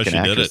 German Maybe that's American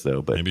why she actress, did it.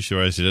 though. But maybe she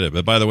did it.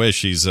 But by the way,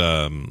 she's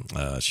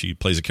she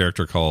plays a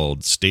character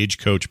called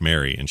Stagecoach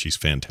Mary, and she's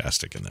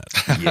fantastic in that.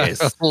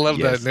 Yes, I love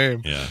that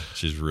name. Yeah,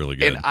 she's really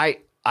good. And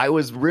I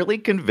was really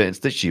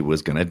convinced that she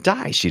was going to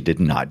die. She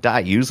did not die.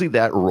 Usually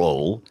that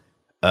role,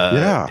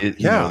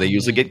 they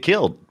usually get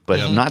killed,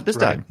 but not this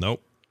time.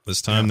 Nope.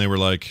 This time they were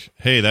like,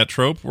 "Hey, that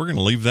trope, we're going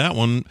to leave that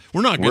one.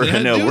 We're not going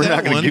to we're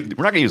not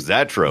going to use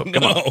that trope.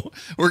 Come on.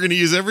 We're going to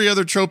use every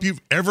other trope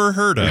you've ever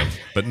heard of,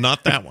 but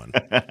not that one."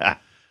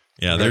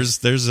 Yeah,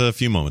 there's a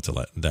few moments of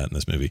that in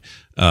this movie.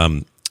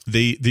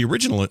 The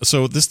original.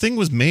 So this thing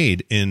was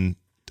made in.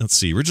 Let's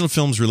see. Original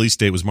film's release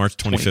date was March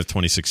 25th,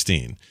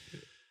 2016.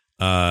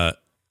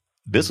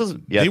 This was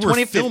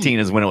 2015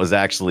 is when it was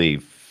actually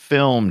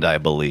filmed, I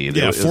believe.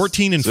 Yeah,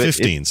 14 and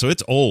 15. So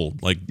it's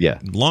old,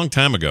 long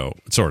time ago,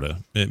 sort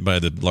of, by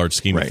the large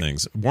scheme of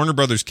things. Warner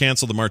Brothers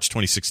canceled the March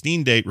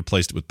 2016 date,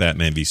 replaced it with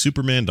Batman v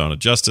Superman: Dawn of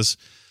Justice.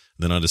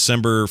 Then on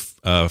December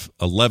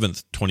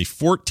 11th,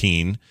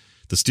 2014,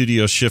 the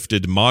studio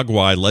shifted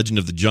Mogwai: Legend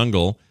of the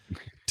Jungle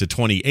to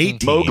 2018.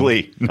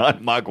 Mowgli,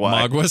 not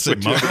Mogwai. Mogwai?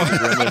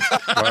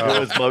 It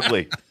was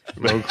Mowgli.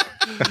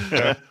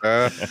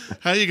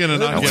 How are you going to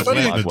not get wet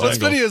in the jungle? What's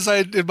funny is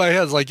in my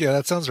head, like,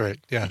 that sounds right.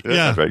 Yeah.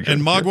 Right.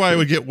 And Mogwai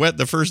would get wet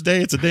the first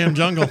day. It's a damn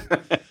jungle.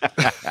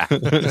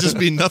 It'd just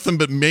be nothing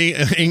but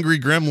angry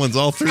gremlins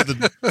all through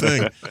the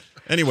thing.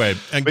 Anyway,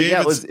 and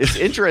it's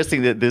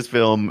interesting that this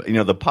film,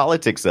 the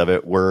politics of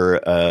it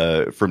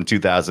were from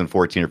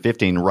 2014 or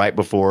 15, right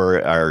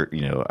before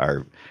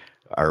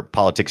our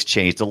politics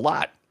changed a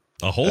lot.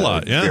 A whole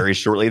lot, yeah. Very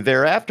shortly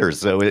thereafter,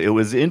 so it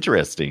was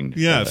interesting.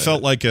 Yeah, it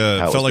felt like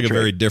a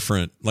very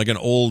different, like an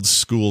old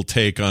school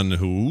take on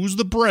who's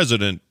the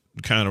president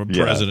kind of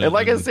president. And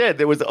like I said,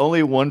 there was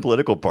only one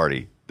political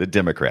party the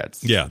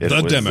Democrats. Yeah, It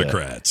the was,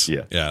 Democrats.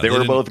 Yeah, Yeah, they were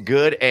didn't- both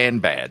good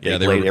and bad. Yeah,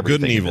 they played were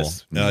good and everything in evil.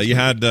 this. You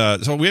had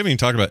so we haven't even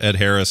talked about Ed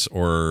Harris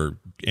or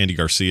Andy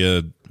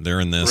Garcia. They're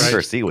in this. Right.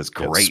 Garcia was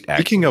great.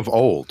 Speaking of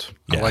old,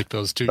 Yeah. I like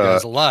those two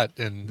guys a lot,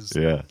 and it's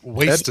Yeah.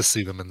 waste to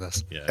see them in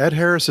this. Yeah. Ed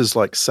Harris is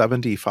like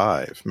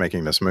 75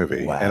 making this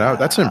movie, and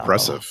that's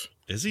impressive.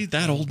 Is he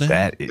that old now?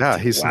 That is, Yeah,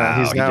 he's wow,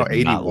 now he did not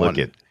 81. Look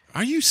at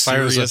Are you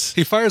Fires serious?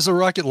 he fires a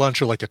rocket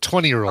launcher like a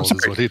 20-year-old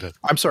is what he did.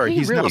 I'm sorry, He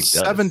he's really now does.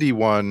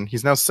 71.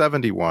 He's now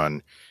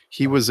 71.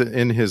 He was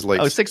in his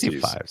late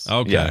 65. 60s.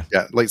 Okay.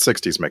 Yeah, late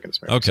 60s making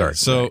this movie. Okay, Sorry.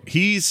 so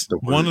he's The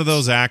one of words.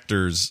 those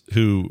actors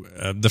who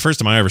the first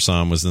time I ever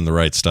saw him was in The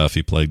Right Stuff.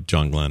 He played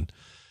John Glenn.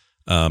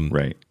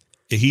 right.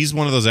 He's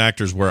one of those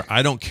actors where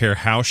I don't care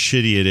how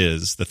shitty it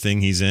is, the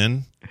thing he's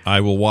in,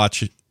 I will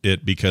watch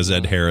it because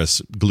Ed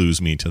Harris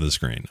glues me to the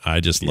screen.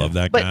 I just love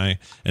that But guy.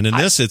 And in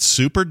this, it's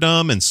super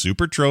dumb and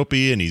super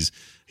tropey, and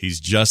he's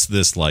just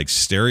this like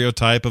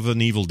stereotype of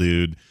an evil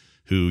dude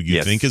who you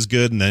Yes. think is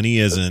good and then he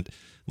isn't.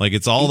 Like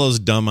it's all those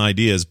dumb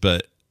ideas,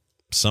 but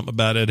something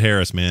about Ed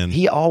Harris, man.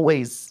 He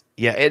always,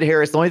 Ed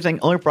Harris. The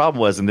only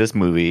problem was in this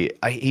movie,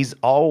 he's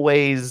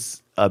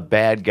always a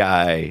bad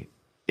guy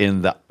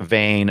in the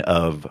vein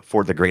of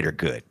for the greater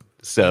good.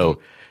 So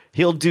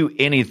he'll do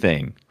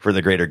anything for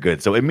the greater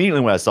good. So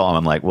immediately when I saw him,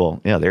 I'm like,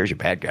 well, yeah, there's your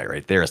bad guy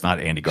right there. It's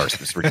not Andy Garcia.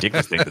 This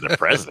ridiculous thing that the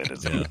president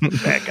is a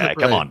bad guy.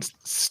 Come on,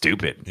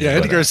 stupid. Yeah,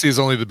 Andy But, Garcia is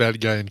only the bad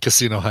guy in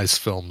Casino Heist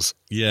films.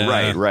 Yeah.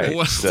 Right.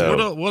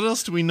 What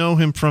else do we know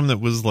him from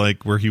that was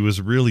like where he was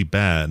really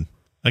bad?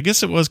 I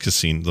guess it was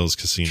those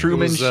casinos. Truman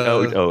was,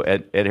 Show.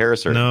 Ed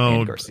Harris or No,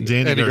 Andy Garcia?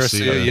 Andy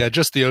Garcia. Yeah,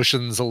 just the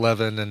Oceans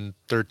 11 and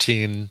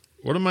 13.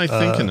 What am I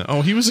thinking?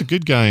 He was a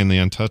good guy in The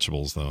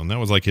Untouchables, though, and that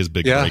was like his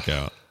big Yeah.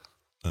 breakout.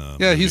 Yeah,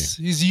 movie.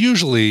 he's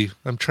usually.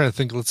 I'm trying to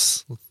think.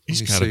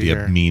 He's got to be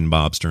a mean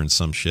mobster in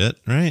some shit,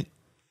 right?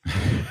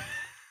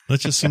 That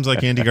just seems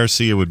like Andy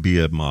Garcia would be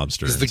a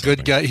mobster. He's in the good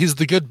something. guy. He's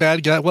the good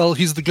bad guy. Well,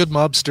 he's the good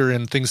mobster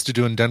in Things to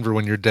Do in Denver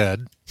When You're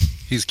Dead.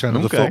 He's kind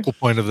of the Okay. focal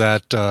point of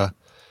that.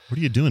 What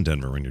do you do in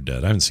Denver when you're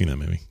dead? I haven't seen that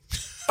movie.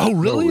 Oh,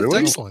 really?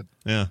 really? It's excellent.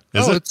 Yeah,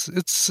 is Oh, it?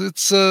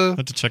 it's I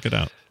have to check it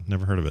out.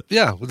 Never heard of it.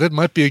 yeah, that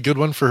might be a good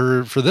one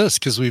for this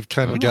because we've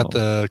kind of got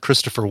the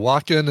Christopher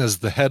Walken as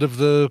the head of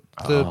the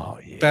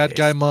bad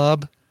guy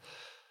mob.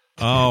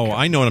 Oh,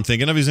 I know what I'm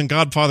thinking of. He's in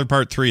Godfather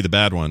Part 3, the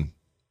bad one.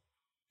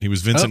 He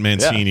was Vincent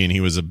Mancini, and he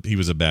was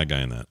a bad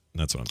guy in that.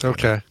 That's what I'm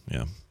thinking. Okay. Of.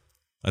 Yeah,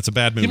 that's a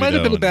bad movie. He might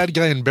have been though, a bad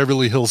guy in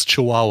Beverly Hills,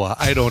 Chihuahua.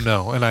 I don't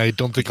know, and I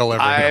don't think I'll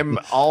ever know. I'm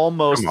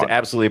almost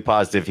absolutely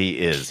positive he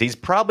is. He's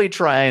probably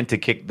trying to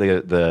kick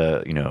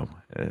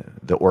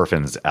the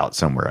orphans out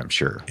somewhere. I'm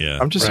sure. Yeah,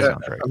 I'm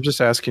just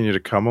asking you to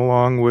come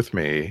along with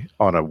me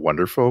on a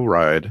wonderful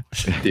ride,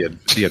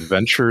 the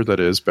adventure that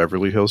is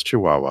Beverly Hills,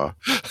 Chihuahua.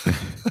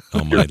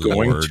 Oh my You're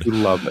going lord! to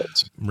love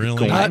it.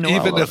 Really? Not know I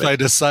even love if I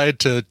decide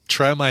to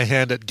try my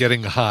hand at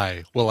getting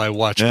high, will I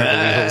watch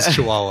Beverly Hills,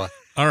 Chihuahua.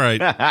 All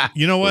right.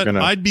 You know what?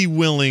 gonna- I'd be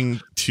willing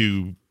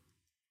to.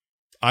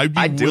 I'd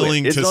I'd be do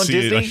willing Is to it on see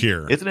Disney? it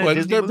here. Isn't it a What,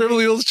 Disney movie?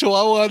 Beverly Hills,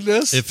 Chihuahua on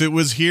this? If it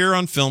was here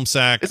on Film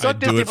Sack, It's on I'd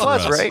do Disney it for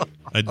Plus, us. right?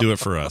 I'd do it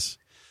for us.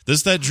 This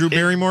is that Drew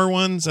Barrymore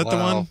one? Is that the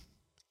Wow. one?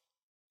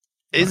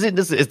 Is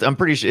it? I'm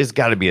pretty sure it's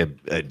got to be a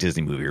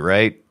Disney movie,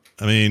 right?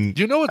 I mean,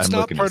 you know it's I'm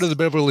not looking part to- of the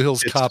Beverly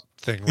Hills Cop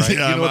thing, right?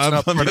 Yeah, you know it's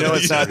not part You know of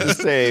it's not the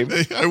same.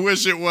 I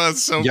wish it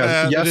was so Yeah,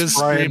 bad. yeah. It is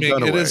Brian streaming.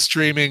 It Dunaway. is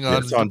streaming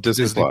on, It's on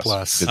Disney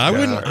Plus. I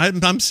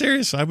wouldn't. I'm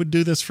serious. I would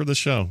do this for the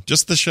show.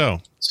 Just the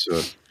show.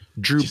 So,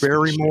 Drew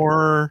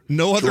Barrymore,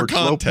 No other George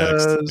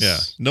context. Lopez. Yeah.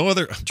 No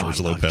other. George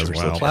Lopez. George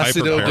Wow. Lopez.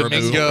 Placido Piper Perabo.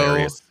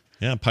 Domingo,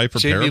 Yeah. Piper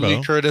Jamie Lee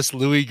Perabo. Curtis,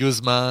 Louis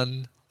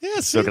Guzman. Yeah.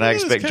 So can I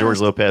expect George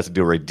Lopez to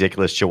do a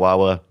ridiculous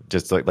Chihuahua,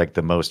 just like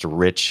the most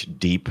rich,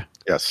 deep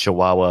Yes.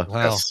 Chihuahua?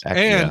 Wow. Yes.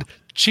 And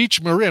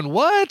Cheech Marin.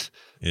 What?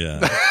 Yeah.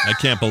 I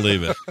can't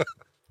believe it.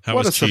 How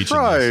What was a Cheech in this?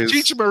 surprise.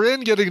 Cheech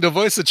Marin getting to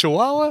voice a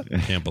Chihuahua? I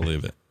can't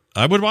believe it.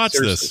 I would watch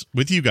this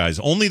with you guys.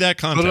 Only that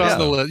Put context. it on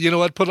the list. You know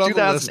what? Put it on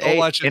the list. I'll 2008,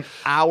 watch it. an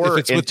hour if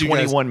it's and with you guys.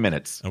 21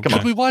 minutes. Okay. Come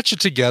Could we on. watch it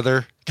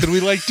together? Could we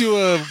like do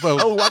a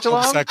watch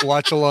along?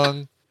 watch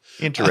along?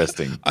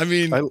 Interesting. I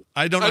mean,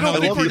 I don't know I how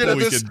don't many think we're people gonna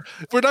we miss. could.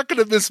 We're not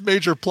going to miss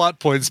major plot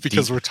points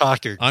because we're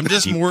talking. I'm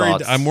just Deep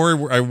worried. thoughts.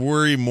 I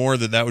worry more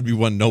that would be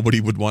one nobody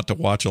would want to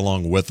watch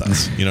along with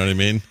us. You know what I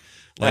mean?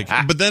 Like,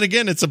 but then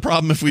again, it's a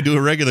problem if we do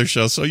a regular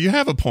show. So you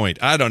have a point.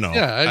 I don't know.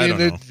 Yeah, I don't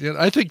mean, know.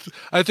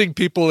 I think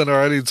people in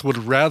our audience would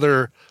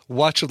rather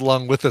watch it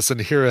along with us and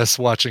hear us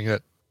watching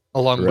it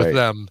along with Right.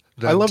 them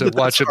I than love to that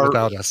watch that's it our-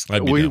 without us.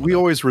 I'd be We down with that.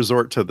 always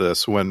resort to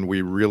this when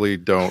we really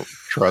don't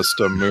trust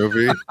a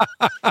movie.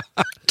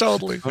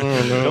 Totally.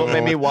 Don't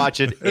make me watch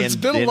it It's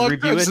and been a then long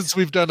review time it. since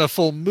we've done a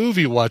full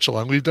movie watch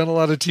along. We've done a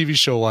lot of TV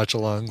show watch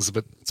alongs,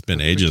 but It's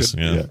been ages.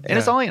 Yeah. And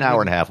it's only an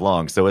hour and a half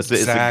long, so it's a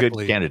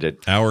Exactly. good candidate.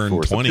 Hour and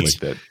for something 20. like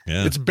that.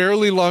 Yeah. it's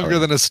barely longer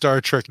than a Star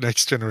Trek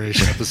Next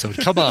Generation episode.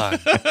 Come on.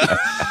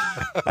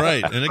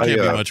 Right. And it can't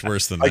be I, much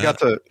worse than I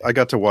that.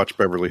 got to watch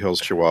Beverly Hills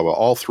Chihuahua,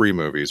 all three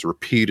movies,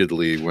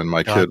 repeatedly when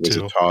my Got kid was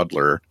to. a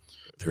toddler.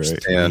 There's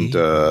Right. three? And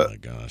Oh my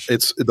gosh.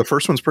 it's the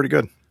first one's pretty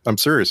good. I'm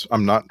serious.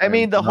 I'm not. I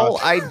mean, the I'm whole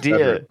not-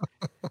 idea.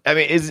 I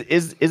mean,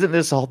 isn't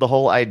this the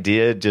whole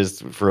idea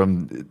just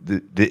from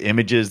the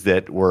images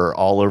that were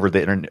all over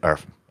the internet, or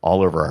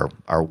all over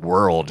our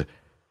world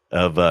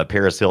of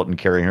Paris Hilton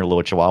carrying her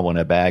little chihuahua in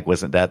a bag?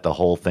 Wasn't that the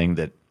whole thing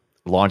that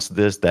launched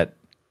that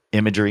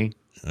imagery?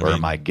 Or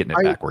am I getting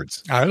it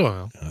backwards? I don't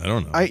know. I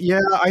don't know.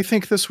 I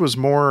think this was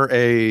more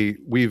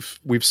we've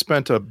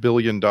spent $1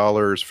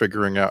 billion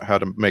figuring out how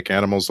to make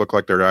animals look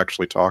like they're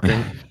actually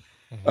talking.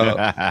 We need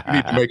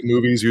to make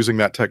movies using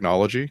that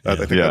technology. I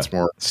think that's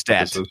more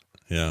Stat.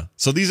 Yeah.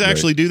 So these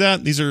actually do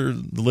that? These are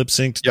the lip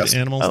synced Yes.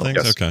 animals Oh, things?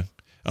 yes. Okay.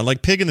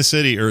 Like Pig in the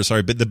City,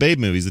 but the Babe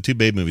movies, the two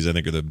Babe movies, I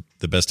think are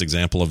the best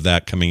example of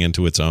that coming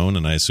into its own.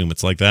 And I assume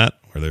it's like that,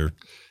 where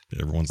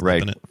everyone's Right.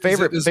 lipping it.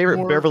 Favorite Is it favorite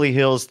more- Beverly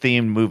Hills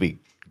themed movie.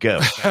 Go.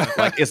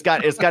 Like it's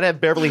got to have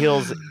Beverly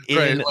Hills in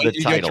Right, the like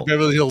you title. get your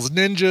Beverly Hills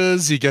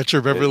Ninjas, you get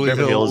your Beverly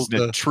Hills,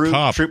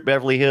 Cop. Troop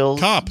Beverly Hills.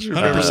 Cop,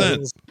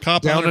 100%.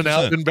 Cop, Down and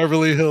Out 100%. in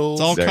Beverly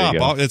Hills. It's all There you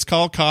cop. go. It's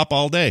called Cop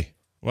all day.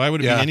 Why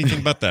would it Yeah. be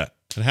anything but that?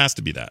 It has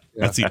to be that.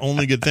 That's the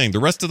only good thing. The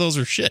rest of those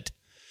are shit.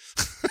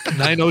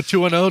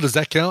 90210, does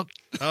that count?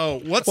 Oh,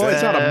 what's Well,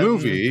 it's that? not a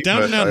movie.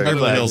 Down and but Out in I-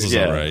 Beverly Hills is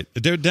yeah. all right.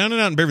 Down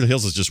and Out in Beverly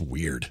Hills is just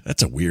weird.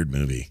 That's a weird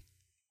movie.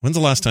 When's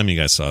the last time you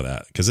guys saw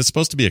that? Because it's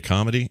supposed to be a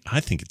comedy.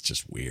 I think it's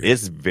just weird.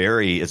 It's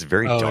very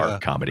Oh, dark yeah.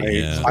 comedy. Yeah.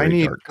 It's I very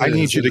need dark. I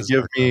need you to It is give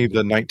dark me comedy.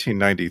 the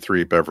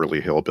 1993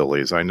 Beverly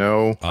Hillbillies. I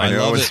know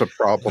love it's it. a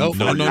problem. Nope.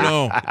 for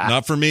No, you.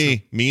 not for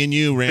me. Me and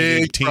you,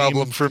 Randy. Big team.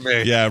 problem for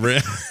me. Yeah, We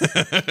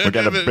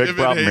got a big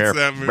problem here.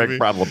 Big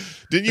problem.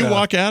 Didn't you Yeah.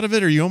 walk out of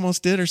it, or you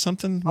almost did, or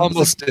something? What was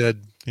Almost it? did.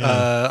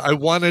 Yeah. I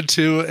wanted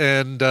to,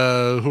 and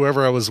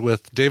whoever I was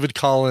with, David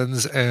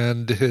Collins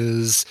and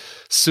his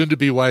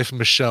soon-to-be wife,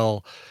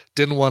 Michelle,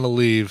 didn't want to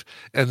leave.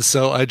 And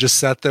so I just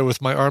sat there with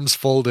my arms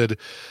folded,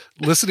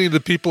 listening to the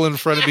people in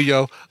front of me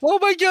go, "Oh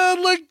my God,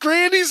 look,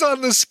 Granny's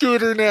on the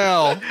scooter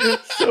now."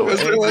 So As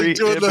they're, like, angry,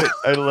 doing the-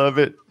 I love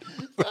it.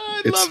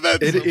 I It's- love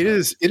that. it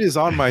is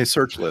on my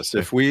search list.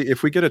 If we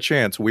get a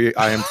chance,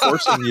 I am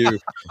forcing you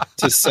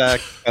to sack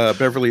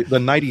the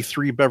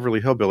 93 Beverly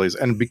Hillbillies,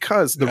 and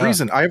because the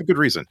reason I have a good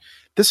reason.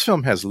 This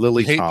film has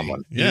Lily Hate me.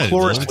 Tomlin, Yeah,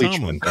 Cloris Lily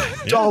Leachman, Tomlin.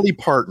 Yeah. Dolly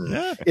Parton.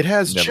 Yeah. It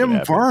has Never Jim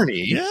happened.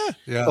 Varney. Yeah.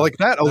 Yeah. Like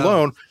that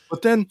alone.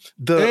 But then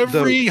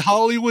Every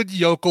Hollywood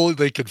yokel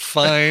they could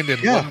find in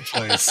Yeah. one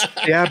place.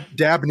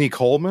 Dabney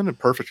Coleman, a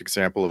perfect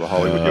example of a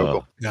Hollywood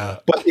yokel. Yeah.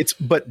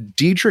 But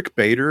Diedrich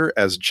Bader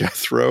as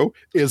Jethro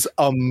is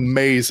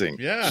amazing.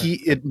 Yeah.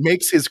 It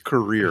makes his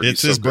career.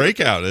 It's He's his so good.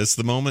 breakout. It's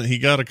the moment he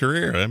got a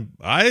career.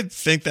 I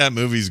think that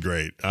movie's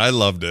great. I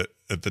loved it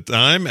at the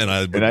time, and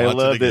I would And I watch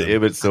love it that again.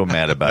 Ibbott's so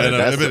mad about I it. know,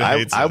 Ibbott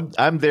hates it.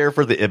 I'm there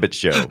for the Ibbott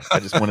show. I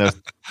just want to.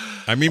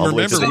 I mean, I'll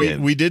remember listen we,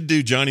 in. we did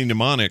do Johnny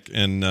Mnemonic,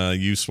 and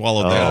you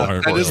swallowed that. Oh,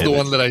 hard. That is the Ibbott.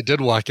 one that I did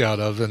walk out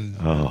of. And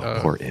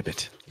Poor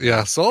Ibbott.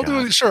 yeah, so I'll do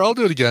it. Sure, I'll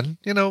do it again.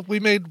 You know,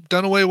 we made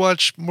Dunaway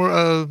watch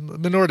more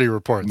Minority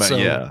Report. But So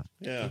yeah,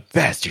 Yeah.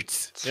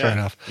 bastards. fair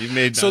enough. You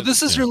made So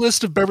this is your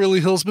list of Beverly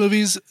Hills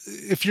movies.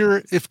 If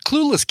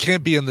Clueless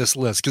can't be in this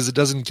list because it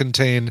doesn't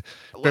contain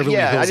Beverly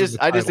Yeah, Hills.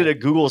 I just did a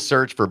Google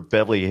search for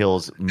Beverly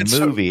Hills It's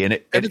so- movie, and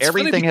it's funny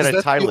everything had because a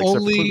that's title the except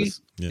only- for Clueless.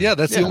 Yeah,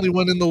 that's the Yeah. only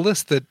one in the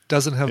list that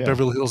doesn't have Yeah.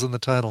 Beverly Hills in the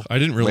title. I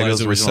didn't realize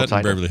Plato's it was original set in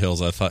title. Beverly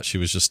Hills. I thought she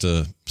was just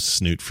a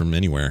snoot from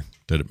anywhere.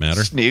 Did it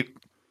matter? Snoop.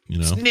 You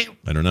know, Snoop.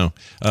 I don't know.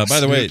 By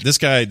the way,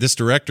 this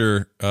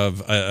director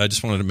of, I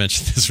just wanted to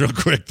mention this real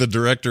quick. The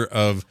director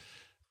of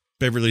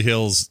Beverly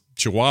Hills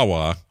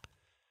Chihuahua,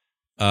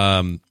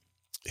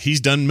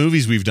 he's done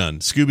movies we've done.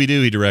 Scooby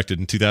Doo, he directed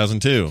in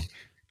 2002.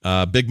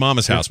 Big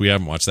Mama's House, we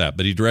haven't watched that,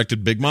 but he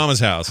directed Big Mama's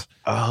House.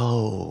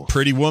 Oh,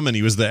 Pretty Woman,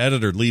 he was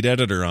the lead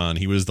editor on.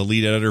 He was the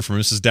lead editor for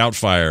Mrs.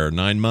 Doubtfire,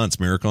 9 Months,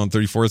 Miracle on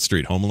 34th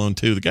Street, Home Alone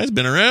 2. The guy's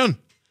been around.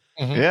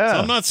 yeah. So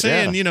I'm not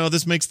saying, yeah.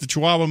 this makes the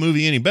Chihuahua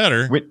movie any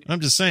better. Wait, I'm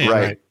just saying.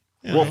 right.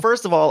 You Well, know.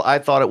 first of all, I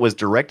thought it was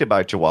directed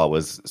by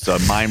Chihuahuas, so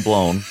I'm mind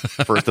blown.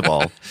 First of all,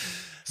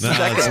 No, that's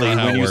secondly, not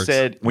how when it you works.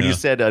 said Yeah. you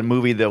said a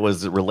movie that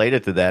was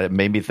related to that, it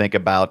made me think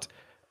about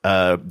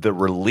the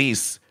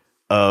release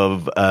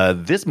of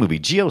this movie,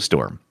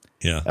 Geostorm,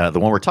 Yeah. the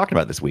one we're talking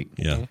about this week.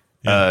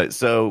 Yeah.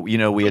 So we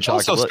had Which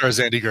talked also a li- stars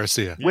Andy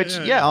Garcia. which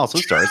also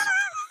stars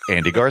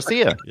Andy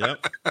Garcia.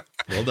 Yep.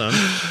 Well done.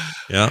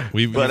 Yeah.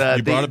 We But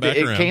brought it back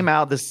it around. came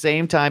out the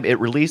same time. It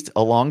released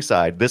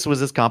alongside. This was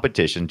his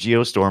competition,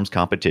 Geostorm's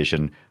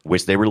competition,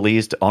 which they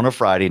released on a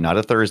Friday, not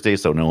a Thursday,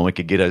 so no one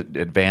could get an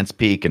advanced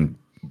peek and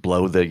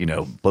blow the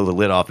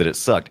lid off that it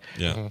sucked.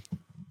 Yeah.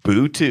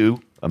 Boo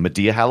 2, a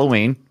Medea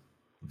Halloween,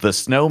 The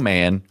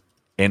Snowman,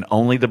 and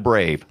Only the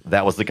Brave.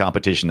 That was the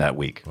competition that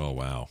week. Oh,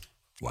 wow.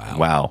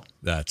 Wow.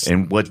 That's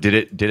And what did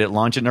it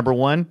launch at number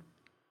 1?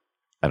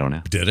 I don't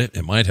know. did it?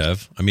 It might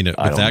have. I mean, with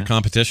don't that know.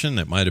 competition,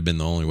 that might have been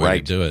the only way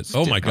Right. to do it. It's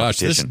Oh a my gosh!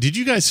 competition. Did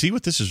you guys see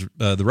what this is?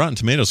 The Rotten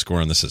Tomatoes score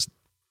on this is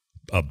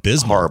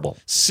abysmal. Horrible.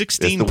 It's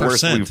the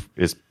worst 16%.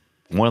 it's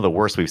one of the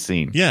worst we've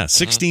seen. Yeah,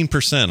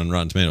 16% on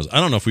Rotten Tomatoes.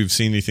 I don't know if we've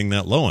seen anything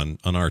that low on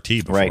RT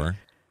before. Right.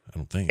 I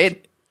don't think.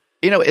 It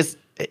it's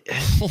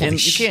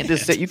and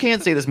you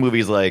can't say this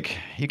movie's like,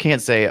 you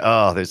can't say,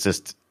 oh, there's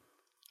just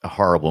a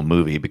horrible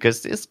movie,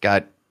 because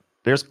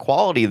there's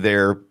quality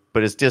there,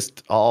 but it's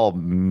just all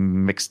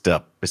mixed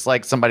up. It's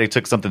like somebody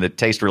took something that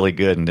tastes really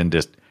good and then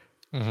just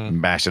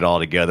mashed it all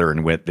together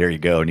and went, there you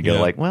go. And you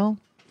go like, well.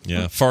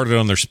 Yeah, farted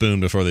on their spoon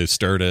before they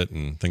stirred it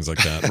and things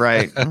like that.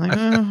 Right. I'm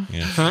like,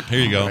 yeah.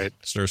 Here you go. Right.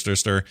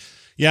 Stir.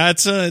 Yeah,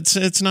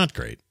 it's not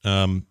great.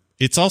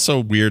 It's also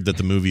weird that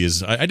the movie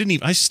is.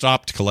 I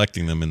stopped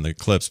collecting them in the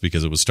clips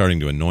because it was starting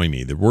to annoy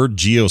me. The word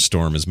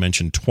Geostorm is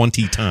mentioned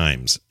 20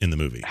 times in the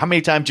movie. How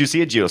many times do you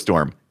see a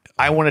Geostorm?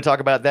 I want to talk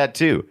about that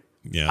too.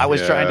 Yeah. I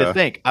was trying to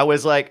think. I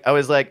was like,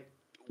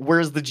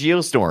 where's the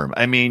Geostorm?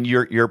 I mean,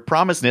 you're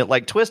promising it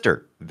like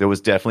Twister. There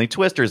was definitely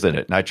twisters in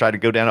it. And I tried to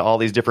go down to all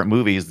these different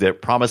movies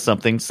that promise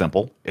something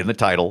simple in the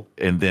title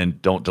and then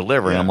don't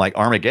deliver. Yeah. And I'm like,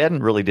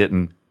 Armageddon really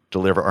didn't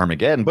deliver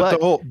Armageddon. But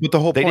the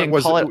whole they point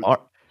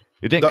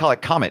didn't call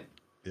it Comet.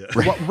 Yeah.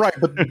 Right,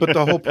 but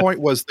the whole point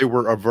was they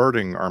were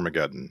averting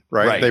Armageddon,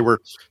 right? They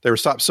were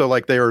stopped. So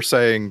like they were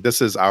saying,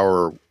 this is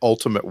our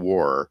ultimate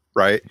war,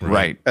 right?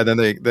 Right. And then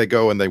they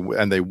go and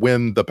they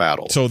win the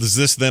battle. So is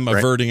this them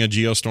averting a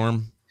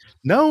Geostorm?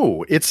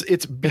 No, it's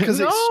because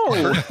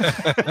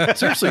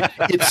seriously,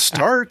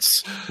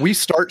 we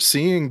start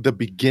seeing the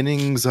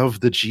beginnings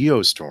of the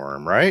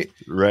Geostorm, right?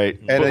 Right.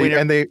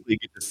 And they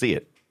get to see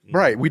it.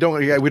 Right. We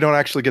don't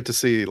actually get to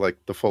see like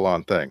the full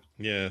on thing.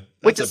 Yeah.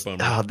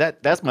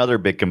 That's my other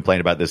big complaint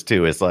about this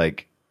too. Is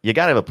like, you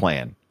got to have a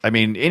plan. I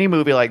mean, any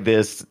movie like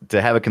this,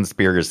 to have a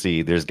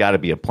conspiracy, there's got to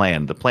be a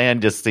plan. The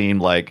plan just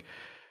seemed like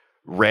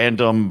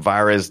random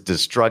virus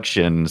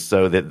destruction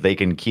so that they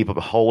can keep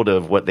a hold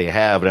of what they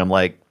have. And I'm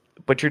like,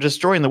 but you're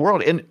destroying the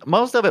world. And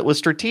most of it was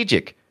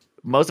strategic.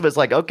 Most of it's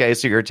like, okay,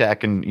 so you're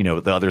attacking,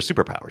 the other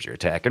superpowers. You're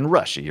attacking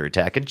Russia. You're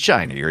attacking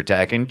China. You're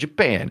attacking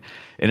Japan.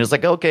 And it's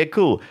like, okay,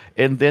 cool.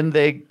 And then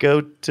they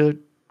go to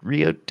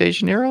Rio de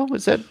Janeiro.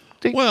 Is that?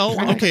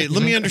 Well, okay,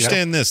 let me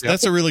understand this.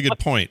 That's a really good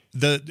point.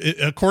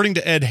 According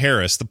to Ed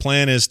Harris, the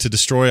plan is to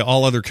destroy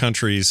all other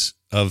countries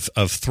of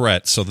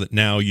threat so that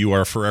now you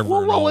are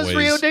forever and always. What was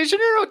Rio de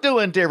Janeiro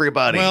doing to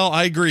everybody? Well,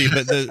 I agree,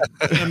 but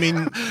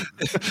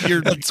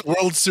it's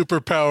world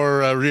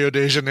superpower Rio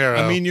de Janeiro.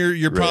 I mean,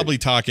 you're probably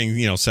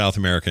talking, South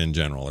America in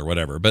general or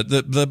whatever. But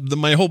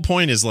my whole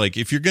point is, like,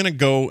 if you're going to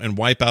go and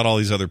wipe out all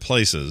these other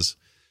places,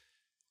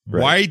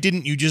 why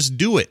didn't you just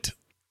do it?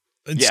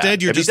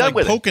 Instead, you're just like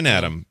poking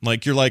at them.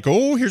 Like, you're like,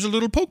 oh, here's a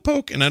little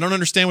poke. And I don't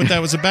understand what that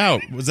was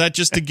about. Was that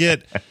just to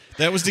get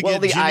the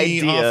Jimmy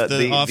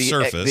idea, off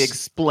surface? They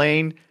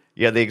explained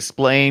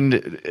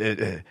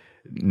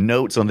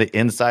notes on the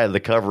inside of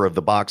the cover of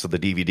the box of the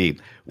DVD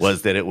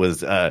was that it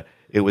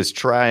was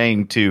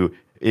trying to,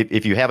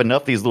 if you have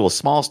enough of these little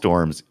small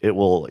storms,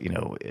 it'll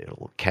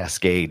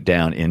cascade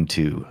down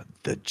into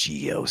the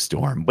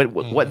Geostorm. But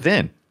what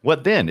then?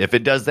 What then? If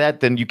it does that,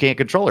 then you can't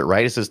control it,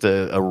 right? It's just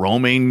a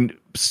roaming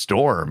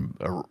storm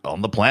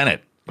on the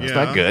planet. That's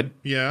not good.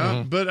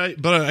 Yeah, but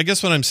I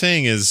guess what I'm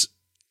saying is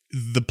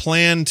the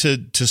plan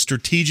to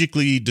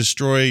strategically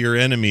destroy your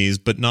enemies,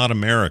 but not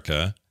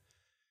America,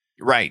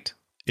 right?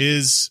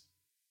 Is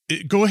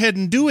go ahead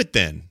and do it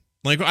then.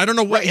 Like, I don't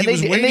know what he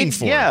was waiting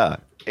for. Yeah,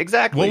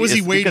 exactly. What was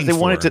he waiting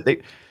for?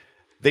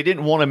 They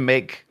didn't want to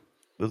make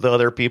the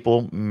other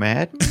people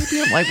mad.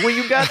 Maybe I'm like, well,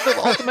 you got the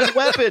ultimate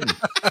weapon.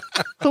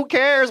 Who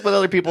cares what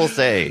other people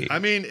say? I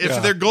mean,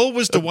 if their goal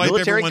was to wipe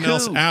everyone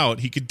else out,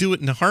 he could do it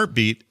in a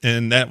heartbeat.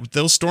 And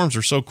those storms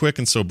are so quick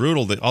and so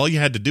brutal that all you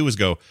had to do was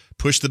go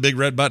push the big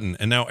red button,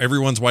 and now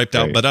everyone's wiped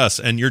out but us,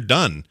 and you're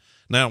done.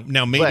 Now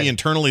maybe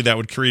internally that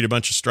would create a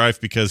bunch of strife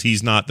because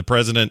he's not the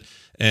president,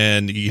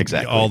 and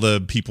all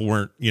the people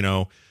weren't,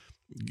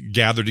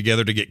 gathered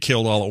together to get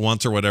killed all at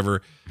once or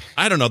whatever.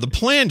 I don't know. The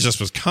plan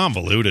just was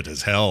convoluted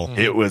as hell.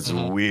 It was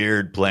a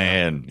weird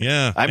plan.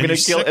 Yeah. I'm going to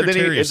kill. And then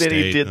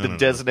he did the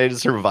designated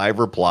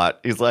survivor plot.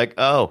 He's like,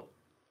 oh,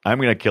 I'm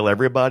going to kill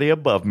everybody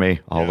above me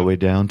all the way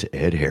down to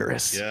Ed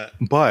Harris. Yeah.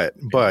 But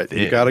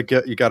you got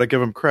to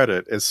give him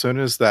credit. As soon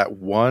as that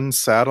one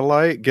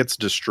satellite gets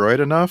destroyed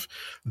enough,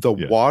 the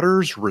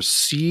waters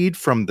recede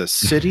from the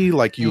city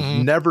like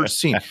you've never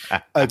seen.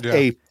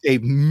 A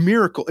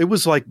miracle. It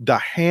was like the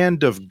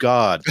hand of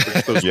God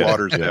pushed those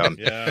waters down.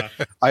 Yeah.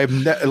 I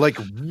have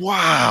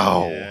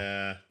wow.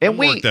 Yeah. And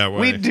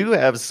we do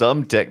have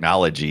some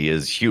technology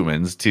as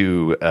humans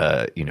to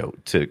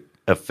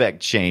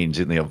affect change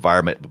in the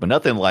environment, but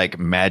nothing like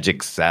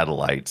magic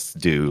satellites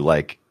do,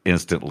 like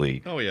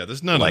instantly. Oh yeah,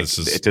 there's none of this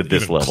is to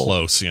this level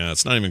close. Yeah,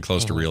 it's not even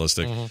close to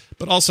realistic.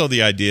 But also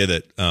the idea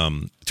that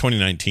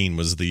 2019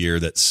 was the year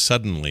that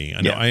suddenly,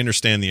 I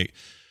understand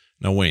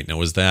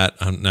was that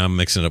now I'm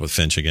mixing it up with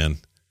Finch again.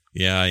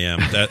 Yeah, I am.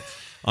 That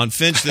on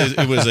Finch,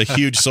 it was a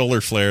huge solar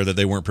flare that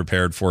they weren't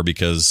prepared for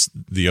because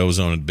the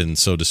ozone had been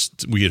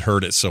we had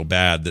heard it so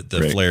bad that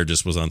the flare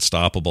just was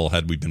unstoppable.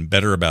 Had we been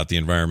better about the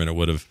environment, it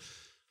would have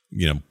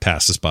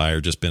passed us by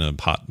or just been a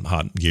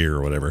hot year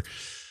or whatever.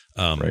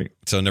 Right.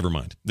 So never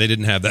mind. They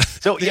didn't have that.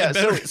 So They yeah, had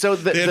better- so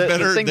they had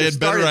better- the thing they that had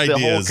better started the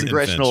whole ideas in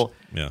congressional, Finch.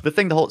 Yeah. the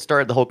thing that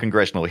started the whole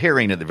congressional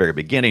hearing at the very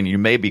beginning. You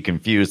may be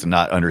confused and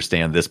not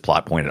understand this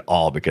plot point at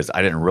all because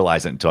I didn't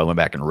realize it until I went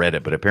back and read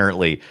it. But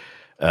apparently,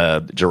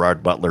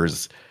 Gerard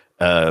Butler's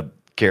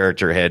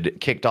character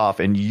had kicked off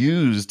and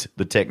used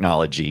the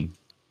technology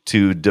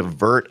to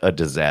divert a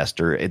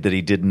disaster that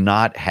he did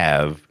not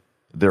have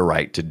the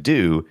right to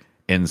do,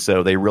 and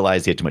so they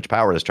realized he had too much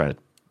power. They was trying to,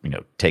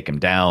 take him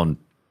down,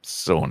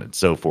 so on and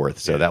so forth.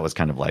 So that was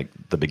kind of like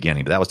the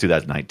beginning. But that was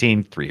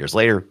 2019. 3 years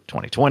later,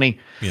 2020.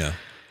 Yeah.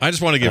 I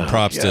just want to give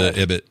props to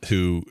Ibbott,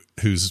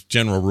 whose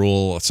general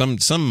rule some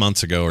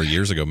months ago or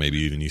years ago, maybe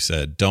even, you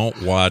said,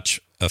 don't watch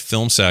a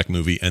Film Sack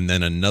movie and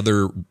then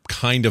another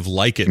kind of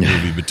like it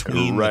movie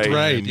between.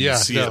 Right.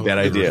 Yeah. Bad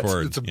idea.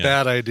 It's a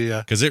bad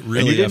idea. Because it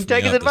really you didn't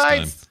take his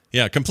advice.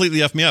 Yeah, completely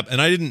effed me up.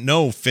 And I didn't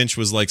know Finch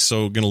was like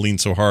going to lean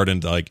so hard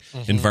into like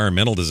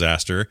environmental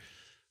disaster.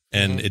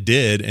 And it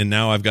did, and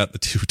now I've got the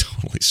two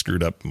totally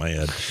screwed up in my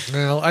head.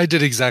 Well, I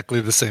did exactly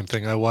the same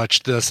thing. I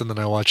watched this, and then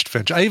I watched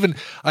Finch. I even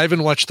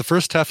watched the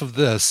first half of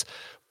this,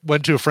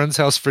 went to a friend's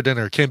house for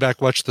dinner, came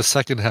back, watched the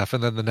second half,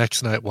 and then the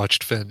next night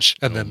watched Finch,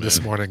 and then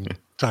this morning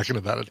talking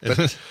about it.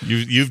 But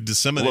you've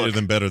disseminated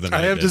them better than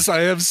I did.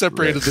 I have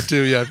separated the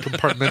two. Yeah,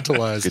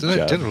 compartmentalized. Good And that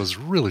job. dinner was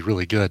really,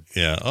 really good.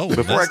 Yeah. Oh,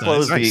 Before I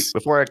close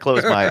before I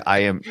close my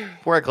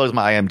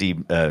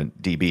IMDb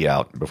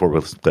out,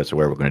 before that's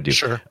where we're going to do.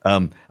 Sure.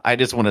 I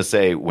just want to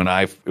say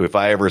if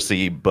I ever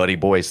see Buddy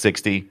Boy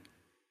 60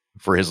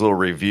 for his little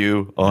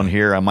review on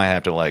here, I might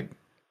have to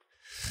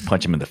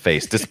punch him in the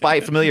face.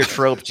 Despite familiar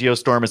tropes,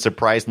 Geostorm is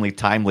surprisingly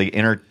timely,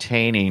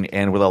 entertaining,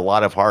 and with a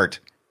lot of heart.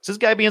 Is this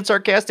guy being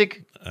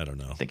sarcastic? I don't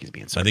know. I think he's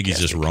being sarcastic. I think he's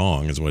just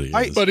wrong, is what he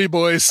is. Buddy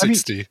Boy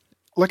 60.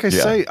 Like I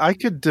say, I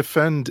could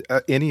defend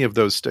any of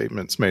those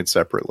statements made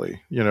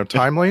separately.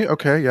 Timely.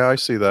 Okay, yeah, I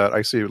see that.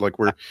 I see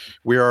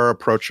we are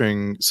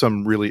approaching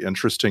some really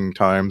interesting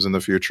times in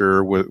the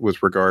future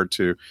with regard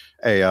to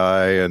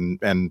AI and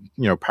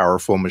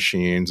powerful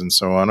machines and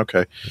so on.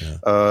 Okay,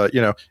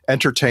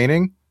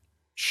 entertaining.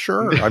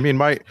 Sure. I mean,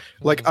 my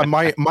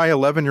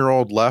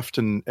 11-year-old left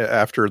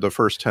after the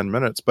first 10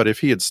 minutes, but if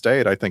he had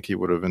stayed, I think he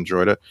would have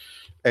enjoyed it.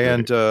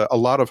 And a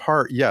lot of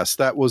heart. Yes,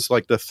 that was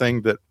like the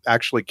thing that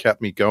actually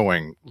kept me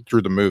going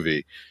through the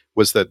movie,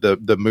 was that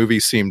the movie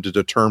seemed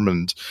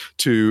determined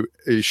to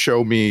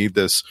show me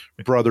this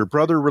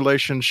brother-brother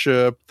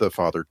relationship, the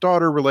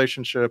father-daughter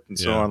relationship, and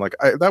so on.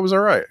 That was all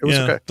right. It was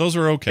okay. Those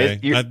were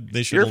okay.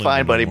 You're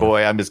fine, Buddy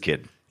Boy. I'm just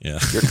kidding. Yeah.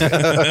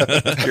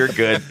 You're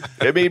good.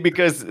 I mean,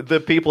 because the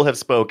people have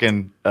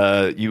spoken.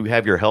 You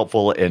have your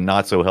helpful and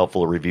not so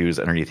helpful reviews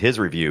underneath his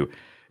review,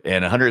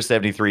 and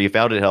 173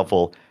 found it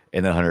helpful,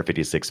 and then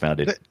 156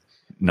 found it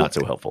not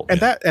so helpful. And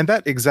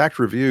that exact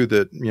review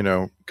that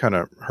kind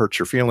of hurts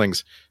your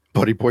feelings,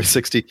 Buddy Boy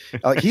 60.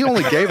 He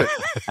only gave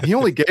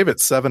it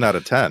 7 out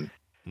of 10.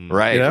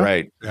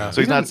 Right. Yeah.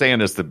 So he's not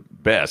saying it's the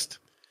best.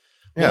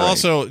 Yeah, well,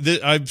 also,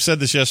 I've said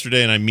this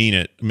yesterday, and I mean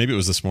it. Maybe it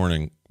was this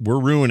morning.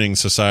 We're ruining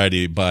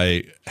society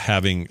by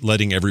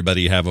letting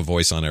everybody have a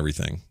voice on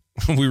everything.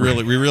 we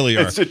really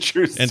are. It's a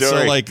true story. And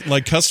so,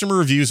 like customer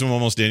reviews of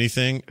almost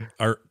anything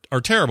are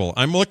terrible.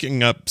 I'm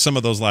looking up some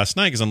of those last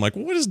night because I'm like,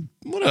 what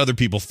do other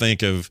people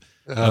think of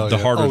the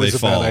harder Always they a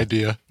fall? bad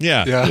idea.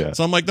 Yeah.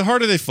 So I'm like, the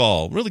harder they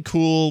fall, really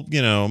cool,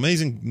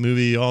 amazing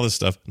movie, all this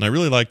stuff, and I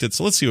really liked it.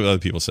 So let's see what other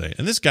people say.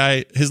 And this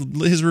guy,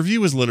 his review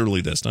was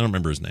literally this. I don't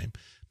remember his name,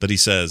 but he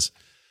says,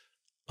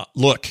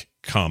 "Look,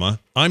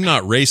 I'm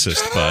not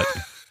racist, but."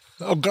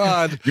 Oh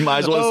God! You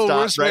might as well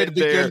stop right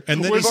there.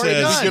 And then We've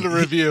already begun a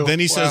review. Then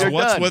he says,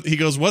 Wow.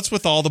 "What's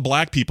with all the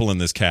black people in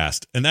this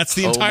cast?" And that's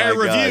the entire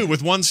my God. review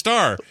with 1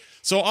 star.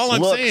 So all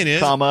I'm Look, saying is,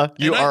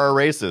 you are a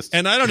racist.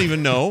 and I don't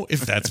even know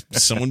if that's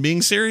someone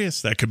being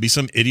serious. That could be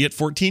some idiot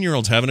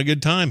 14-year-olds having a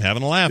good time,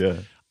 having a laugh. Yeah.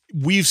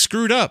 We've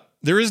screwed up.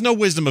 There is no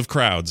wisdom of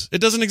crowds. It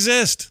doesn't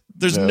exist.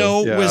 There's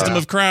no wisdom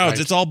of crowds.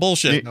 Right. It's all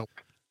bullshit. No.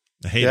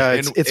 I hate Yeah,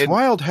 it. it's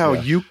wild how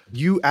you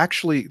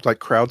actually, like,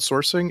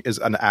 crowdsourcing is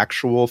an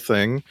actual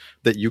thing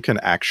that you can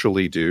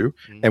actually do,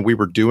 and we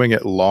were doing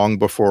it long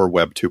before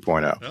Web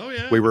 2.0. Oh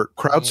yeah.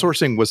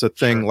 Crowdsourcing was a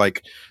thing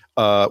like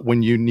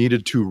when you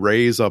needed to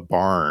raise a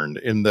barn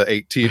in the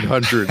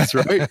 1800s,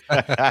 right?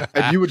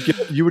 And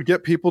you would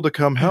get people to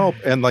come help,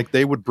 and like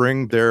they would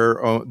bring their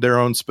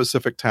own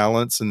specific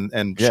talents and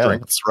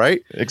strengths,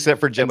 right? Except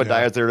for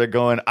Jebediah's there, they're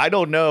going, I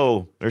don't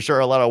know. There's sure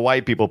a lot of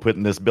white people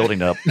putting this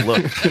building up.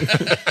 Look,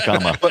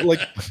 comma. But like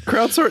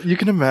you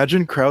can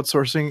imagine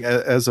crowdsourcing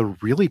as a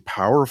really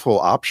powerful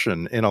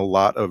option in a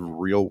lot of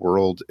real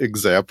world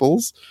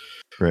examples.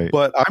 Right.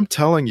 But I'm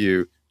telling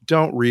you,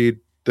 don't read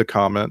the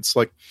comments.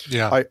 Like,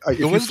 Yeah.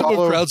 The wisdom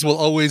of crowds will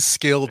always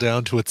scale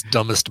down to its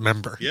dumbest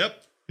member.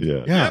 Yep.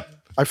 Yeah.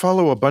 I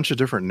follow a bunch of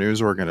different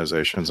news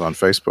organizations on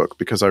Facebook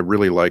because I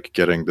really like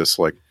getting this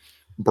like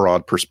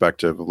broad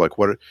perspective of like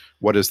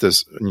what is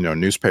this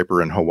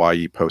newspaper in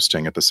Hawaii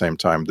posting at the same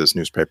time this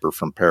newspaper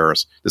from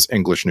Paris, this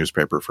English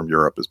newspaper from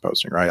Europe is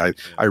posting, right?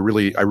 I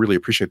really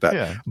appreciate that.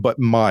 Yeah. But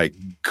my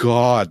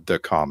God, the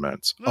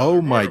comments.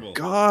 Oh my horrible.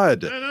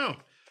 God. I know.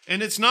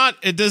 And it's not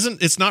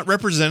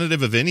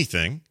representative of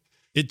anything.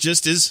 It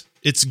just is.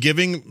 It's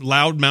giving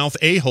loudmouth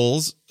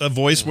a-holes a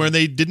voice where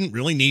they didn't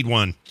really need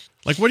one.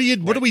 Like, what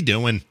are we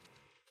doing?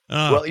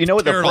 Well, you know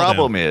what the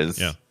problem is?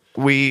 Yeah.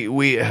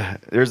 We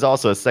there's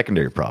also a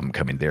secondary problem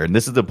coming there, and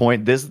this is the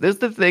point. This is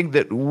the thing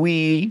that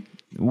we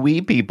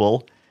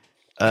people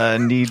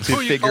need to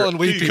figure.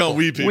 We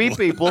people,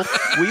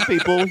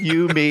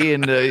 you, me,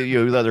 and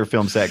the other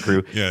Film Sack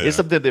crew. Is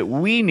something that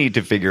we need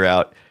to figure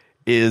out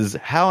is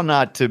how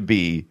not to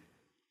be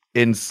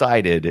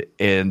incited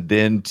and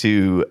then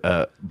to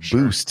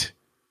boost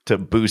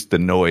the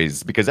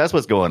noise, because that's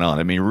what's going on.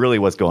 I mean, really,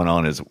 what's going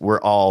on is we're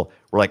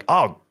like,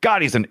 oh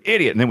God, he's an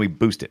idiot, and then we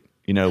boost it.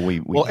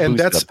 And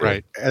that's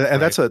right.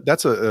 And that's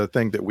a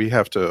thing that we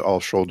have to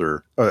all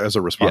shoulder as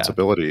a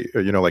responsibility.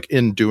 Yeah. Like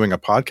in doing a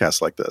podcast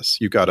like this,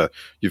 you've got to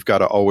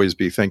always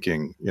be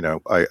thinking,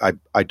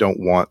 I don't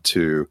want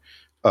to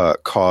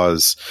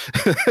cause,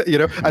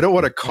 I don't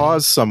want to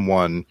cause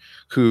someone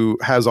who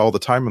has all the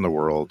time in the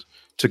world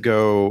to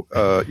go,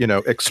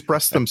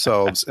 express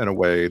themselves in a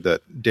way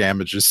that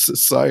damages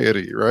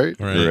society. Right.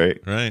 Yeah.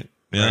 Right.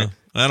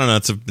 I don't know.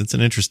 It's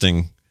an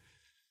interesting.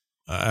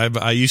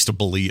 I used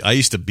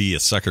to be a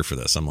sucker for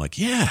this. I'm like,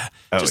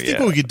 think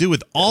what we could do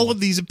with all of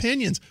these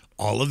opinions,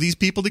 all of these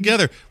people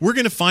together. We're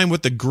going to find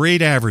what the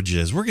great average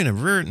is.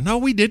 No,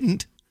 we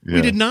didn't. Yeah.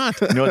 We did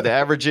not. You know what the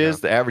average is?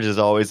 The average is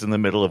always in the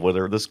middle of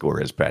whatever the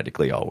score is,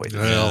 practically always.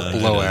 Well,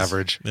 below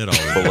average.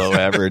 Below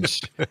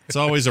average. It's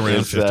always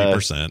around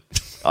 50%.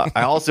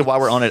 I also, while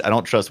we're on it, I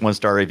don't trust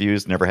 1-star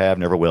reviews. Never have,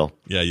 never will.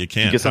 Yeah, you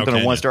can't. You get something a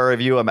 1-star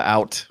review, I'm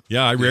out.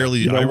 Yeah, I rarely.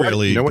 You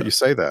know what? You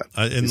say that.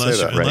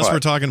 Unless we're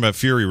talking about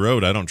Fury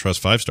Road, I don't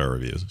trust 5-star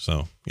reviews.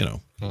 So,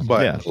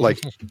 But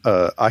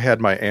I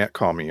had my aunt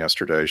call me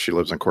yesterday. She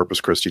lives in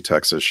Corpus Christi,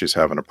 Texas. She's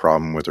having a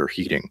problem with her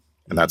heating.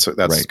 And that's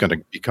going to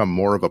become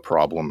more of a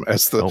problem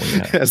as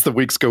the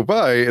weeks go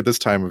by at this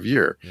time of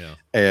year. Yeah.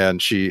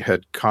 And she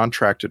had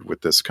contracted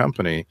with this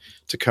company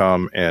to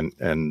come and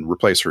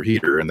replace her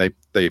heater, and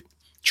they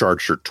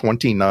charged her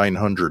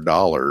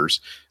 $2,900,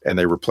 and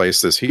they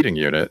replaced this heating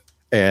unit,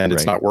 and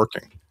it's not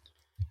working.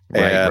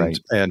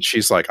 And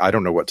she's like, I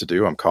don't know what to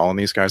do. I'm calling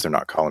these guys. They're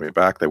not calling me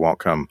back. They won't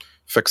come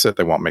fix it.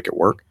 They won't make it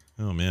work.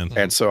 Oh man.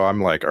 And so I'm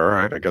like, all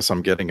right, I guess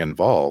I'm getting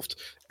involved.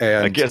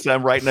 And I guess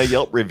I'm writing a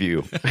Yelp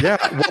review. Yeah.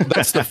 Well,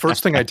 that's the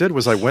first thing I did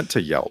was I went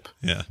to Yelp.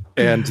 Yeah.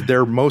 And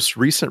their most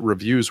recent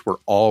reviews were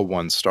all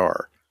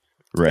 1-star.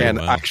 Right. And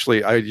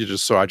actually, I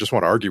just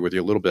want to argue with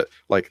you a little bit.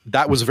 Like,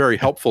 that was very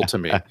helpful to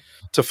me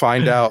to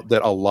find out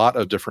that a lot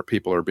of different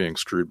people are being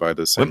screwed by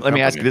this. Let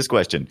me ask you this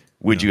question.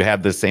 Would you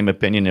have the same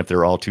opinion if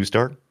they're all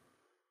 2-star?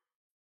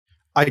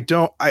 I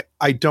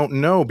don't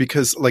know,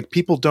 because like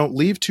people don't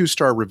leave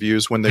 2-star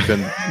reviews when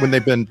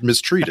they've been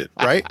mistreated,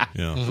 right?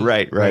 Yeah.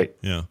 Right.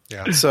 Yeah.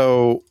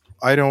 So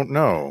I don't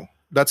know.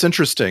 That's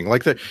interesting.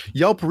 Like the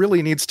Yelp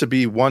really needs to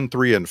be 1,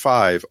 3, and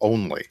 5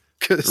 only.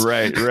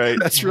 Right.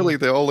 That's really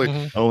the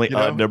only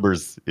odd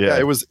numbers. Yeah.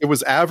 It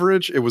was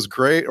average, it was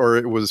great, or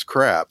it was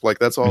crap. Like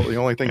that's the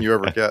only thing you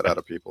ever get out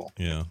of people.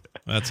 Yeah.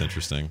 That's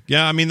interesting.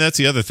 Yeah, I mean that's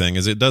the other thing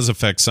is it does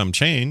affect some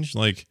change,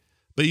 like.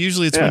 But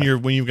usually it's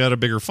when you've got a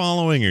bigger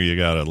following or you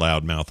got a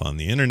loud mouth on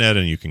the internet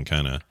and you can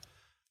kind of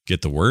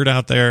get the word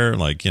out there.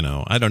 Like,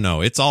 I don't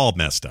know. It's all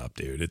messed up,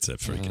 dude. It's a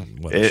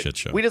freaking what a shit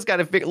show. We just got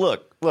to figure.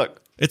 Look.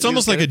 It's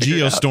almost like a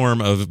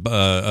geostorm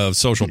of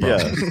social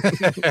problems.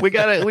 Yeah. we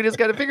just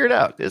got to figure it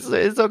out.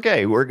 It's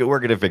okay. We're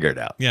going to figure it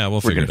out. Yeah, we'll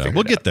figure it out.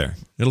 We'll get there.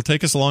 It'll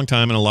take us a long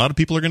time and a lot of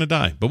people are going to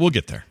die, but we'll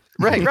get there.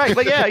 Right.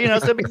 But yeah,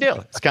 it's no big deal.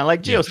 It's kind of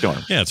like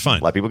Geostorm. Yeah, it's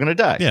fine. A lot of people are going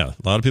to die. Yeah,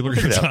 a lot of people are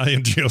going to die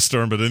in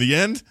Geostorm, but in the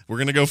end, we're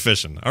going to go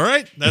fishing. All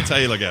right? That's how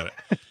you look at it.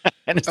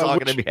 And it's all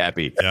going to be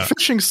happy. Yeah.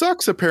 Fishing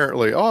sucks,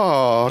 apparently.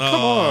 Oh,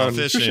 come on.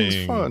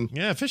 Fishing's fun.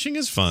 Yeah, fishing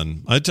is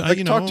fun.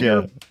 Talk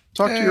to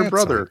your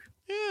brother.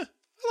 Yeah,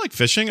 I like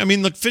fishing. I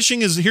mean, look,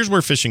 here's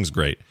where fishing's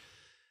great.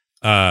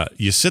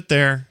 You sit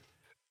there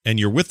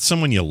and you're with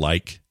someone you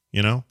like,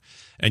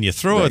 and you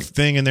throw a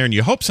thing in there and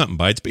you hope something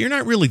bites, but you're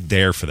not really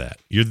there for that.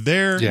 You're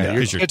there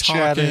because you're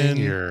talking,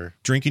 you're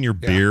drinking your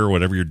beer or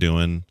whatever you're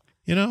doing,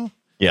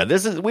 Yeah,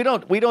 this is we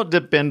don't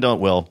depend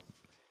on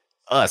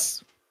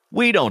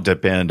we don't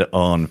depend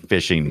on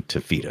fishing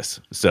to feed us.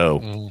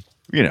 So,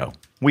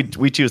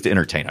 we choose to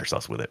entertain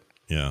ourselves with it.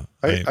 Yeah.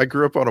 I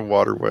grew up on a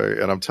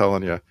waterway, and I'm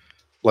telling you,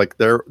 like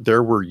there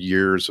were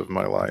years of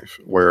my life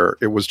where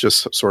it was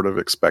just sort of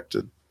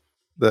expected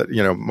that,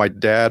 my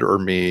dad or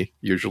me,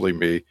 usually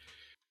me,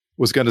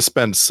 was going to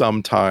spend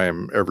some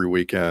time every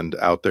weekend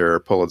out there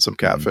pulling some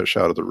catfish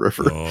out of the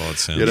river. Oh, it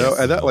sounds,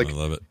 and that, like, I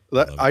love it.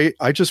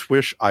 I just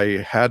wish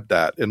I had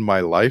that in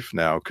my life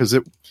now, because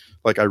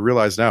I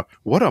realize now,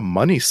 what a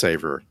money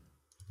saver.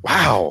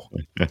 Wow.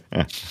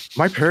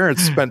 My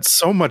parents spent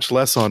so much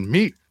less on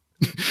meat.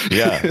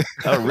 Yeah.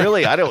 Oh,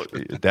 really?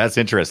 That's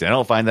interesting. I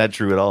don't find that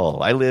true at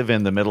all. I live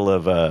in the middle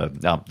of,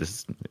 now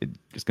this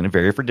is going to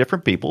vary for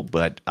different people,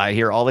 but I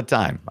hear all the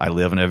time. I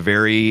live in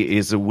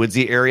it's a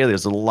woodsy area.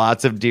 There's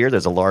lots of deer.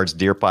 There's a large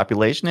deer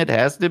population. It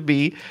has to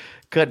be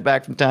cut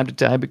back from time to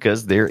time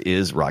because there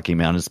is Rocky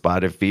Mountain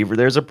spotted fever.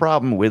 There's a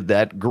problem with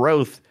that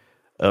growth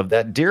of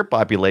that deer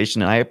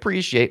population. And I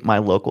appreciate my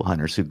local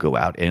hunters who go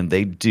out and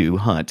they do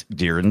hunt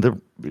during the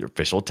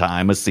official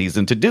time of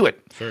season to do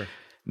it. Sure.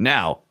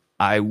 Now,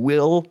 I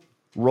will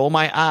roll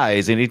my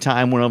eyes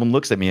anytime one of them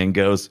looks at me and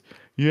goes,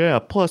 yeah,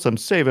 plus I'm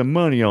saving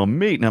money on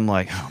meat. And I'm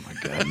like, oh my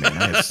God, man,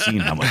 I have seen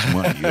how much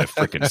money you have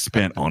freaking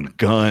spent on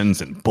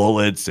guns and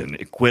bullets and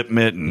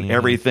equipment and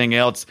everything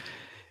else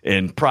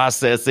and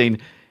processing.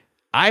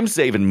 I'm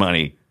saving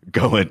money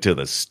going to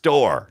the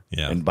store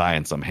and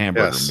buying some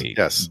hamburger meat.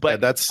 Yes,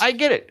 but I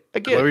get it.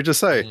 Let me just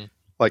say,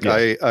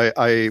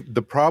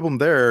 the problem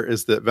there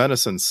is that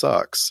venison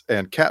sucks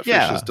and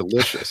catfish is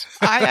delicious.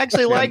 I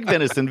actually like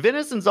venison.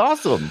 Venison's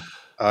awesome.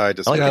 I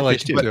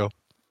like it too.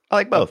 I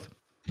like both.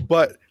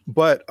 But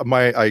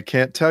I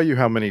can't tell you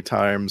how many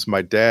times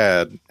my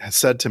dad has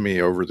said to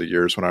me over the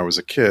years when I was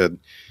a kid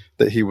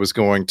that he was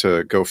going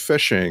to go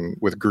fishing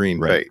with green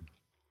bait.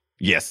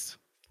 Yes.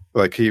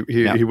 Like he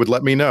would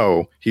let me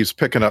know he's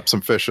picking up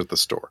some fish at the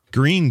store.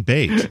 Green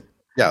bait.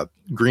 Yeah,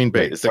 green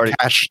bait. The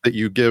cash that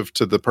you give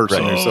to the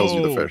person who sells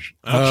you the fish.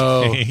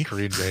 Okay.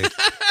 Green bait.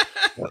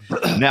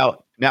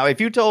 Now, if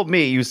you told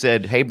me, you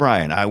said, hey,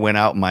 Brian, I went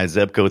out in my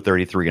Zebco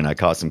 33 and I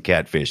caught some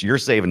catfish. You're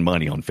saving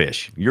money on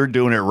fish. You're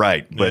doing it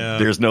right. But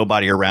there's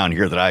nobody around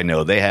here that I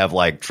know. They have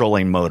like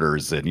trolling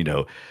motors and,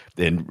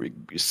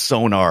 and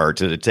sonar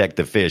to detect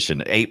the fish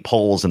and 8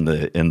 poles in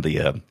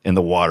the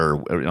water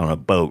on a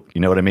boat. You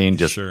know what I mean?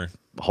 Just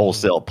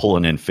wholesale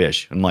pulling in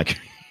fish. I'm like,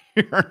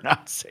 you're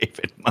not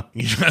saving money.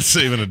 You're not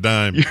saving a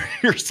dime.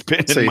 You're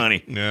spending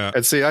money. Yeah.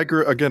 And see, I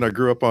grew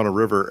up on a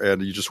river,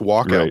 and you just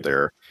walk out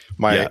there.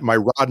 My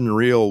rod and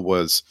reel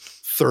was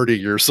 30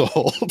 years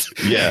old.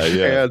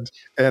 Yeah.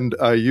 And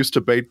I used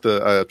to bait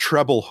the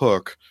treble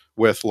hook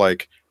with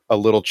like a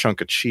little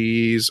chunk of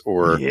cheese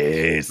or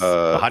a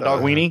hot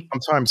dog weenie.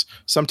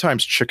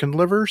 Sometimes chicken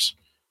livers.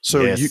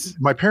 So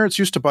my parents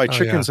used to buy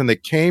chickens, and they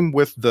came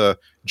with the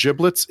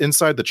giblets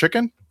inside the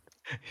chicken.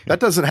 That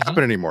doesn't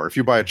happen anymore if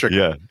you buy a chicken.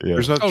 Yeah.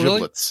 There's no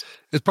giblets. Really?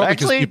 It's probably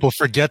because people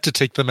forget to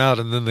take them out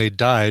and then they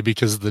die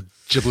because the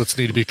giblets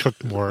need to be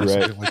cooked more or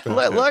something like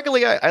that.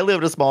 Luckily, I live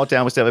in a small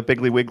town. We still have a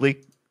Piggly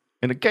Wiggly.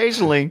 And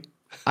occasionally,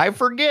 I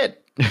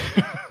forget.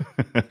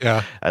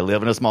 Yeah. I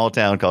live in a small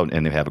town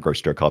and they have a grocery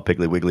store called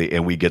Piggly Wiggly,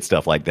 and we get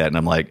stuff like that. And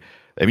I'm like,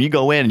 I mean, you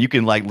go in and you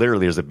can like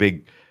literally, there's a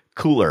big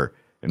cooler,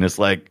 and it's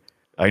like,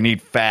 I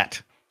need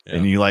fat. Yeah.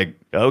 And you like,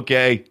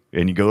 okay.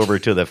 And you go over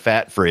to the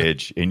fat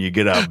fridge and you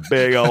get a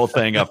big old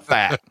thing of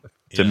fat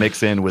to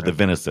mix in with the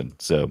venison.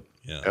 So,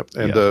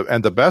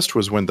 And the best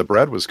was when the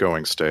bread was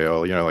going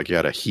stale, like you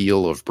had a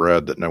heel of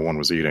bread that no one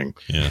was eating.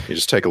 Yeah. You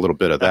just take a little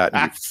bit of that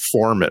and you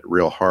form it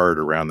real hard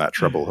around that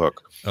treble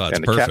hook.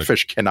 And the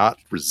catfish cannot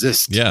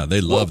resist. Yeah, they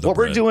love what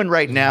we're doing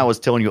right now is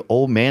telling you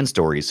old man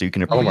stories so you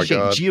can appreciate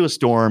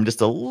Geostorm just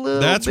a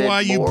little That's bit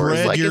why you more.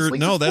 bred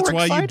That's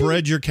why you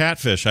bred your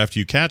catfish after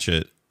you catch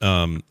it.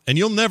 And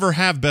you'll never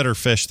have better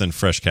fish than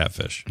fresh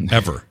catfish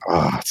ever.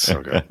 Oh, it's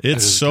so good.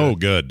 It's so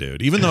good,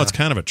 dude. Even though it's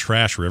kind of a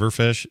trash river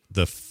fish,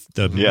 the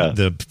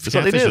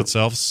catfish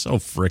itself is so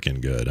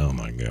freaking good. Oh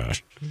my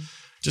gosh!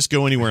 Just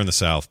go anywhere in the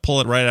South, pull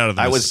it right out of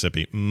the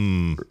Mississippi.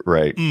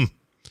 Right.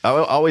 I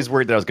always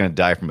worried that I was going to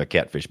die from a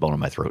catfish bone in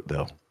my throat,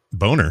 though.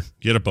 Boner?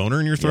 You had a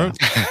boner in your throat?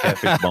 Yeah.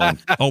 Catfish bone.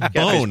 Oh,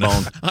 bone.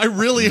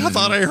 I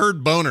thought I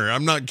heard boner.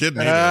 I'm not kidding.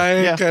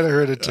 I kind of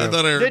heard it too. I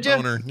thought I heard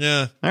boner.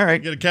 Yeah. All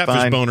right. You get a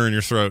catfish boner in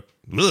your throat.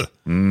 Ugh.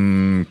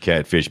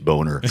 Catfish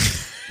boner.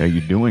 How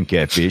you doing,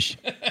 catfish?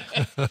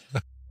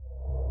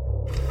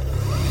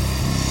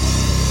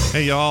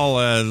 Hey,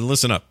 y'all,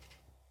 listen up.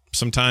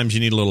 Sometimes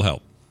you need a little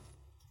help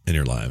in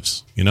your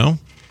lives,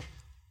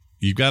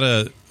 You've got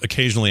to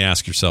occasionally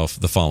ask yourself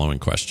the following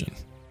question.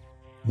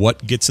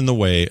 What gets in the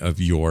way of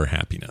your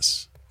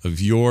happiness, of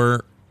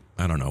your,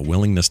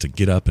 willingness to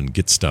get up and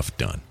get stuff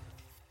done?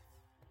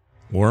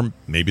 Or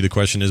maybe the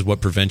question is, what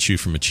prevents you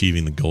from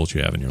achieving the goals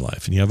you have in your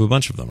life? And you have a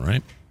bunch of them,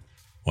 right?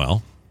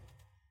 Well,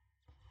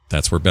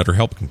 that's where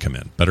BetterHelp can come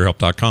in.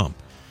 BetterHelp.com.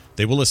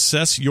 They will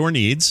assess your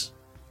needs,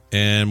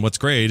 and what's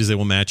great is they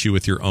will match you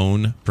with your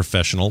own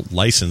professional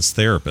licensed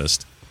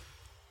therapist,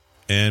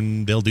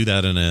 and they'll do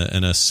that in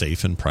a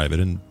safe and private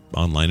and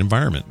online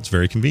environment. It's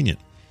very convenient.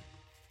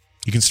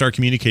 You can start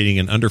communicating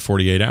in under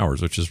 48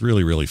 hours, which is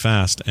really, really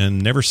fast,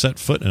 and never set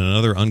foot in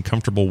another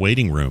uncomfortable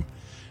waiting room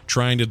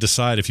trying to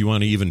decide if you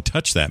want to even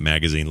touch that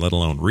magazine, let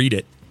alone read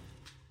it.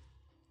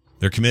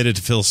 They're committed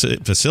to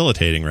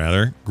facilitating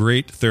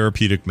great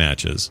therapeutic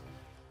matches,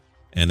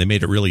 and they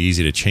made it really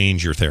easy to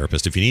change your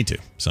therapist if you need to.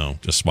 So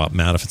just swap them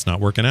out if it's not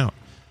working out.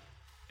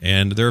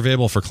 And they're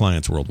available for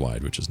clients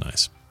worldwide, which is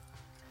nice.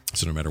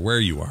 So no matter where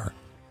you are,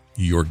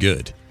 you're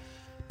good.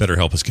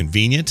 BetterHelp is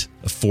convenient,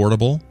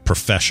 affordable,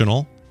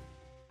 professional,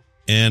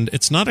 and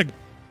it's not a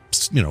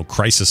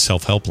crisis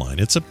self-help line.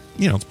 It's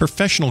it's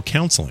professional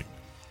counseling,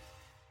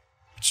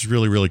 which is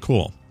really, really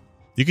cool.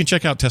 You can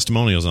check out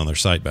testimonials on their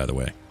site, by the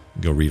way.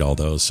 Go read all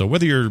those. So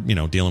whether you're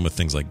dealing with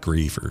things like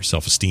grief or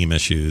self-esteem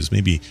issues,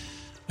 maybe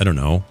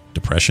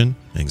depression,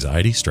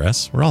 anxiety,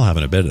 stress, we're all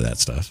having a bit of that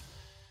stuff.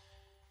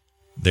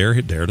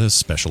 they're there to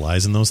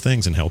specialize in those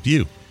things and help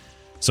you.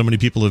 So many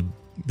people have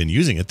been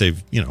using it.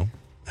 They've,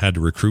 had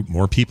to recruit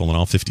more people in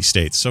all 50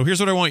 states. So here's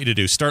what I want you to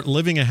do. Start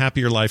living a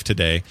happier life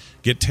today.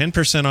 Get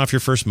 10% off your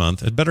first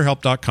month at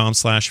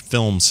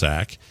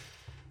BetterHelp.com/FilmSack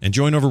and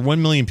join over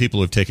 1 million people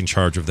who have taken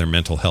charge of their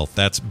mental health.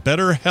 That's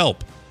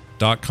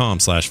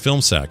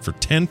BetterHelp.com/FilmSack for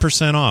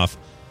 10% off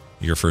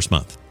your first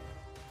month.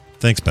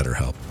 Thanks,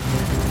 BetterHelp.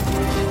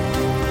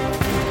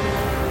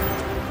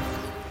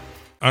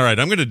 All right,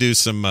 I'm going to do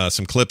some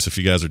clips if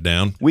you guys are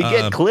down. We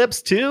get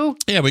clips too?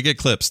 Yeah, we get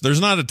clips.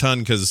 There's not a ton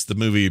because the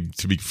movie,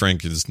 to be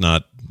frank, is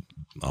not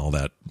all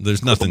that.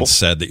 There's nothing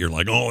said that you're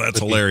like, oh, that's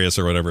hilarious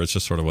or whatever. It's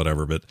just sort of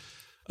whatever. But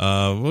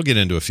we'll get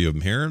into a few of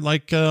them here,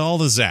 like all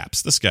the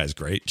zaps. This guy's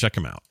great. Check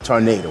him out.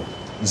 Tornado,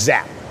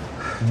 zap.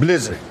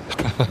 Blizzard,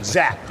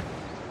 zap.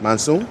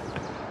 Monsoon,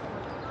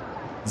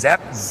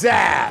 zap,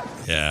 zap.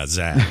 Yeah,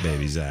 zap,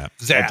 baby, zap.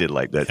 I did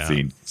like that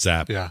scene.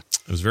 Zap. Yeah.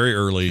 It was very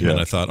early, and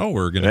I thought,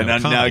 we're going to have a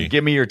comedy. Now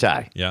give me your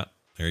tie. Yeah,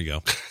 there you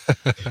go.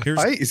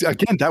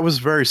 Again, that was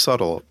very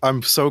subtle.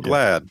 I'm so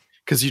glad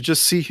because you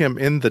just see him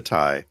in the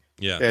tie.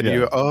 Yeah. And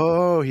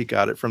he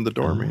got it from the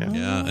doorman.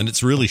 Yeah, and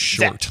it's really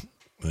short.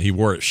 He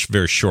wore it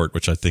very short,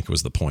 which I think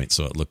was the point,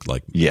 so it looked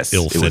like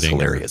ill-fitting, it was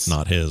hilarious. Or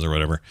not his or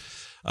whatever.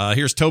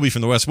 Here's Toby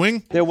from the West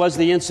Wing. There was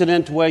the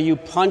incident where you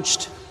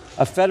punched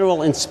a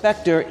federal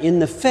inspector in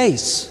the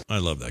face. I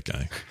love that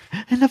guy.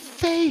 In the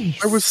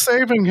face. I was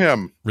saving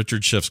him.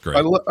 Richard Schiff's great.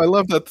 I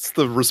love that's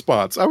the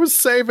response. I was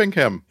saving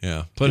him.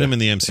 Yeah, put him in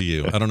the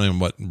MCU. I don't know in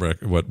what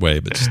way,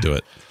 but just do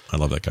it. I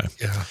love that guy.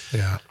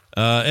 Yeah.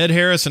 Ed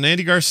Harris and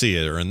Andy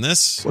Garcia are in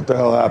this. What the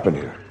hell happened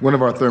here? One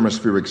of our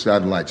thermospheric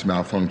satellites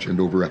malfunctioned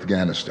over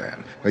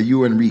Afghanistan. A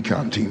UN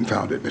recon team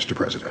found it, Mr.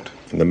 President.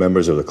 And the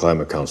members of the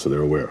Climate Council,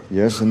 they're aware.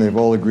 Yes, and they've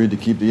all agreed to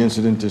keep the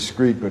incident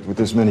discreet, but with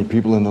this many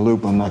people in the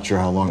loop, I'm not sure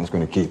how long it's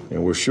going to keep.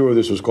 And we're sure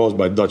this was caused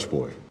by Dutch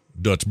Boy.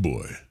 Dutch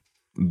Boy.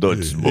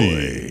 Dutch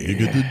boy.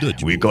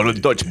 We call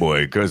it Dutch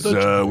boy because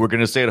we're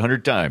going to say it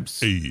 100 times.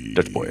 Hey.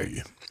 Dutch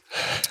boy.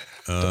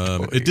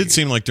 It did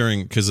seem like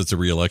because it's a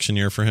re-election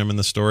year for him in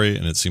the story,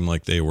 and it seemed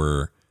like he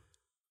was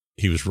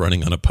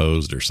running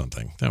unopposed or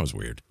something. That was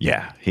weird.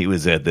 Yeah, he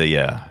was at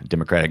the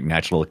Democratic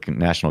National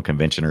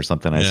Convention or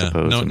something, I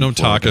suppose. No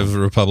talk of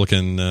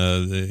Republican,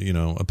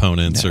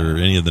 opponents or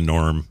any of the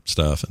norm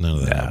stuff. None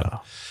of that happened.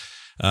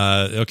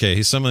 Okay,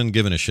 he's someone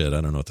giving a shit.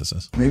 I don't know what this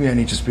is. Maybe I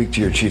need to speak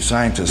to your chief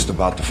scientist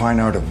about the fine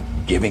art of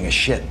giving a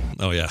shit.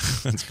 Oh, yeah.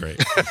 That's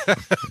great.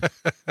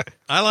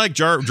 I like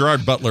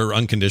Gerard Butler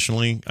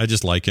unconditionally. I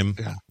just like him.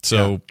 Yeah.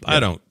 So I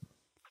don't.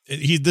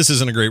 This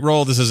isn't a great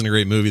role. This isn't a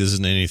great movie. This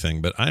isn't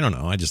anything. But I don't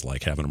know. I just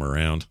like having him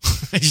around.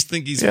 I just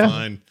think he's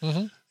fine.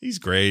 Mm-hmm. He's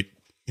great.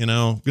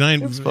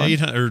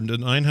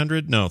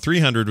 900? No,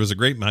 300 was a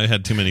great. I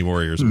had too many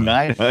warriors.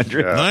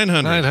 900.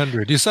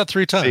 900. You saw it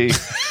 3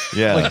 times.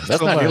 Yeah,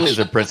 that's not nearly as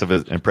impressive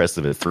as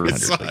 300. I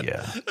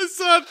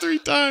saw it 3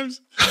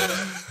 times.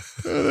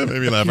 That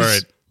made me laugh. All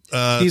right.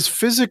 He's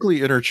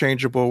physically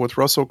interchangeable with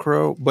Russell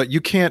Crowe, but you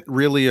can't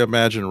really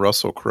imagine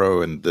Russell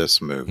Crowe in this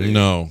movie.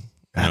 No.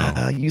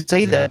 You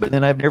say that, but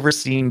then I've never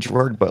seen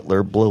Gerard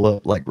Butler blow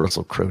up like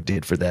Russell Crowe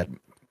did for that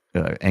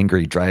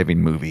angry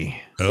driving movie.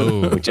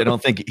 Oh, which I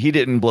don't think he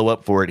didn't blow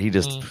up for it. He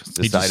just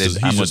decided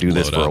I'm going to do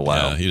this for a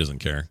while. Yeah, he doesn't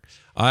care.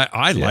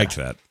 I liked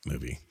that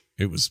movie.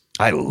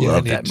 I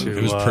love that movie.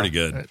 It was pretty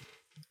good.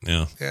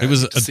 Yeah, it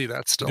was to see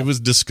that still. It was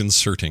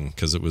disconcerting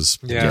because it was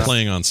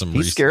playing on some.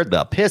 He scared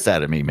the piss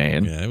out of me,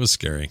 man. Yeah, it was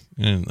scary.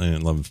 And I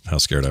love how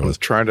scared I was.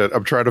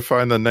 I'm trying to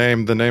find the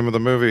name of the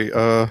movie.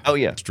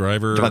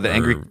 Driver. The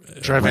angry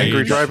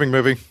driving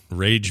movie.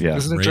 Rage. Yeah.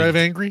 Isn't it Drive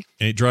Angry?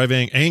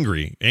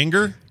 Angry.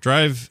 Anger.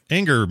 Drive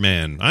Anger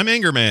Man. I'm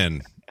Anger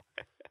Man.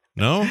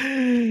 No?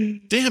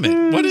 Damn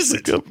it. What is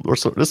it?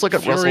 Let's look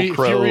at Russell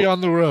Crowe. Fury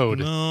on the Road.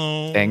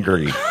 No.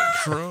 Angry.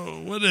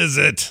 Crowe. What is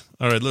it?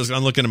 All right,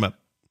 I'm looking him up.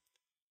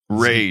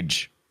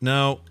 Rage.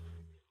 No.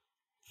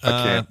 I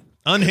can't.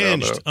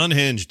 Unhinged.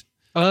 Unhinged.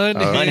 Yeah,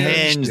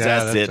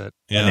 that's it.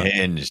 Yeah.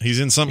 Unhinged. He's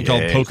in something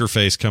called Poker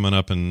Face coming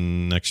up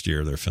in next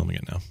year. They're filming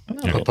it now.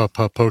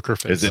 Poker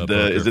Face. Is it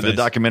the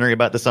documentary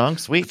about the song?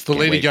 Sweet. It's the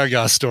Lady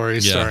Gaga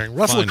story starring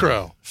Russell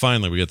Crowe.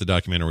 Finally, we get the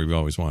documentary we've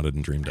always wanted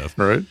and dreamed of.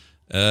 Right.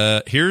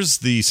 Here's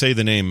the say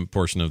the name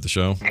portion of the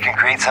show. You can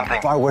create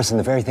something far worse than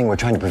the very thing we're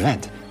trying to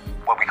prevent.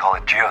 What we call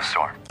a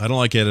geostorm. I don't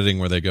like editing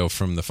where they go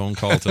from the phone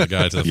call to the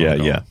guy to the phone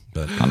call. Yeah.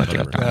 But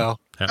whatever.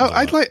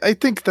 I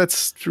think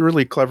that's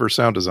really clever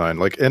sound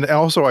design. And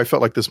also I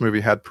felt like this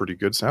movie had pretty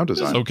good sound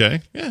design.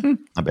 Okay. Yeah.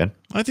 Not bad.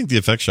 I think the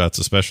effect shots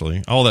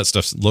especially. All that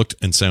stuff looked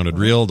and sounded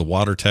real. The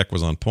water tech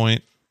was on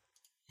point.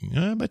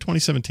 By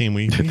 2017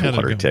 we had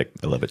water tech.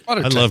 I love it.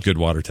 I love good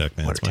water tech,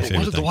 man. It's my favorite thing.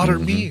 What did the water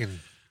mean?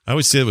 I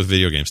always see it with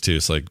video games too.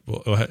 It's like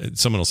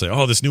someone will say,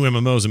 "Oh, this new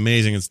MMO is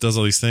amazing. It does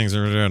all these things."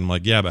 And I'm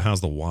like, "Yeah, but how's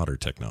the water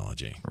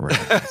technology?" Right.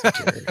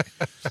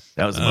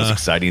 That was the most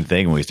exciting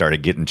thing when we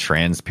started getting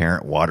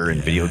transparent water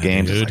in video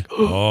games. Dude. It's like,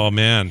 oh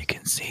man, you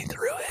can see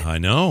through it. I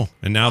know.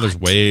 And now there's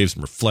waves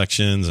and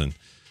reflections and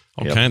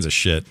all kinds of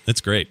shit.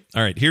 It's great.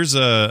 All right, here's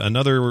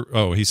another.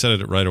 Oh, he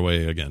said it right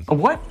away again. A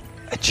what?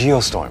 A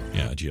geostorm.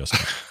 Yeah, a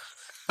geostorm.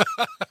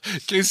 In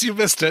case you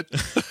missed it.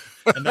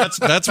 And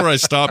that's where I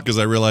stopped because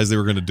I realized they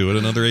were going to do it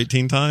another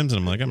 18 times, and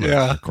I'm like, I'm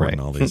not recording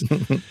all these.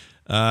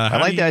 I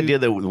like the idea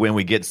that when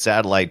we get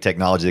satellite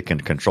technology that can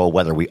control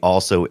weather, we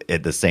also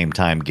at the same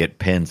time get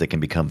pens that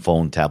can become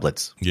phone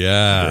tablets.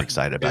 Yeah, I'm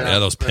excited about Yeah,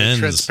 those pens,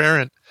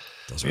 transparent.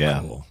 Those are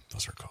cool.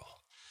 Those are cool.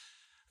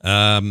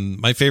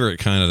 My favorite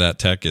kind of that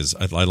tech is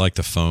I like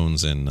the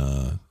phones in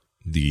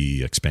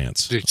The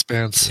Expanse. The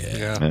Expanse.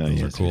 Yeah.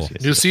 Those are cool.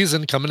 New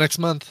season coming next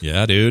month.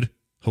 Yeah, dude.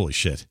 Holy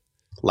shit.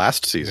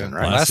 Last season,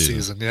 right? Last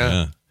season,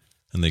 yeah.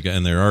 And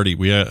they're already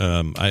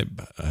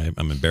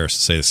I'm embarrassed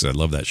to say this because I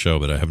love that show,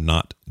 but I have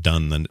not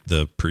done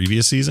the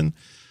previous season,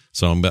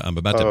 so I'm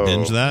about to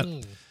binge that.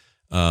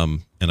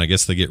 And I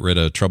guess they get rid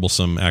of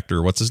troublesome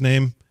actor. What's his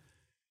name?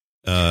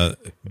 But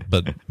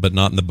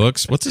not in the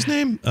books. What's his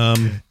name?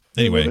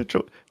 Anyway,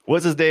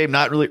 what's his name?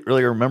 Not really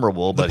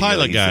memorable. The but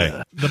pilot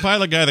guy. The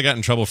pilot guy that got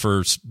in trouble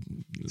for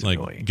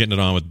getting it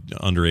on with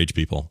underage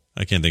people.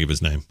 I can't think of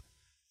his name.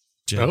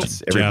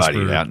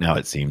 Everybody out now,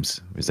 it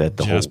seems. Is that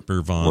the Jasper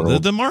whole Vaughn?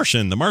 world? The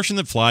Martian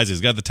that flies. He's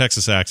got the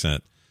Texas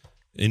accent,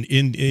 in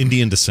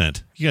Indian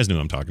descent. You guys know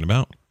who I'm talking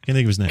about. Can't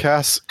think of his name.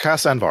 Cass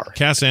Anvar.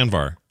 Cass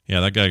Anvar.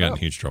 Yeah, that guy got in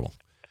huge trouble.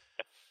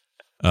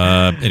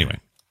 Anyway,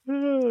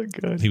 oh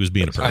god, he was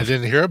being a perv. I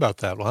didn't hear about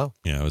that. Wow.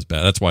 Yeah, it was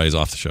bad. That's why he's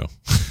off the show.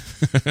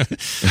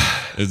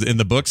 In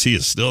the books, he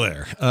is still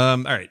there. All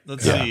right,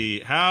 let's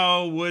see.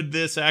 How would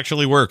this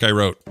actually work? I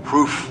wrote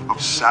Proof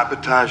of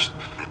sabotage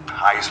at the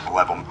highest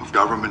level of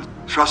government.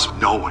 Trust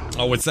no one.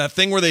 Oh, it's that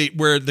thing where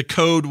the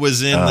code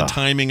was in the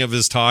timing of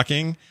his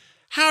talking.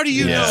 How do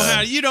you know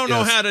how? You don't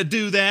know how to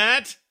do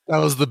that. That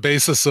was the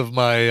basis of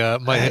my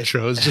my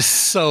intro. It's just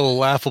so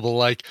laughable.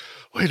 Like,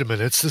 wait a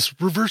minute, it's this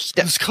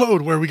this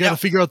code where we got to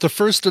figure out the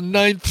first and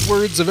ninth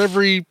words of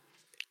every.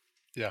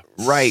 Yeah.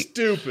 Right.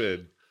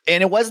 Stupid.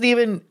 And it wasn't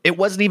even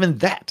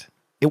that.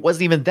 It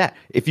wasn't even that.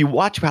 If you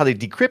watch how they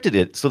decrypted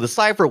it, so the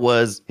cipher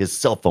was his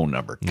cell phone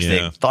number. Because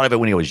they thought of it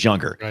when he was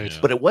younger. Right.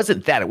 But it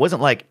wasn't that. It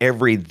wasn't like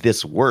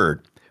this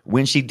word.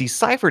 When she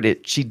deciphered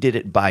it, she did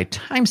it by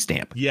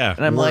timestamp. Yeah.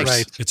 And I'm like,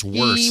 it's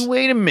worse.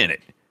 Wait a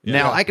minute.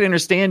 Now, I can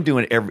understand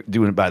doing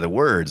it by the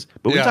words,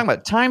 but we're talking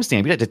about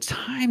timestamp. You had to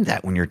time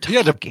that when you're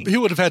talking. He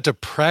would have had to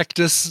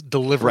practice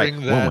delivering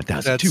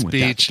that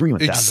speech.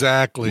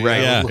 Exactly.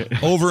 Right. Yeah.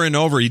 Over and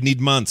over. You'd need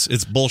months.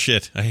 It's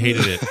bullshit. I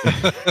hated it.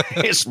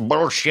 It's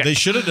bullshit. They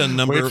should have done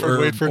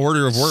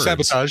order of words.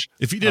 Sabotage.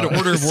 If you did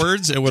order of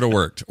words, it would have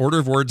worked. Order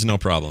of words, no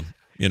problem.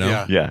 You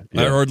know? Yeah.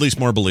 Or at least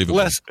more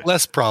believable.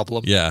 Less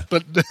problem. Yeah.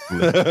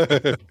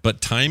 But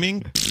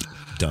timing?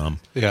 Dumb.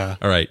 Yeah.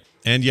 All right.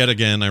 And yet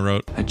again, I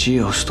wrote a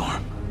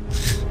geostorm.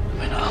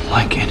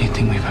 Unlike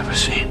anything we've ever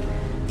seen.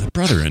 The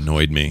brother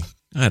annoyed me.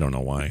 I don't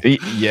know why.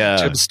 Yeah.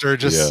 Jim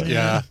Sturgis.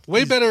 Yeah.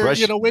 Way better.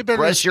 Way better.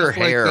 Brush your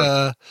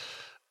hair.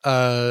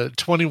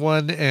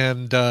 21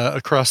 and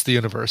Across the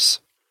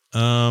Universe.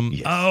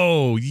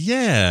 Oh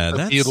yeah,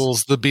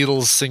 the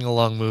Beatles sing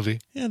along movie.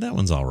 Yeah, that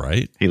one's all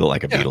right. He looked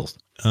like a Beatles.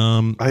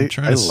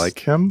 I like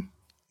him.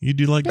 You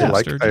do like Jim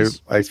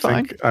Sturgis? I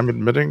think I'm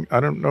admitting I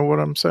don't know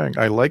what I'm saying.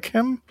 I like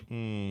him.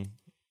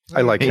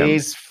 I like him.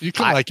 You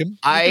can like him. You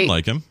can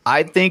like him.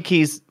 I think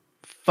he's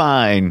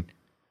fine.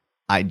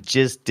 I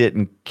just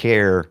didn't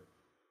care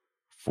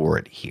for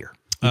it here.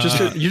 You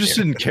just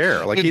didn't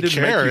care. Like he didn't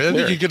care. I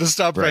think you're going to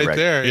stop right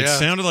there. It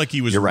sounded like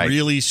he was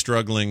really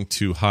struggling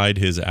to hide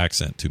his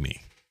accent to me.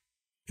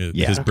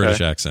 His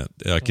British accent.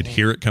 I could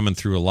hear it coming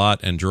through a lot.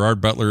 And Gerard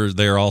Butler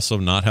there also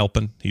not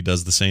helping. He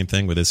does the same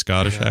thing with his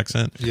Scottish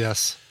accent.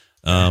 Yes.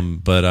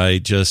 But I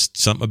just,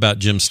 something about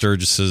Jim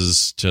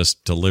Sturgis's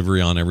just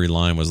delivery on every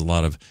line was a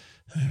lot of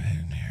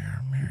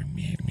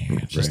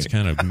just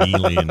kind of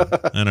mealy, and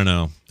I don't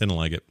know, didn't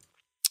like it.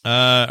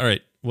 All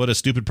right, what a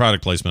stupid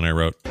product placement I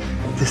wrote.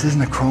 This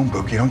isn't a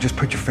Chromebook. You don't just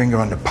put your finger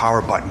on the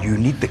power button. You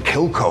need the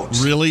kill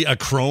codes. Really, a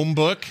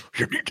Chromebook?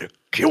 You need the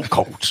kill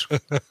codes.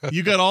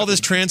 You got all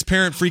this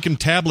transparent freaking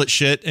tablet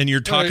shit, and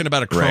you're talking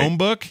about a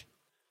Chromebook?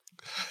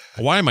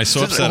 Why am I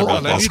so upset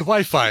about this? I need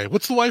Wi-Fi.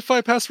 What's the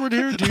Wi-Fi password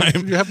here? Do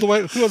you have who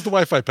has the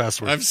Wi-Fi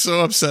password? I'm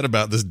so upset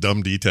about this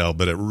dumb detail,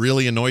 but it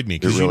really annoyed me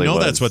because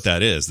that's what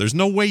that is. There's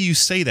no way you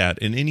say that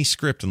in any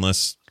script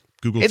unless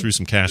Google threw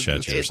some cash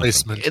at you or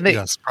something. And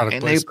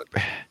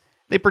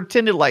they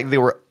pretended like they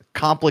were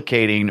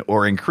complicating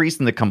or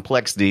increasing the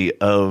complexity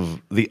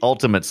of the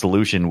ultimate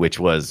solution, which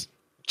was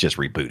just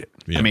reboot it.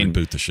 Yeah,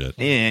 reboot the shit.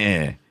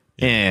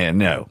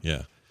 No.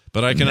 Yeah.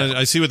 But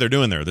I see what they're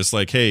doing there. This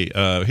like, hey,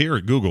 here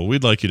at Google,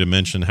 we'd like you to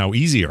mention how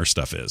easy our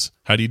stuff is.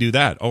 How do you do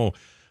that? Oh,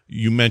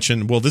 you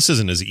mentioned, well, this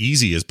isn't as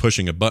easy as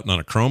pushing a button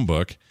on a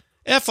Chromebook.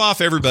 F off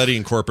everybody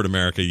in corporate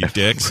America, you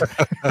dicks.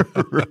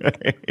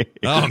 Right.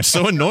 Oh, I'm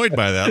so annoyed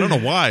by that. I don't know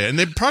why. And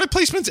they product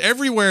placements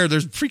everywhere.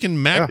 There's freaking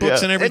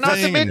MacBooks and everything.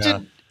 And not to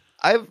mention,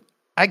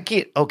 I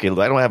can't. Okay,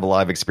 I don't have a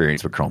lot of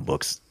experience with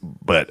Chromebooks,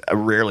 but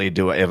rarely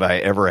have I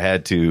ever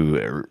had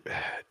to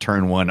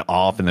turn one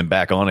off and then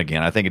back on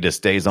again. I think it just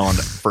stays on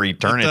for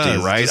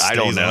eternity, right? I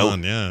don't know.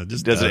 Yeah,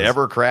 does it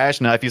ever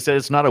crash? Now, if you said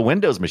it's not a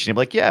Windows machine, I'm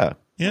like, yeah,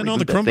 Yeah, no,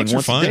 the Chromebooks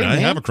are fine. I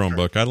have a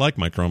Chromebook. I like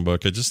my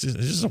Chromebook. It's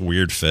just a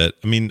weird fit.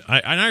 I mean,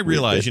 I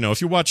realize,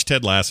 if you watch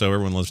Ted Lasso,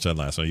 everyone loves Ted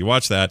Lasso. You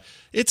watch that,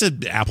 it's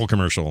an Apple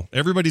commercial.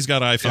 Everybody's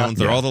got iPhones.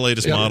 They're all the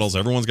latest models.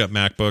 Everyone's got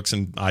MacBooks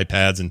and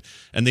iPads,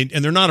 and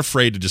they're not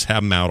afraid to just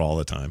have them out all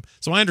the time.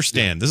 So I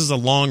understand. This is a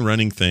long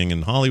running thing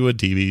in Hollywood,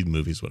 TV,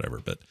 movies, whatever.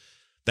 But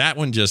that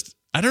one just,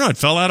 I don't know, it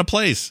fell out of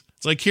place.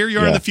 It's like, here you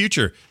are in the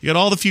future. You got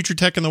all the future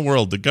tech in the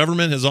world. The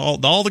government has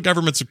all the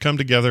governments have come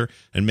together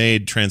and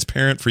made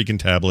transparent freaking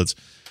tablets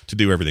to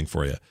do everything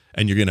for you.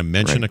 And you're going to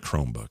mention a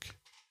Chromebook.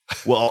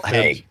 Well,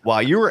 hey,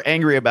 while you were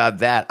angry about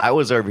that, I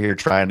was over here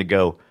trying to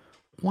go,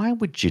 why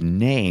would you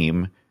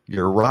name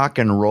your rock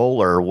and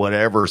roll or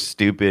whatever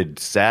stupid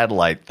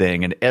satellite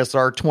thing an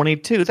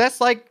SR-22?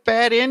 That's like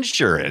bad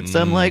insurance.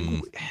 I'm like,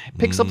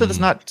 pick something that's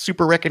not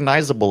super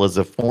recognizable as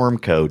a form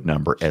code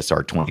number,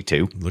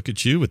 SR-22. Look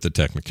at you with the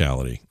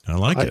technicality. I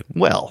like it.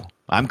 Well,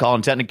 I'm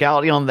calling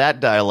technicality on that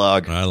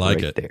dialogue. I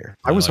like it. There.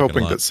 I was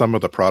hoping that some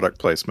of the product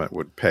placement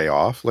would pay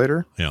off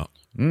later. Yeah.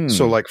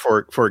 So, like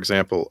for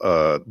example,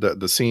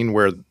 the scene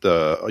where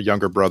the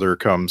younger brother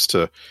comes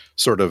to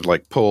sort of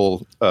like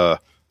pull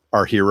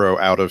our hero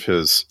out of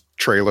his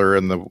trailer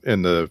in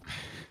the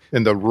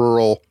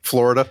rural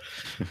Florida,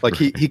 like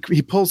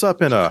he pulls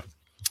up in a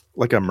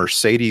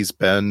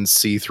Mercedes-Benz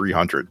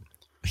C300.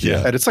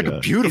 Yeah, and it's like a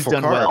beautiful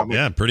car. Well. I mean,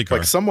 yeah, pretty car.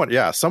 Like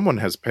someone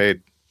has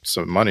paid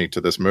some money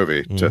to this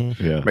movie to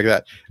make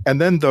that.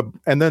 And then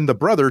the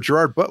brother,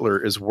 Gerard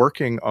Butler, is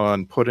working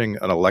on putting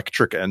an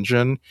electric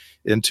engine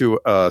into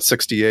a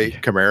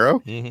 68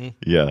 Camaro. Mm-hmm.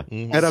 Yeah.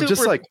 And I'm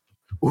just like,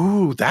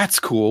 ooh, that's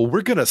cool.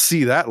 We're going to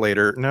see that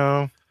later.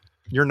 No,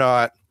 you're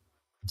not.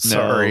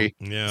 Sorry.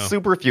 No. Yeah.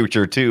 Super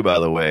future too, by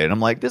the way. And I'm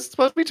like, this is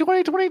supposed to be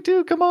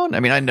 2022. Come on. I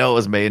mean, I know it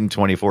was made in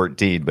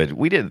 2014, but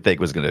we didn't think it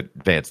was going to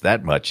advance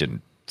that much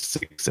in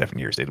 6-7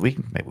 years, did we?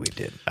 Maybe we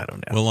did. I don't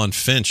know. Well, on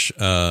Finch,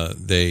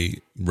 they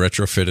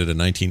retrofitted a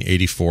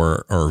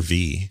 1984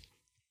 RV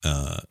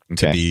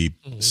to be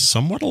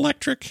somewhat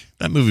electric.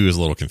 That movie was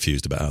a little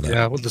confused about that.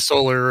 Yeah, with the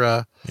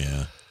solar.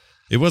 Yeah,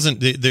 it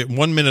wasn't. The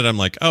 1 minute I'm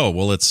like, oh,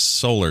 well, it's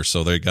solar,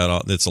 so they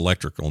got it's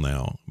electrical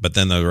now. But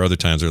then there were other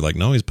times they're like,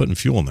 no, he's putting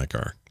fuel in that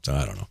car. So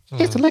I don't know.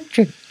 It's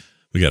electric.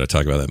 We got to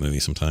talk about that movie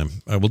sometime.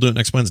 We'll do it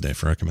next Wednesday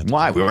for recommendation.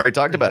 Why? We already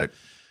talked about it.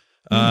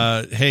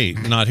 Hey,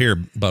 not here,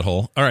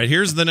 butthole. All right,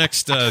 here's the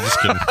next. Just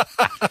kidding.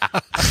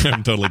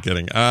 I'm totally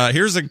kidding.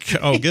 Here's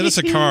get us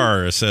a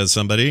car, says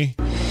somebody.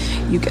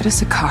 You get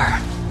us a car,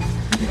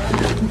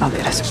 I'll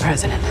get us a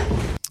president.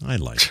 I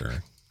like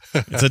her.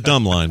 It's a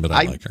dumb line, but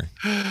I like her.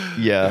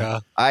 Yeah.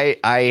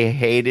 I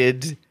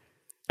hated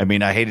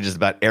just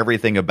about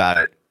everything about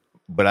it.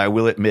 But I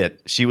will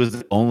admit, she was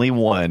the only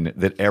one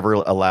that ever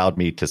allowed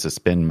me to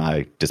suspend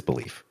my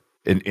disbelief.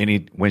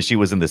 When she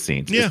was in the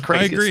scenes. Yeah, it's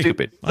crazy. I agree. It's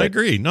stupid. I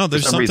agree. No,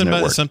 there's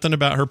something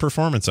about her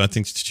performance. I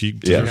think she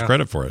deserves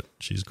credit for it.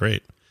 She's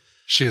great.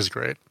 She is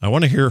great. I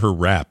want to hear her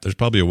rap. There's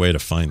probably a way to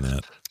find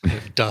that.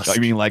 Dusk. I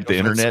mean, like the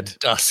internet?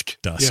 Dusk.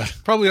 Yeah,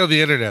 probably on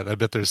the internet. I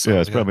bet there's some.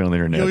 Yeah, it's probably on the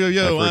internet.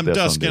 Yo, I'm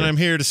Dusk, and I'm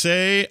here to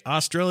say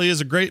Australia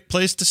is a great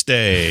place to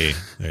stay.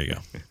 There you go.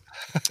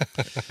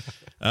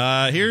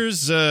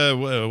 Here's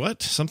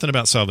what? Something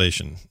about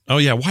salvation. Oh,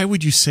 yeah. Why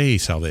would you say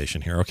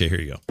salvation here? Okay,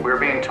 here you go. We're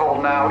being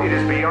told now it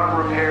is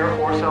beyond repair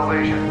or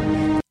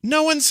salvation.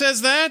 No one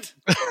says that.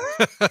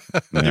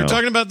 No. You're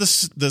talking about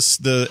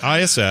the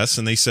ISS,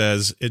 and they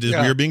says it is. We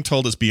are being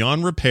told it's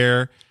beyond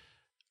repair,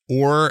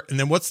 and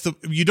then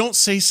you don't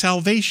say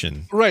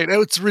salvation, right?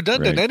 It's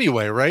redundant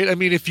anyway, right? I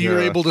mean, if you're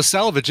able to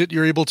salvage it,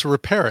 you're able to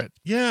repair it.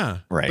 Yeah,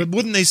 right. But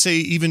wouldn't they say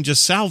even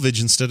just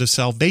salvage instead of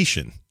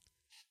salvation?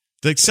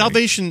 Like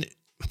salvation.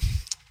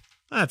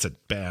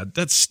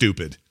 That's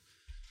stupid.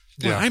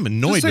 Yeah. Well, I'm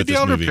annoyed with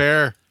this movie.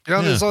 Repair.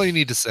 That's all you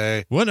need to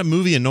say. What a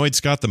movie annoyed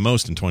Scott the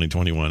most in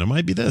 2021. It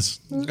might be this.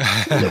 Well,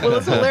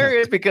 it's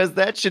hilarious because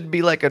that should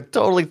be like a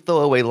totally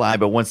throwaway line.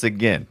 But once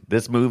again,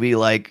 this movie,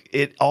 like,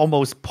 it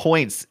almost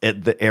points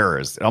at the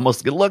errors. It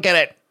almost, look at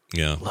it.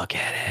 Yeah. Look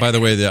at it. By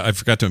the way, I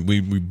forgot to, we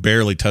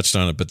barely touched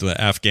on it, but the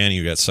Afghani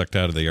who got sucked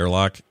out of the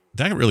airlock,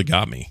 that really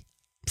got me.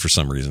 For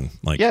some reason,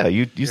 like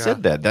you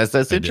said that. That's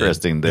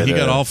interesting. That he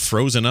got all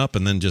frozen up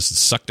and then just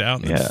sucked out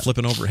and then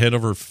flipping head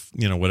over,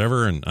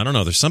 whatever. And I don't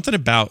know. There's something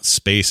about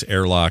space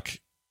airlock.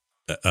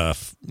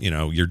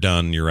 You're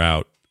done. You're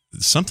out.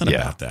 Something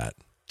about that.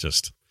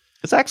 Just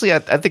it's actually. I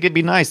think it'd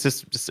be nice.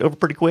 Just over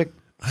pretty quick.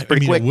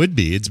 Quick. It would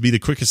be. It'd be the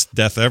quickest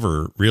death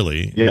ever.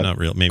 Really. Yeah. Not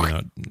real. Maybe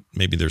not.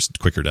 Maybe there's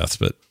quicker deaths,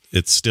 but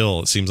it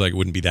seems like it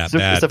wouldn't be that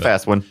bad. It's a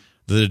fast one.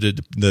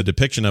 The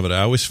depiction of it,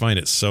 I always find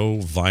it so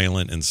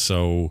violent and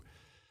so.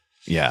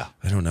 Yeah.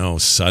 I don't know.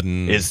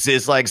 Sudden.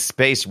 It's like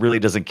space really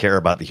doesn't care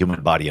about the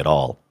human body at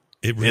all.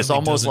 It's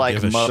almost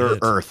like Mother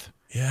Earth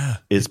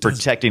is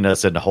protecting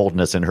us and holding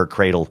us in her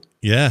cradle.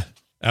 Yeah.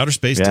 Outer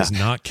space does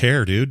not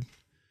care, dude.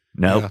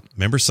 No. Yeah.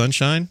 Remember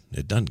Sunshine?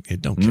 It don't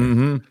care.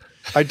 Mm-hmm.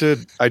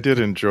 I did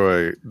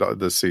enjoy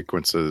the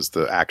sequences,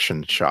 the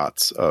action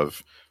shots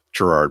of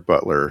Gerard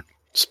Butler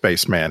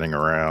space manning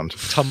around.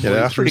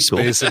 Tumbling through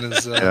space in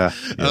his... Oh,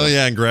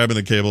 yeah, and grabbing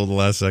the cable at the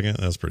last second.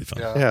 That was pretty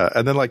fun. Yeah,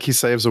 and then like he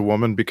saves a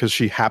woman because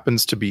she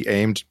happens to be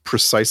aimed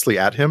precisely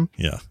at him.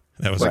 Yeah.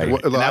 That was like,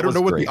 I don't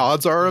know what great. the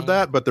odds are of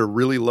that, but they're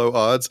really low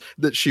odds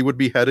that she would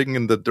be heading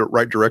in the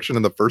right direction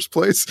in the first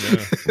place.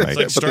 Yeah. Right.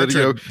 Like Star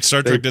Trek.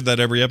 Star Trek did that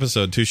every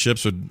episode. Two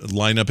ships would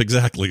line up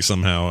exactly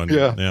somehow. And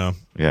yeah.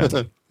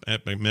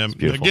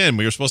 Again,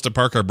 we were supposed to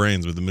park our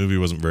brains, but the movie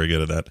wasn't very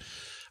good at that.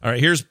 All right,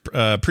 here's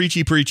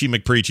Preachy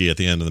McPreachy at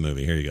the end of the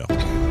movie. Here you go.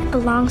 It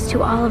belongs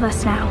to all of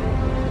us now.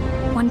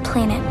 One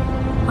planet,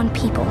 one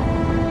people.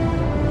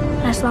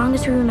 And as long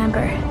as we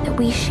remember that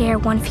we share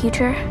one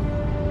future,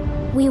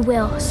 we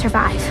will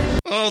survive.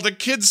 Oh, the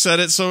kid said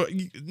it, so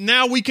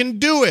now we can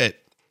do it.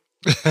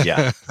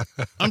 Yeah.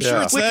 I'm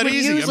sure it's that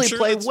easy. Usually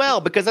play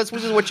well because that's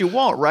what you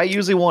want, right?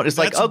 Usually want it's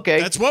like,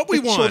 okay, that's what we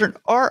want. Children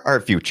are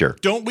our future.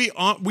 Don't we?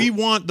 We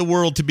want the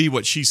world to be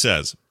what she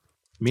says.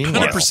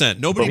 Meanwhile, 100%.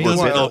 Nobody does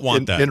not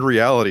want that. In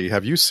reality,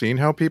 have you seen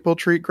how people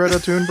treat Greta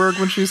Thunberg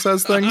when she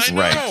says things?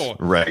 I know.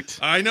 Right.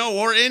 I know.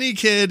 Or any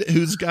kid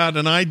who's got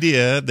an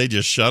idea, they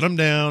just shut them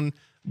down.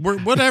 We're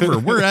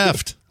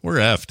effed. We're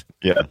effed.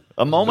 Yeah.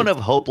 A moment of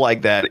hope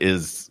like that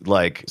is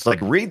like, it's like,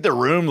 read the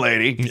room,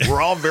 lady.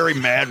 We're all very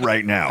mad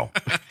right now.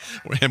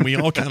 And we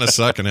all kind of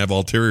suck and have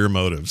ulterior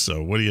motives.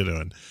 So what are you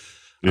doing?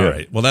 Yeah. All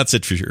right. Well, that's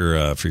it for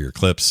your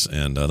clips.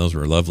 And those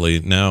were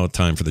lovely. Now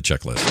time for the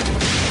checklist.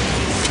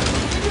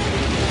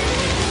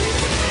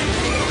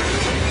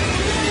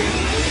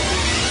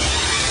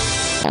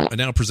 I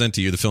now present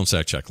to you the Film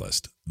Sack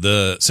checklist.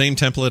 The same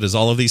template as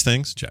all of these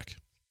things? Check.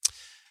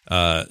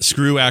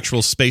 Screw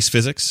actual space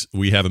physics.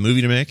 We have a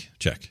movie to make?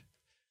 Check.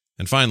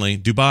 And finally,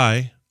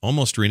 Dubai,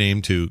 almost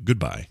renamed to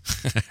Goodbye.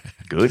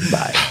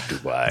 Goodbye,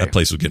 Dubai. That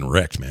place was getting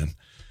wrecked, man.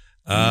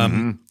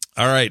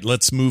 All right,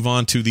 let's move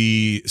on to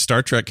the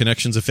Star Trek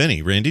connections, if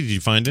any. Randy, did you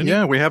find any?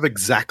 Yeah, we have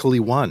exactly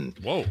one.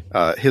 Whoa.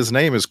 His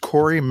name is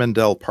Corey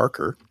Mendel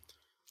Parker,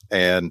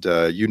 and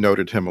you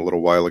noted him a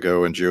little while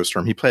ago in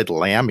Geostorm. He played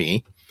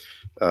Lammy.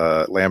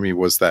 Lammy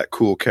was that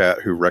cool cat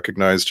who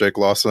recognized Jake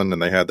Lawson,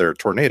 and they had their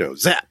tornado.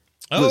 Zap!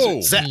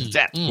 Oh, zap,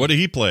 zap. What did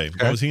he play?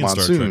 What was he in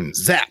Monsoon,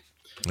 Star Trek? Zap.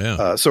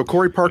 Yeah. So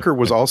Corey Parker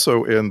was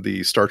also in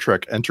the Star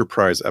Trek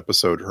Enterprise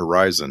episode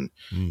Horizon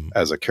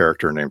as a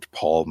character named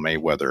Paul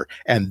Mayweather.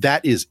 And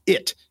that is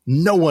it.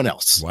 No one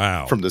else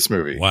from this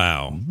movie.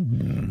 Wow.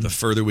 The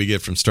further we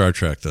get from Star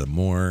Trek, the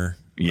more...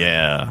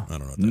 Yeah. I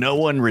don't know. No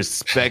one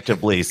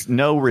respectable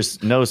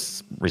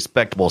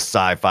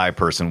sci-fi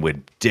person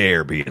would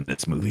dare be in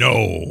this movie.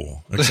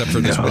 No. Except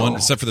for this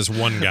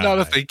one guy. Not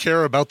if they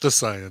care about the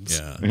science.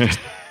 Yeah.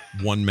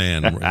 One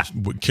man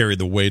would carry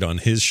the weight on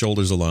his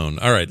shoulders alone.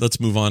 All right, let's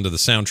move on to the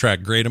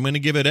soundtrack grade. I'm going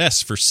to give it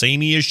S for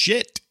samey as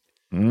shit.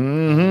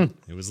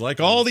 Mm-hmm. It was like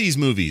all these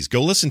movies.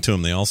 Go listen to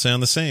them. They all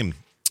sound the same.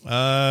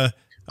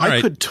 I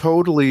could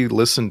totally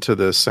listen to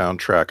this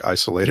soundtrack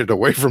isolated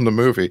away from the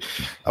movie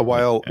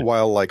while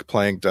like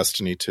playing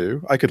Destiny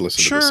 2. I could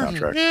listen to the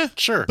soundtrack. Yeah,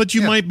 sure. But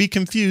you might be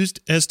confused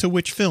as to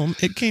which film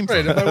it came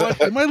from.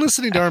 Am I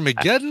listening to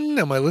Armageddon?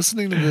 Am I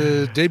listening to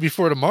The Day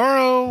Before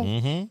Tomorrow?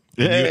 Mm-hmm.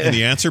 And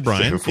the answer,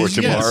 Brian, before is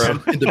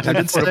tomorrow. Yes.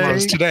 Independence Day.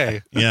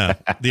 Today. Yeah.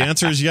 The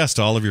answer is yes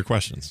to all of your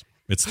questions.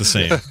 It's the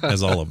same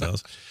as all of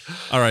those.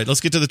 All right,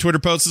 let's get to the Twitter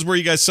posts. This is where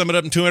you guys sum it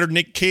up in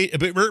 280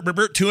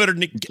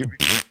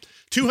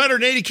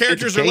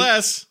 characters or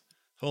less.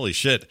 Holy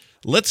shit.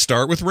 Let's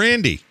start with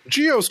Randy.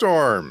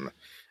 Geostorm,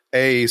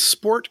 a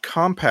sport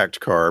compact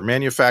car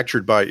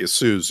manufactured by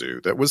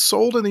Isuzu that was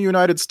sold in the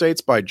United States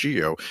by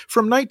Geo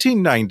from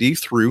 1990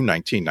 through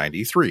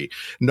 1993.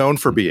 Known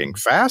for being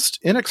fast,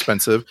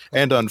 inexpensive,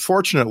 and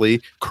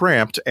unfortunately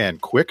cramped and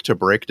quick to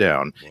break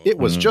down. It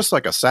was just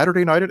like a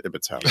Saturday night at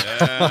Ibbott's house.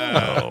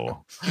 Yeah.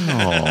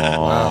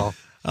 Wow.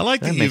 I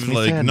like that you've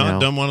not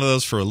done one of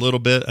those for a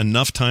little bit,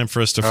 enough time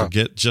for us to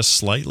forget just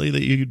slightly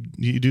that you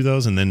do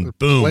those, and then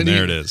boom,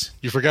 there it is.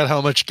 You forgot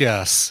how much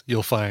gas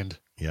you'll find.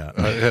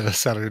 Yeah,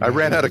 Saturday night. I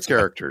ran out of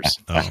characters.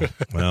 Oh,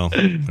 well,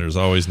 there's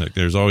always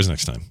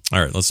next time.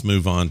 All right, let's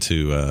move on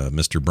to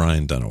Mr.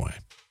 Brian Dunaway.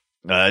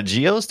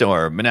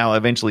 Geostorm. Now,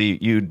 eventually,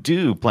 you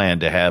do plan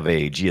to have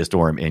a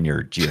Geostorm in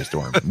your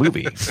Geostorm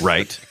movie,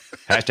 right?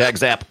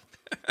 #Zap.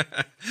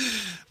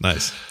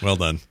 Nice, well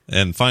done.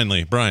 And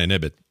finally, Brian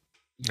Ibbett.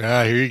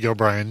 Here you go,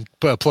 Brian.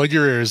 Plug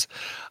your ears.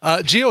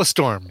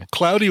 Geostorm,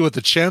 cloudy with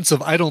a chance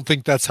of I don't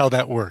think that's how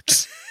that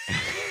works.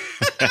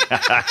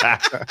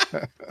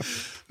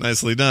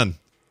 Nicely done.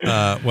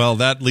 Well,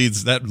 that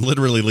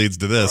literally leads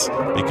to this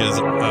because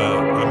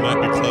I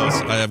might be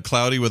close. I have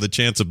cloudy with a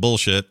chance of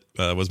bullshit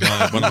was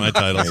one of my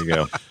titles. There you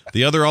go.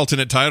 The other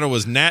alternate title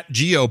was Nat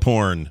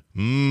Geoporn.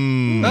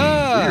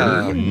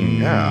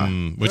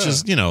 Which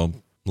is, a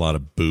lot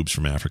of boobs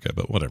from Africa,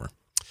 but whatever.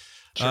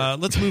 Sure.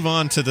 Let's move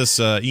on to this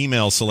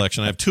email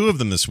selection. I have two of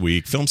them this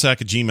week.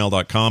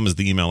 Filmsack@gmail.com is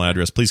the email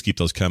address. Please keep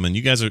those coming.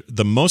 You guys are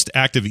the most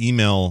active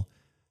email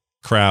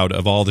crowd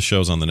of all the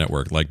shows on the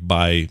network, like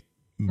by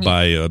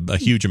a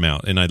huge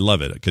amount. And I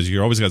love it because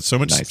you always got so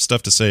much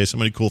stuff to say, so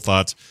many cool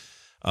thoughts.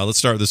 Let's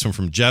start with this one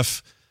from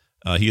Jeff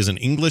He is an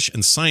English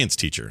and science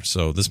teacher,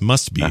 so this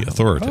must be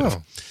authoritative.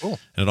 Oh, cool.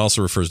 And it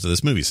also refers to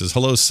this movie. It says,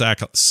 hello,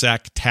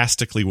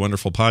 sacktastically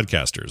wonderful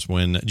podcasters.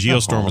 When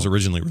Geostorm was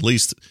originally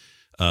released,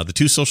 the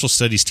two social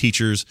studies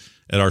teachers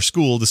at our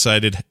school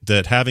decided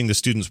that having the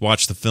students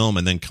watch the film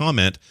and then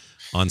comment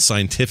on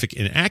scientific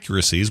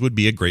inaccuracies would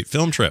be a great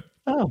film trip.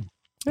 Oh,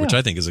 yeah. Which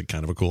I think is a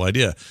kind of a cool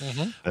idea.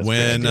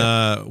 When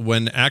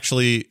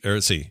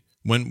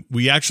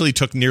we actually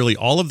took nearly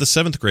all of the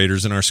 7th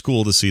graders in our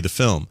school to see the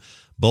film,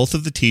 both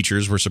of the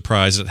teachers were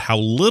surprised at how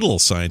little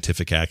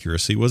scientific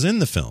accuracy was in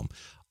the film.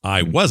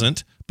 I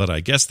wasn't, but I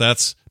guess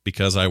that's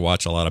because I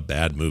watch a lot of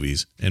bad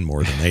movies and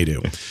more than they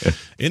do.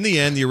 In the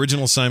end, the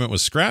original assignment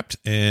was scrapped,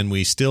 and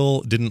we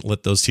still didn't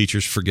let those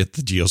teachers forget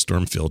the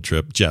Geostorm field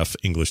trip. Jeff,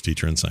 English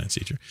teacher and science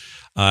teacher.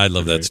 I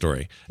love that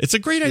story. It's a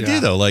great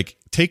idea, though. Like,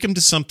 take them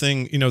to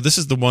something, this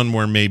is the one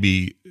where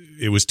maybe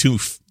it was too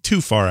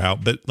far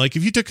out, but like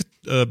if you took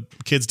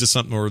kids to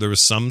something where there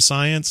was some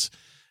science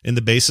in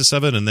the basis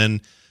of it, and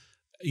then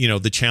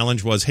the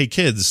challenge was, hey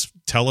kids,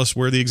 tell us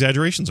where the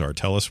exaggerations are,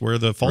 tell us where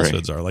the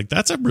falsehoods are. Like,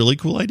 that's a really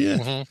cool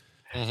idea.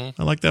 I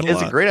like that a lot.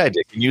 It's a great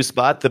idea. Can you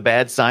spot the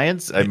bad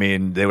science? I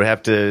mean, they would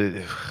have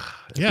to.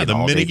 Yeah, the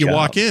minute you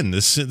walk in,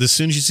 as soon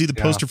as you see the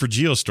poster for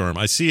Geostorm,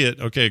 I see it.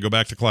 Okay, go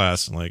back to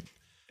class. I'm like,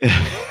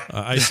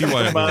 I see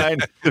why.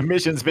 The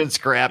mission's been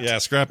scrapped. Yeah,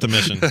 scrap the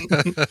mission.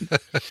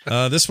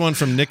 This one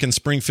from Nick in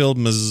Springfield,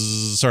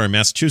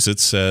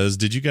 Massachusetts says,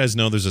 did you guys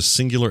know there's a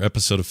singular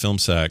episode of Film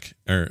Sack?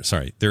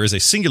 There is a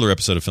singular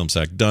episode of Film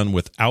Sack done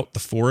without the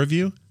 4 of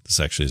you. This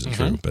actually isn't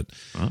true, but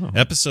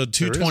episode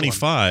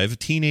 225,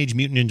 Teenage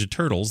Mutant Ninja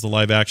Turtles, the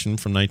live action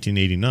from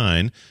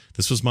 1989.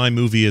 This was my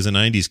movie as a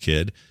 90s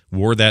kid.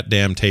 Wore that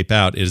damn tape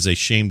out. It is a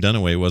shame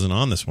Dunaway wasn't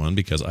on this one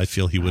because I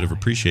feel he would have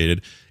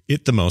appreciated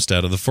it the most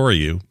out of the 4 of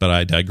you, but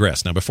I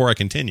digress. Now, before I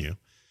continue,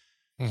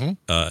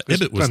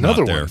 Ibbot was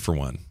not there for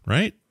one,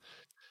 right?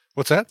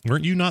 What's that?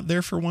 Weren't you not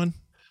there for one?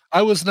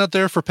 I was not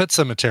there for Pet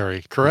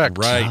Sematary, correct?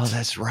 Right. Oh,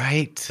 that's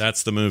right.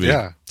 That's the movie.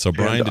 Yeah. So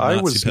Brian did not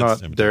I was see Pet not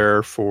Sematary.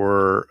 there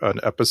for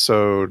an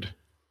episode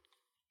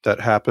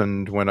that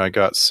happened when I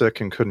got sick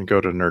and couldn't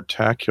go to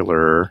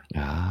Nerdtacular.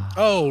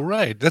 Oh,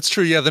 right. That's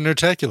true. Yeah, the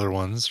Nerdtacular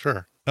ones,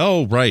 sure.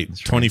 Oh, right.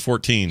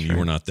 2014. You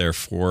were not there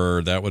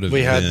for. That would have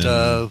We been.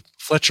 had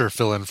Fletcher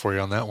fill in for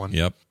you on that one.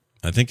 Yep.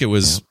 I think it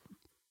was.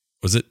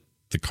 Was it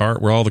the car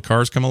where all the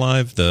cars come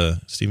alive? The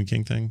Stephen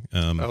King thing?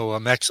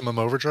 Maximum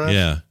Overdrive?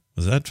 Yeah.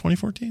 Was that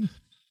 2014?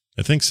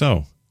 I think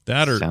so.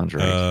 That or sounds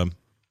right.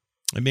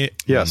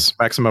 Yes,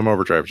 Maximum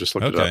Overdrive. Just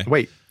looked it up.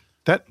 Wait,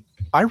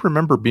 I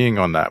remember being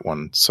on that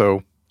one.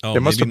 So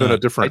it must have been a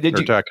different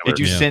Nerdtacular. Did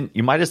you send?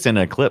 You might have sent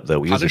a clip though.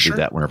 We usually Punisher? do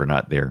that whenever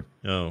not there.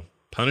 Oh,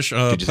 Punisher.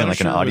 Did you send like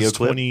an audio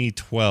clip?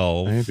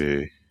 2012.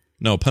 Maybe.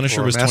 No, Punisher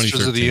Or was Masters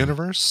 2013. of the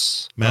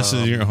Universe? Masters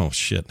of the Universe. Oh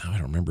shit! Now I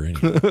don't remember any.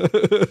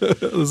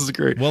 This is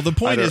great. Well, the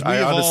point is,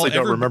 I honestly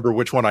don't remember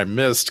which one I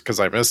missed because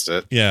I missed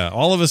it. Yeah,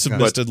 all of us have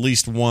missed at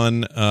least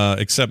one,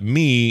 except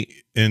me,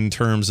 in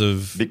terms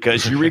of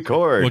because you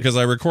record. Because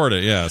I record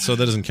it. Yeah, so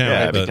that doesn't count.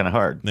 Yeah, it'd be kind of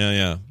hard. Yeah,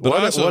 yeah.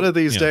 But one of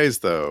these days,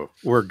 though,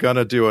 we're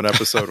gonna do an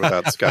episode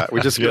without Scott.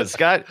 We just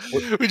Scott.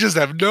 We just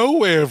have no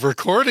way of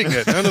recording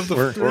it. None of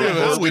the three of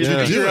us would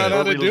figure out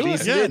how to do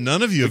it. Yeah,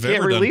 none of you have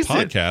ever done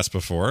podcasts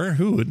before.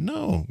 Who would know?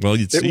 Well,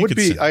 it would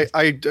be.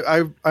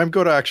 I'm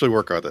going to actually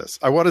work on this.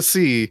 I want to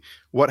see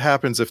what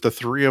happens if the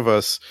 3 of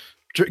us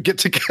get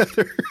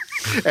together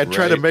and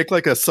try to make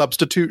like a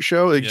substitute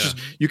show. Like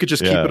you could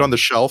just keep it on the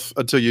shelf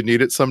until you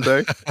need it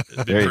someday.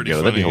 There you go.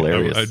 That'd be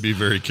hilarious. I'd be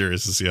very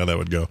curious to see how that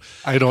would go.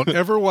 I don't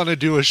ever want to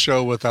do a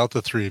show without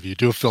the 3 of you.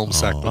 Do a film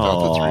sack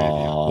without the 3 of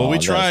you. Well, we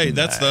try.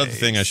 That's the other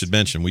thing I should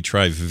mention. We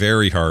try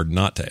very hard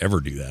not to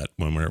ever do that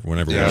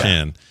whenever we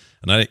can.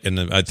 And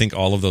I think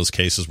all of those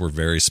cases were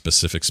very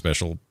specific,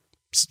 special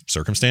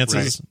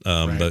circumstances.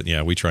 But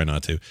yeah, we try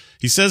not to.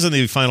 He says in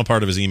the final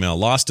part of his email,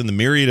 lost in the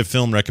myriad of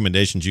film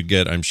recommendations you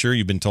get, I'm sure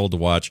you've been told to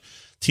watch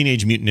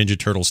Teenage Mutant Ninja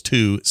Turtles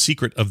 2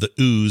 Secret of the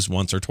Ooze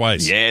once or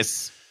twice.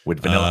 Yes, with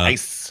Vanilla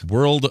Ice.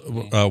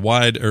 WWF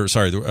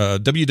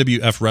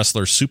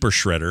wrestler Super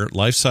Shredder,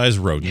 life-size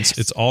rodents. Yes.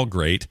 It's all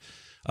great.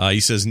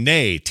 He says,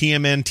 nay,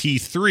 TMNT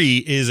 3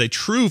 is a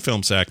true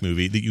film sack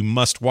movie that you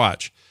must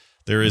watch.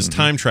 There is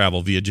time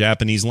travel via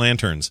Japanese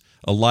lanterns.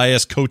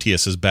 Elias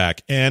Koteas is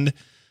back. And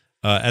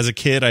as a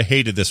kid, I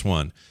hated this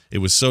one. It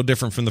was so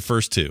different from the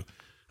first 2.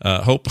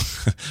 Hope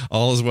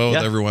all is well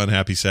with everyone.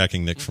 Happy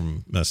sacking, Nick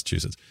from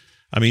Massachusetts.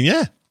 I mean,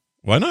 yeah,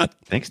 why not?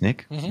 Thanks,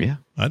 Nick. Yeah,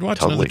 I'd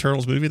watch another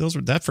Turtles movie.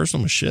 That first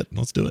one was shit.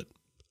 Let's do it.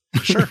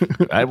 Sure.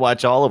 I'd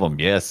watch all of them.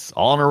 Yes,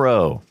 all in a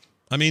row.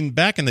 I mean,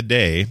 back in the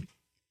day,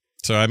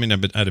 so I mean,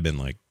 I'd have been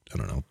like, I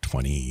don't know,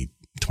 20,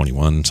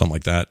 21, something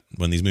like that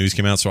when these movies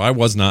came out. So I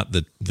was not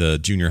the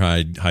junior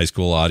high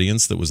school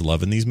audience that was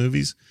loving these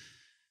movies.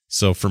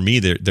 So for me,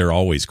 they're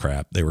always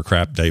crap. They were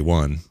crap day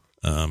one.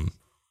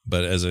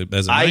 But as a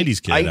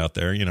 90s kid out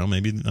there,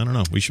 maybe, I don't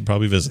know, we should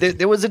probably visit.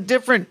 There was a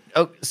different,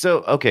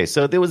 so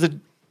there was a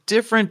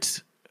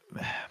different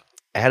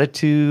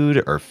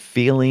attitude or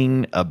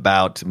feeling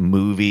about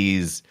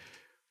movies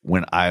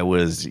when I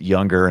was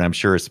younger, and I'm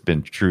sure it's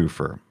been true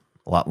for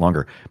a a lot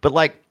longer. But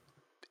like,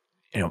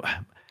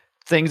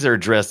 things are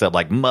dressed up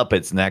like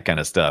Muppets and that kind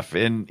of stuff.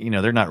 And,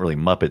 they're not really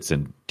Muppets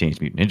in Teenage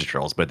Mutant Ninja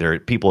Turtles, but they're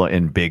people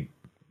in big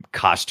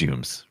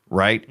costumes,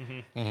 right?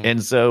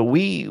 And so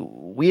we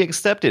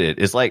accepted it.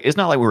 It's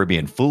not like we were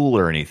being fooled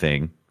or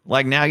anything.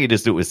 Like now you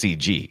just do it with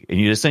CG and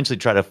you essentially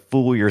try to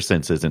fool your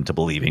senses into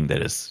believing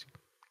that it's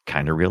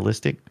kind of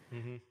realistic.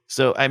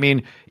 So, I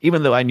mean,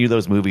 even though I knew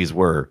those movies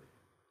were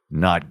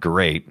not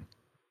great,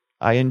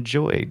 I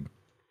enjoyed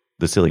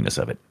the silliness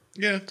of it.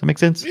 Yeah. Does that make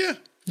sense? Yeah.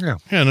 Yeah.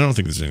 Yeah. And I don't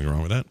think there's anything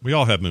wrong with that. We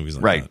all have movies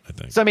like that, I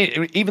think. So, I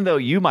mean, even though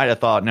you might have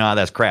thought, no,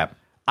 that's crap.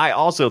 I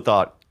also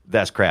thought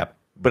that's crap.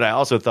 But I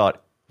also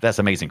thought that's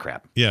amazing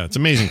crap. Yeah, it's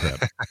amazing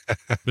crap.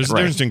 There's a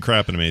difference between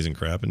crap and amazing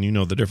crap, and you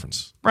know the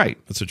difference. Right.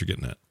 That's what you're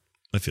getting at.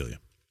 I feel you.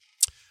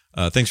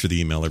 Thanks for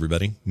the email,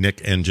 everybody.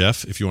 Nick and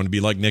Jeff. If you want to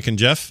be like Nick and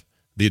Jeff,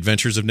 the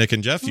adventures of Nick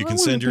and Jeff, you can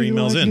send your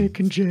emails in. Nick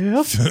and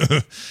Jeff.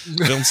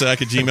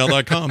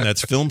 Filmsack@gmail.com.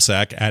 That's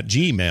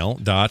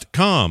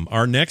filmsack@gmail.com.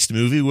 Our next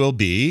movie will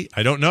be,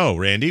 I don't know,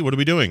 Randy, what are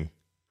we doing?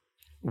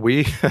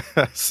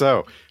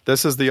 So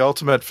this is the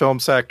ultimate Film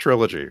Sack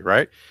trilogy,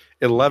 right?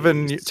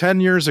 10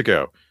 years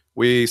ago,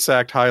 we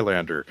sacked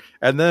Highlander.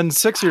 And then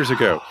 6 years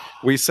ago,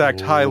 we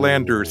sacked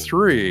Highlander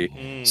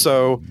 3.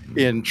 So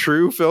in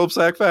true Film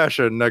Sack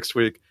fashion, next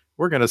week,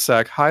 we're going to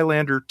sack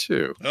Highlander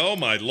 2. Oh,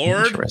 my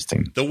Lord.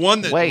 Interesting. The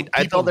one that Wait,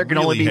 I thought there can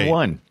only be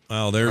one.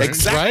 Well, there's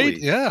exactly. Right?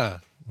 Yeah.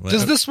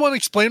 Does this one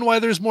explain why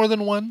there's more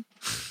than one?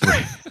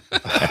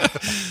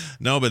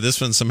 No, but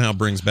this one somehow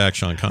brings back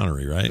Sean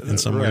Connery, right? In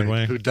some weird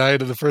way. Who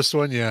died in the first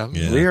one, yeah.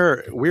 We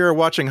are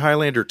watching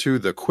Highlander 2,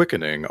 The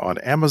Quickening on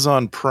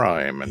Amazon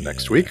Prime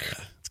next week.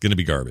 It's going to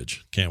be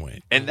garbage. Can't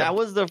wait. And that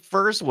was the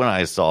first one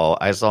I saw.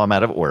 I saw them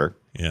out of order.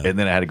 Yeah. And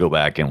then I had to go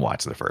back and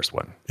watch the first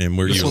one. And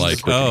where you're like,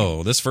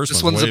 oh, this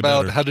one's way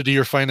about better. how to do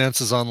your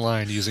finances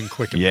online using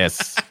Quicken.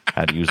 Yes,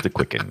 how to use the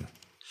Quicken.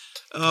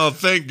 Oh,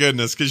 thank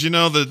goodness. Because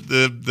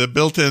the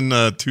built-in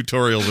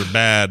tutorials are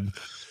bad.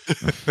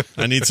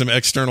 I need some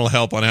external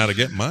help on how to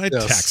get my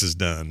taxes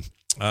done.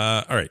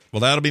 All right. Well,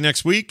 that'll be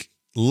next week.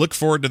 Look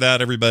forward to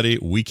that, everybody.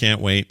 We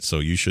can't wait, so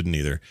you shouldn't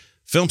either.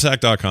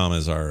 Filmsack.com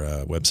is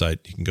our website.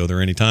 You can go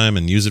there anytime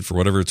and use it for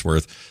whatever it's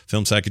worth.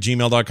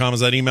 Filmsack@gmail.com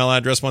is that email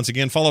address. Once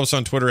again, follow us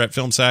on Twitter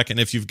 @Filmsack. And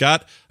if you've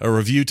got a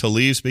review to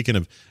leave, speaking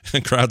of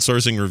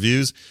crowdsourcing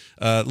reviews,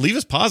 leave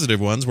us positive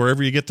ones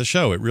wherever you get the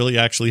show. It really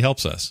actually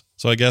helps us.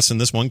 So I guess in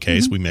this one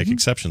case, we make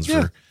exceptions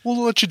for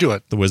we'll let you do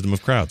it. The wisdom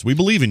of crowds. We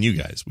believe in you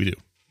guys. We do.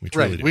 We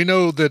truly do. We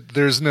know that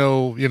there's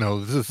no,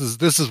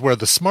 this is where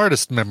the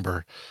smartest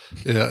member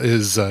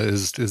is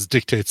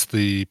dictates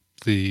the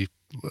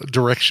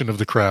direction of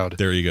the crowd.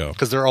 There you go.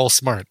 Because they're all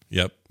smart.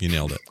 Yep, you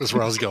nailed it. That's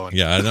where I was going.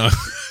 Yeah, I know.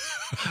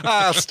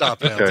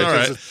 Stop it. It's all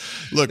right.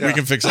 Look, we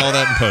can fix all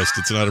that in post.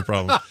 It's not a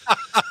problem.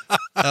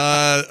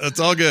 It's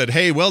all good.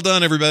 Hey, well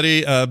done,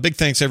 everybody. Big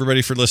thanks,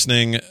 everybody, for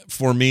listening.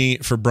 For me,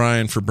 for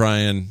Brian,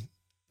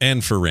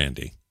 and for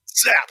Randy.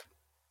 Zap!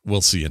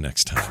 We'll see you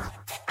next time.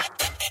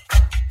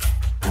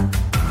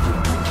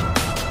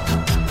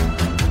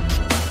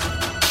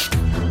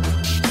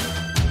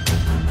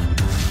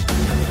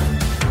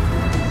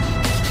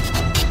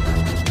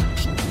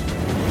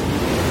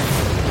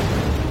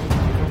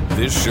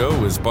 This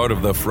show is part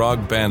of the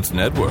Frog Pants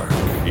Network.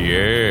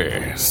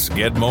 Yes.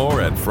 Get more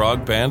at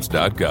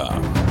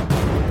frogpants.com.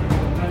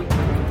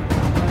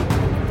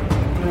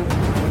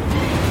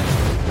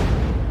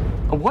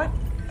 A what?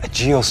 A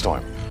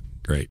Geostorm.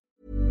 Great.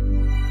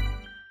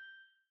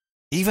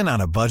 Even on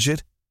a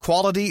budget,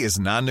 quality is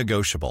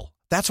non-negotiable.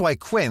 That's why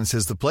Quince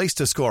is the place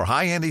to score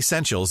high-end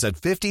essentials at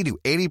 50 to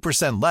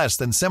 80% less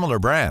than similar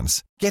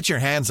brands. Get your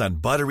hands on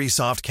buttery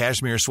soft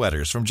cashmere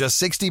sweaters from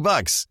just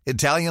 $60,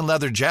 Italian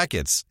leather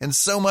jackets, and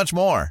so much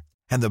more.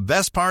 And the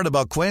best part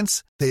about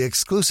Quince, they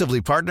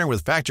exclusively partner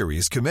with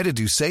factories committed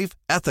to safe,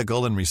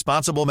 ethical, and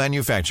responsible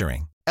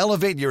manufacturing.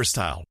 Elevate your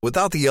style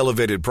without the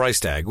elevated price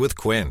tag with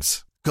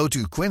Quince. Go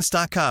to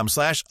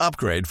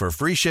quince.com/upgrade for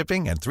free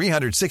shipping and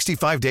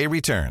 365-day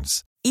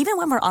returns. Even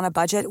when we're on a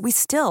budget, we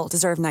still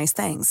deserve nice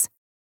things.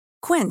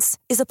 Quince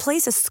is a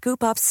place to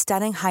scoop up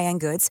stunning high-end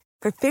goods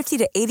for 50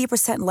 to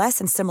 80% less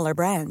than similar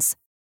brands.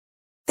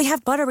 They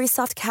have buttery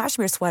soft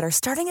cashmere sweaters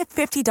starting at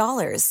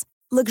 $50,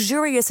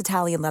 luxurious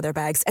Italian leather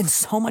bags, and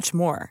so much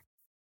more.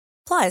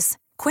 Plus,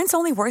 Quince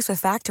only works with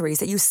factories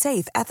that use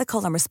safe,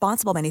 ethical, and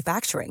responsible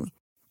manufacturing.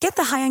 Get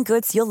the high-end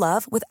goods you'll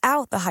love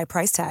without the high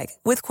price tag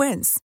with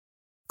Quince.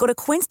 Go to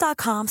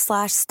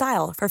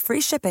quince.com/style for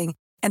free shipping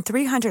and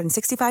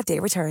 365-day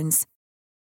returns.